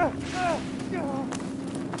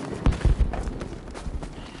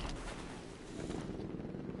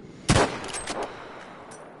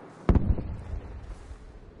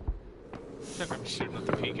 Not gonna be shooting at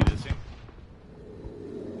the peak, is he?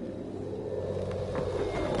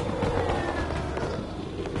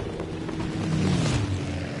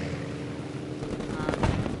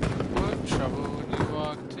 What trouble when you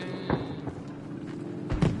walked in?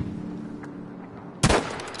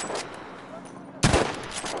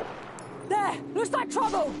 There! Looks like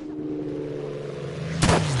trouble!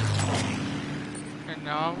 And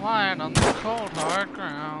now I'm lying on the cold, hard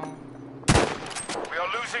ground. We are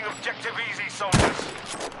losing objective easy, soldiers.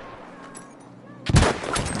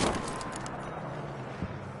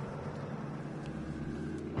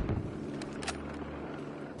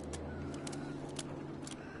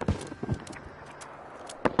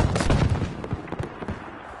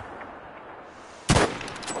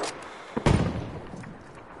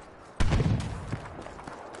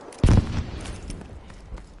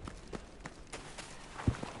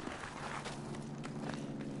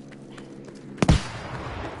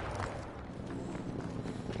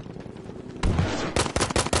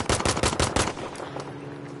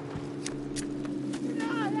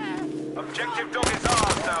 Objective dog is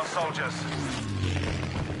ours now, soldiers.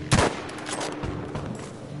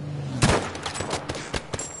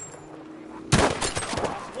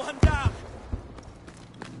 One down.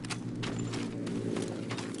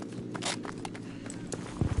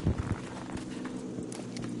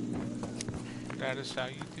 That is how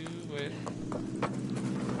you do it.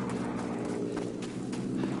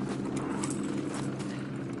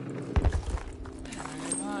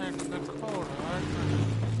 Lying in the cold, hard ground.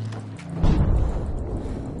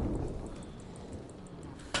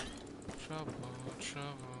 Trouble.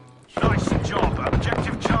 Nice job.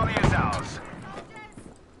 Objective Charlie is ours.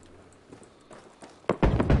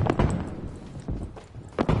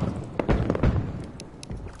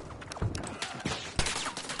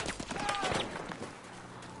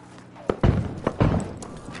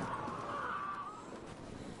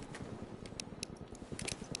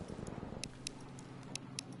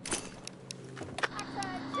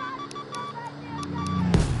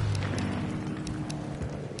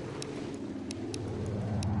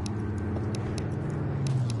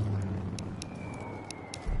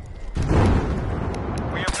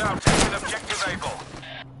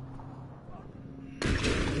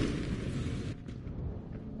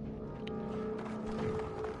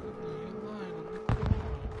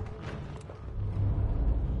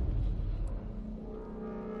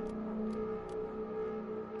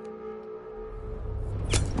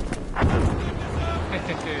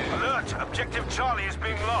 Alert! Objective Charlie is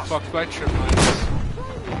being lost. Fucked by trip mines.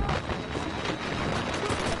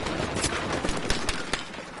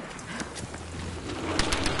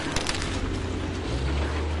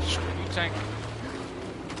 Screw tank.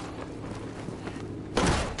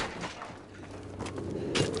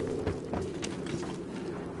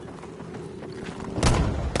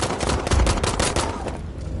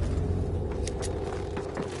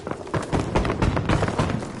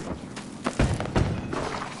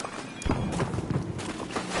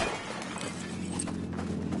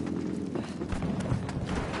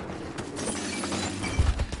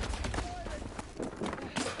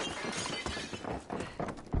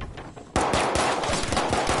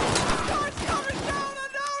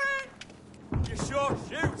 You sure?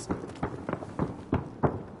 Shoot!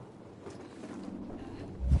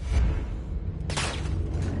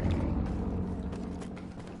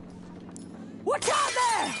 Watch out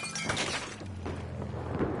there!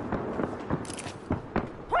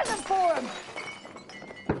 Prison for him!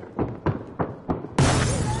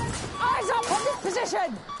 Eyes up on this position!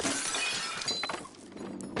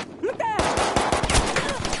 Look there!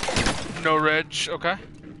 No reg, okay.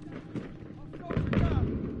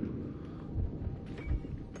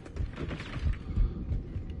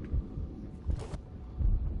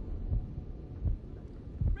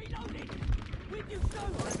 Reloading! With you,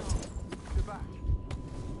 son! You're back.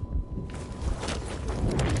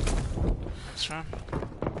 That's fine.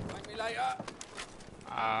 Thank me later.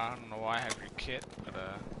 I don't know why I have your kit, but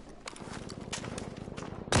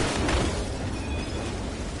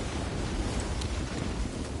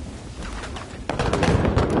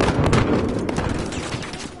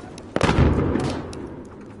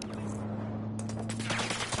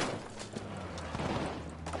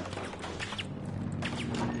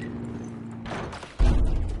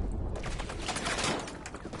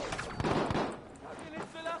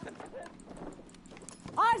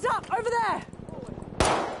Eyes up! Over there!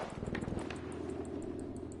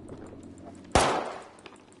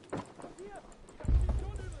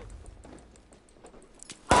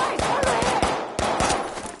 Eyes over here!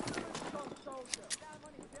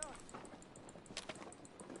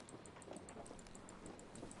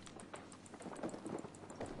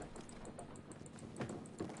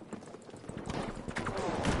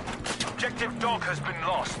 Objective Dog has been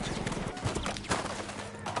lost.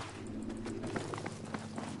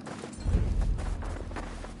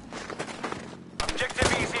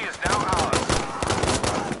 Objective Easy is now ours.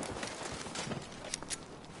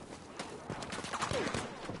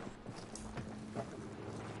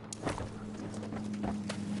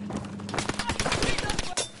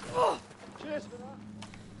 Objective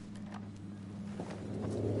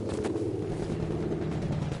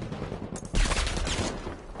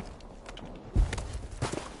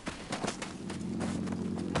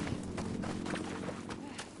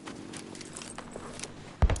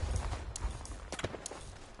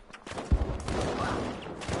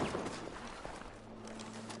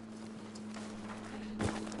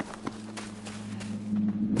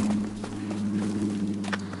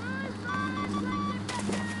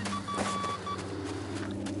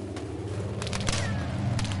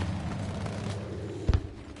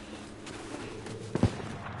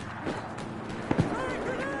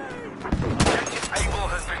Able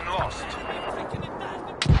has been lost.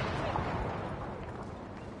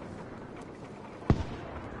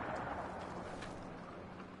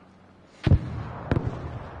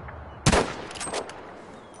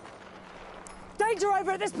 Danger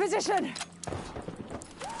over at this position!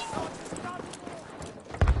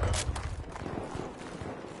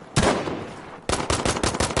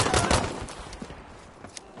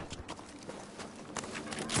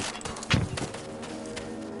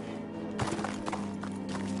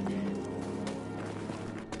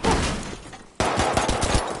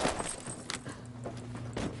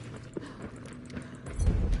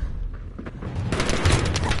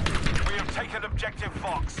 We have taken Objective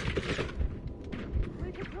Fox.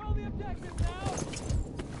 We control the objective now!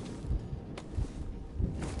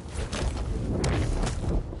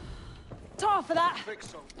 Tar for that!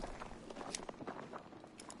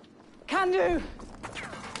 Can do!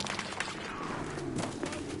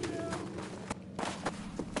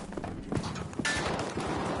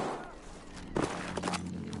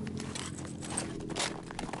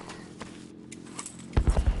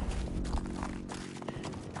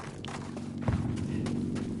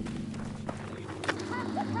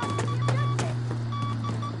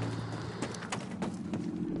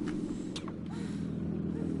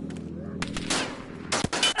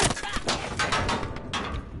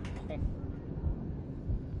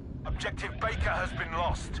 Objective Baker has been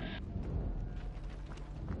lost.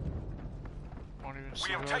 We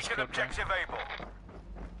see have who else taken got there. objective Able.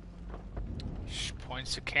 She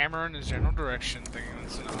points the camera in his general direction, thinking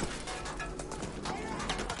that's enough.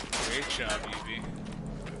 Great job, Evie.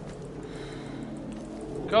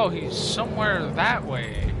 Go, he's somewhere that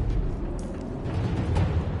way.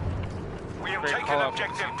 We have Great taken call out.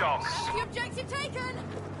 objective Dogs. The objective taken!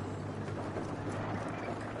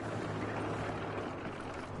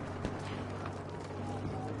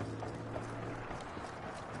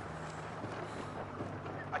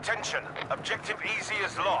 Attention, objective Easy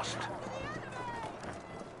is lost.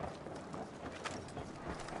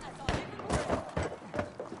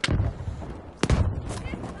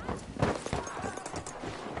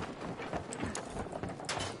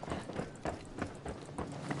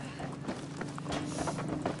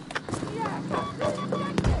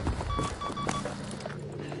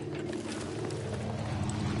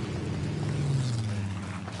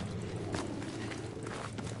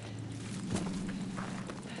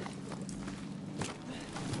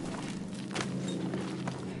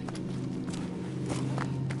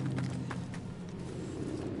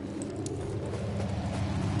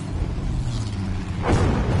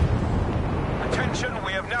 Attention,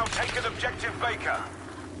 we have now taken objective Baker.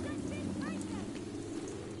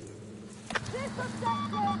 This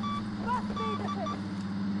objective must be defeated.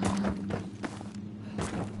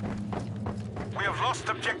 We have lost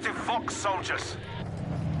objective Fox, soldiers.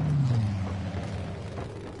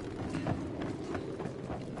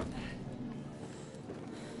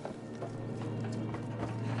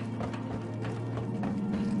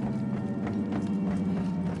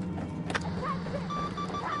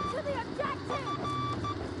 Capture the objective!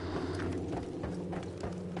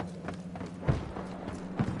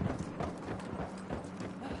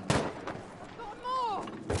 Got more!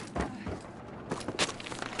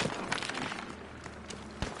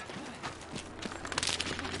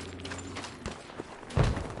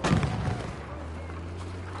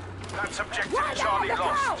 That's objective Right there, Charlie look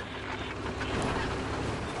lost. out!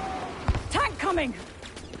 Tank coming!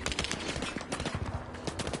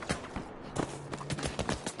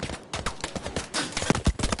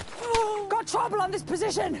 Got trouble on this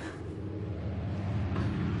position!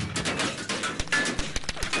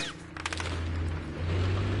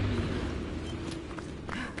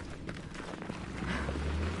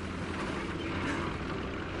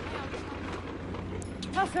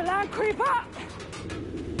 That's a land creeper!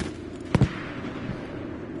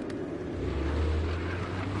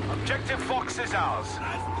 Objective Fox is ours.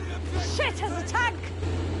 Shit, as a tank!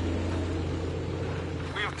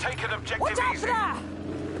 We have taken objective Watch out Easy. for that!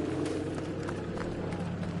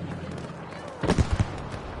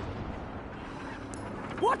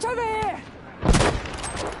 Watch over here!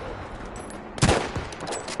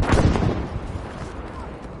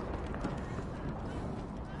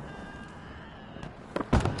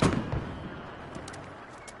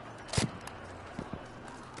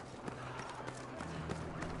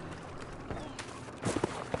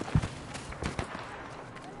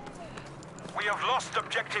 We have lost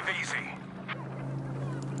objective Easy.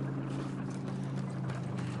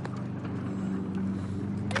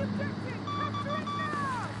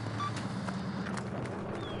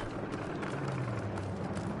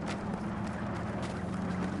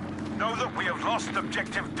 Know that we have lost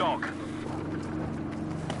objective Dog.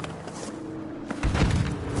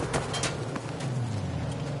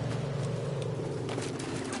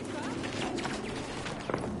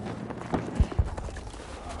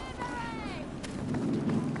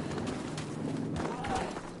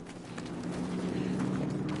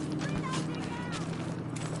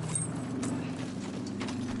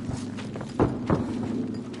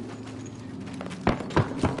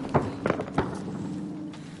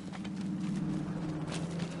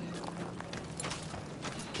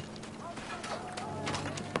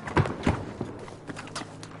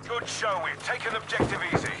 Good show, we've taken objective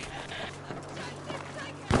Easy.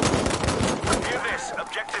 Hear this,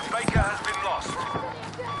 objective Baker has been lost.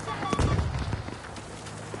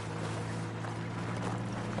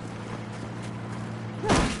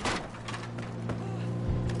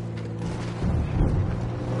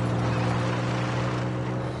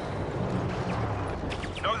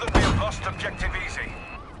 Know that we have lost objective Easy.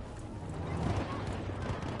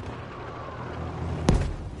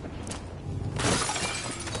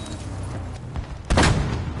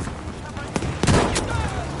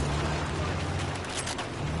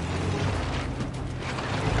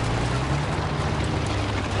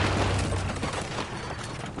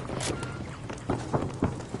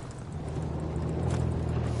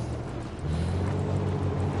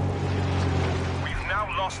 We've now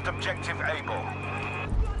lost objective Able.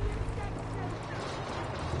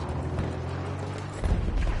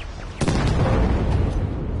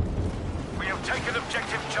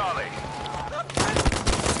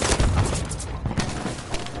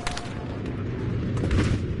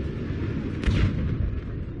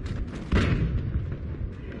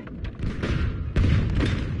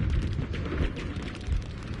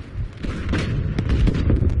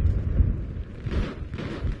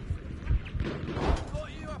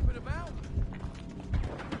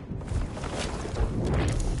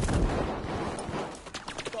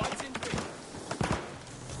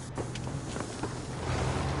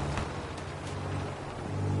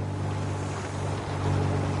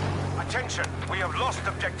 Attention, we have lost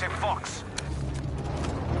objective Fox.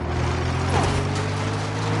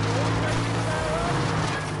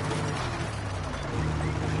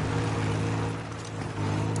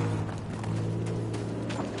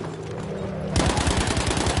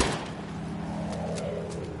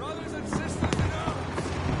 Brothers and sisters in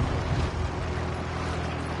arms!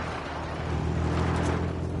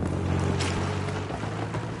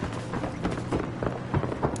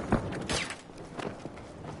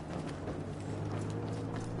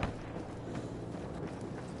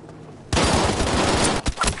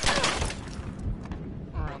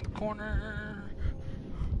 Around the corner.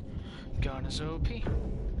 Gun is OP. Yeah,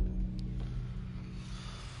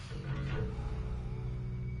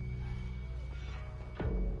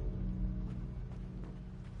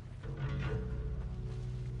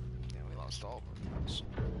 we lost all of our guns.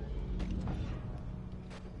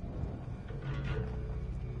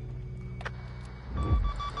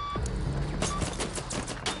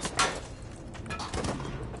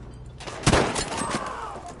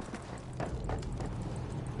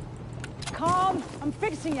 Calm. I'm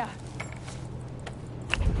fixing you.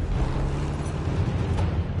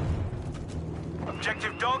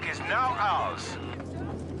 Objective Dog is now ours.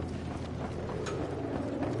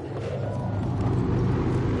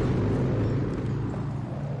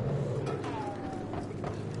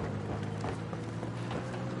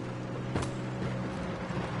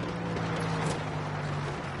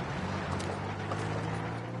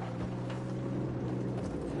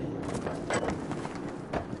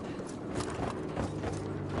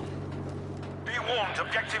 Be warned,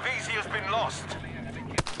 Objective Easy has been lost.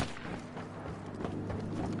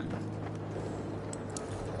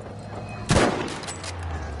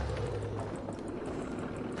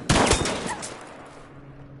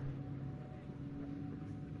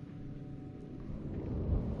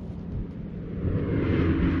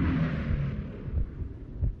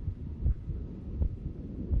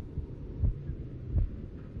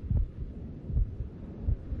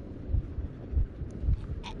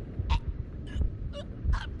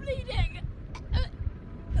 I'm bleeding.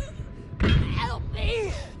 Help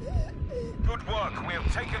me. Good work, we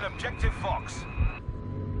have taken Objective Fox.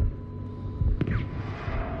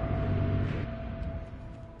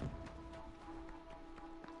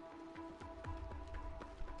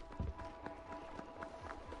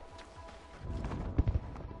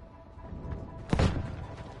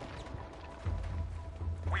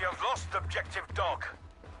 We have lost Objective Dog.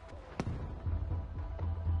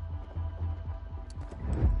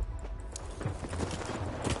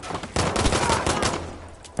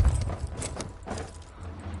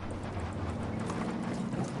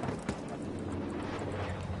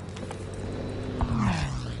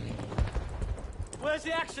 Where's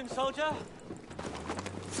the action, soldier?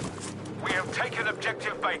 We have taken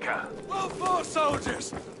Objective Baker. Well fought,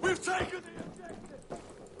 soldiers! We've taken the objective!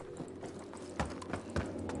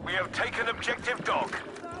 We have taken Objective Dog.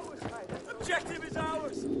 Objective is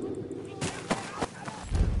ours!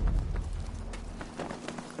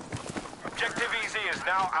 Objective Easy is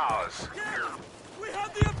now ours. Yeah! We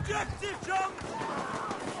have the objective, John!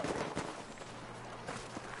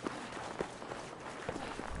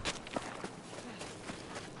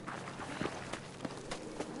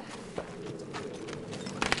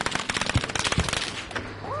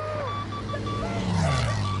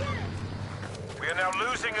 We are now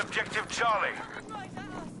losing Objective Charlie. Right at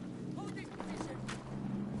us! Hold this position!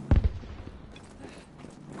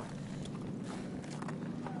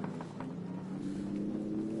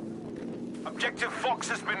 Objective Fox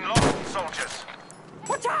has been lost, soldiers.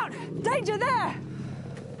 Watch out! Danger there!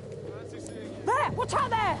 There! Watch out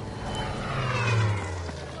there!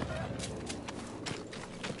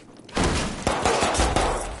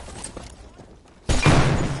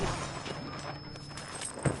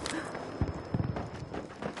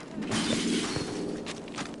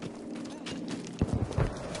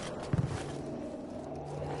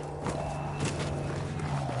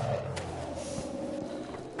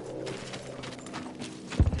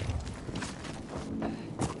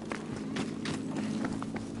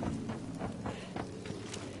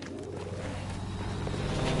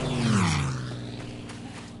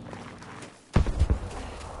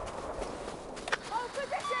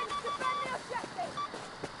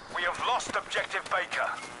 We have lost Objective Baker.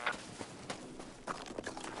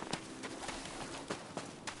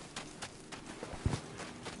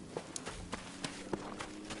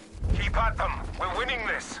 Keep at them. We're winning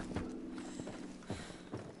this.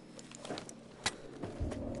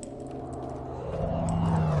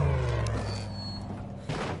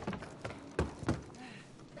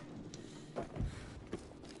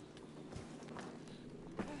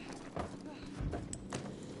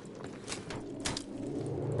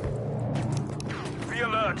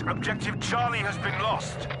 Alert! Objective Charlie has been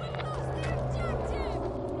lost.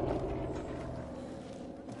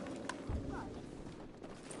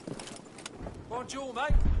 Bonjour,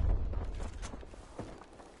 mate.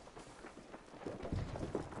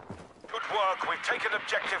 Good work. We've taken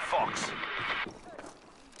Objective Fox.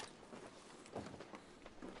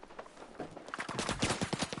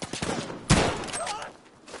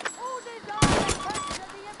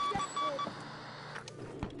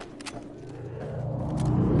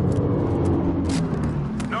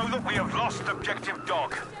 Know that we have lost Objective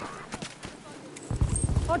Dog.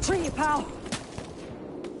 I'll treat you, pal.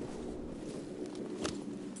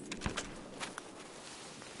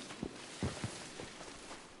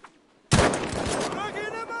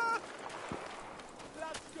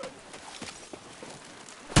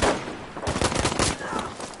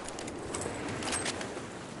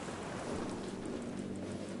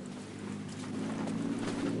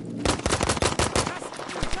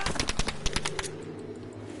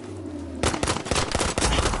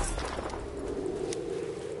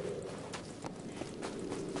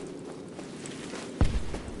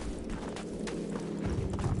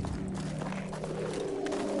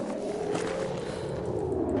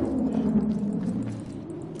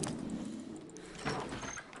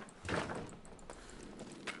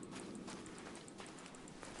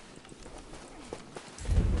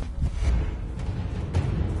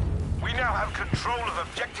 Control of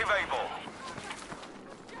Objective Able.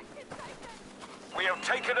 We have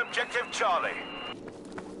taken Objective Charlie.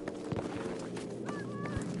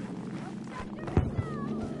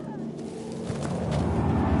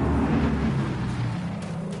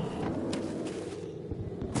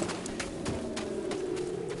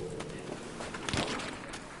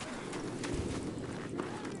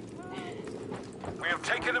 We have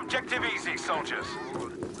taken Objective Easy, soldiers.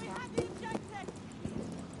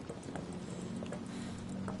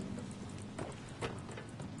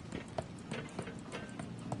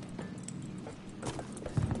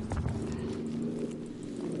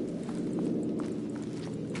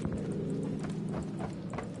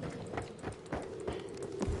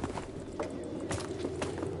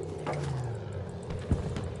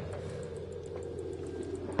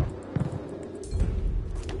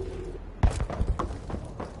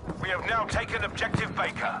 We have now taken Objective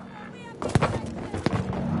Baker.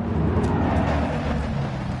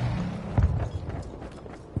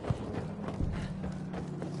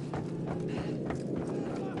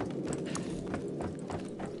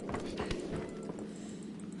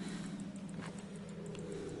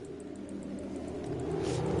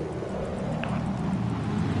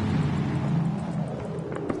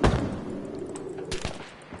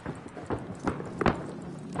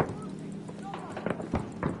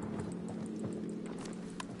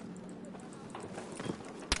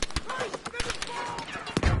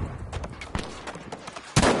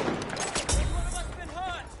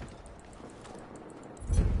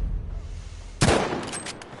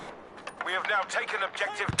 We have now taken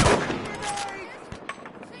Objective Dog.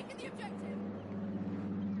 Taking the objective.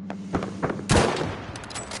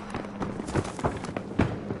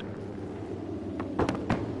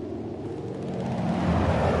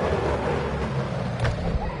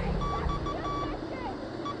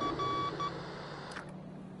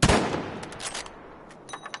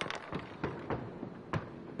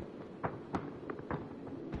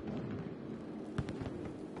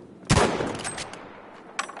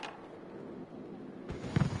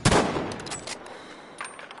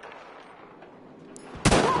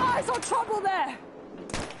 Eyes on trouble there!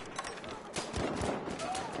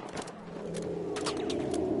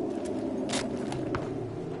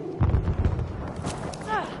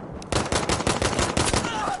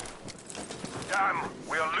 Damn,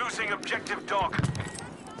 we are losing Objective Dog.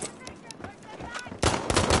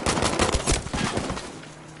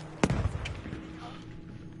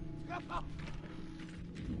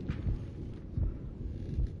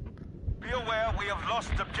 Be aware we have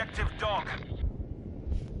lost Objective Dog.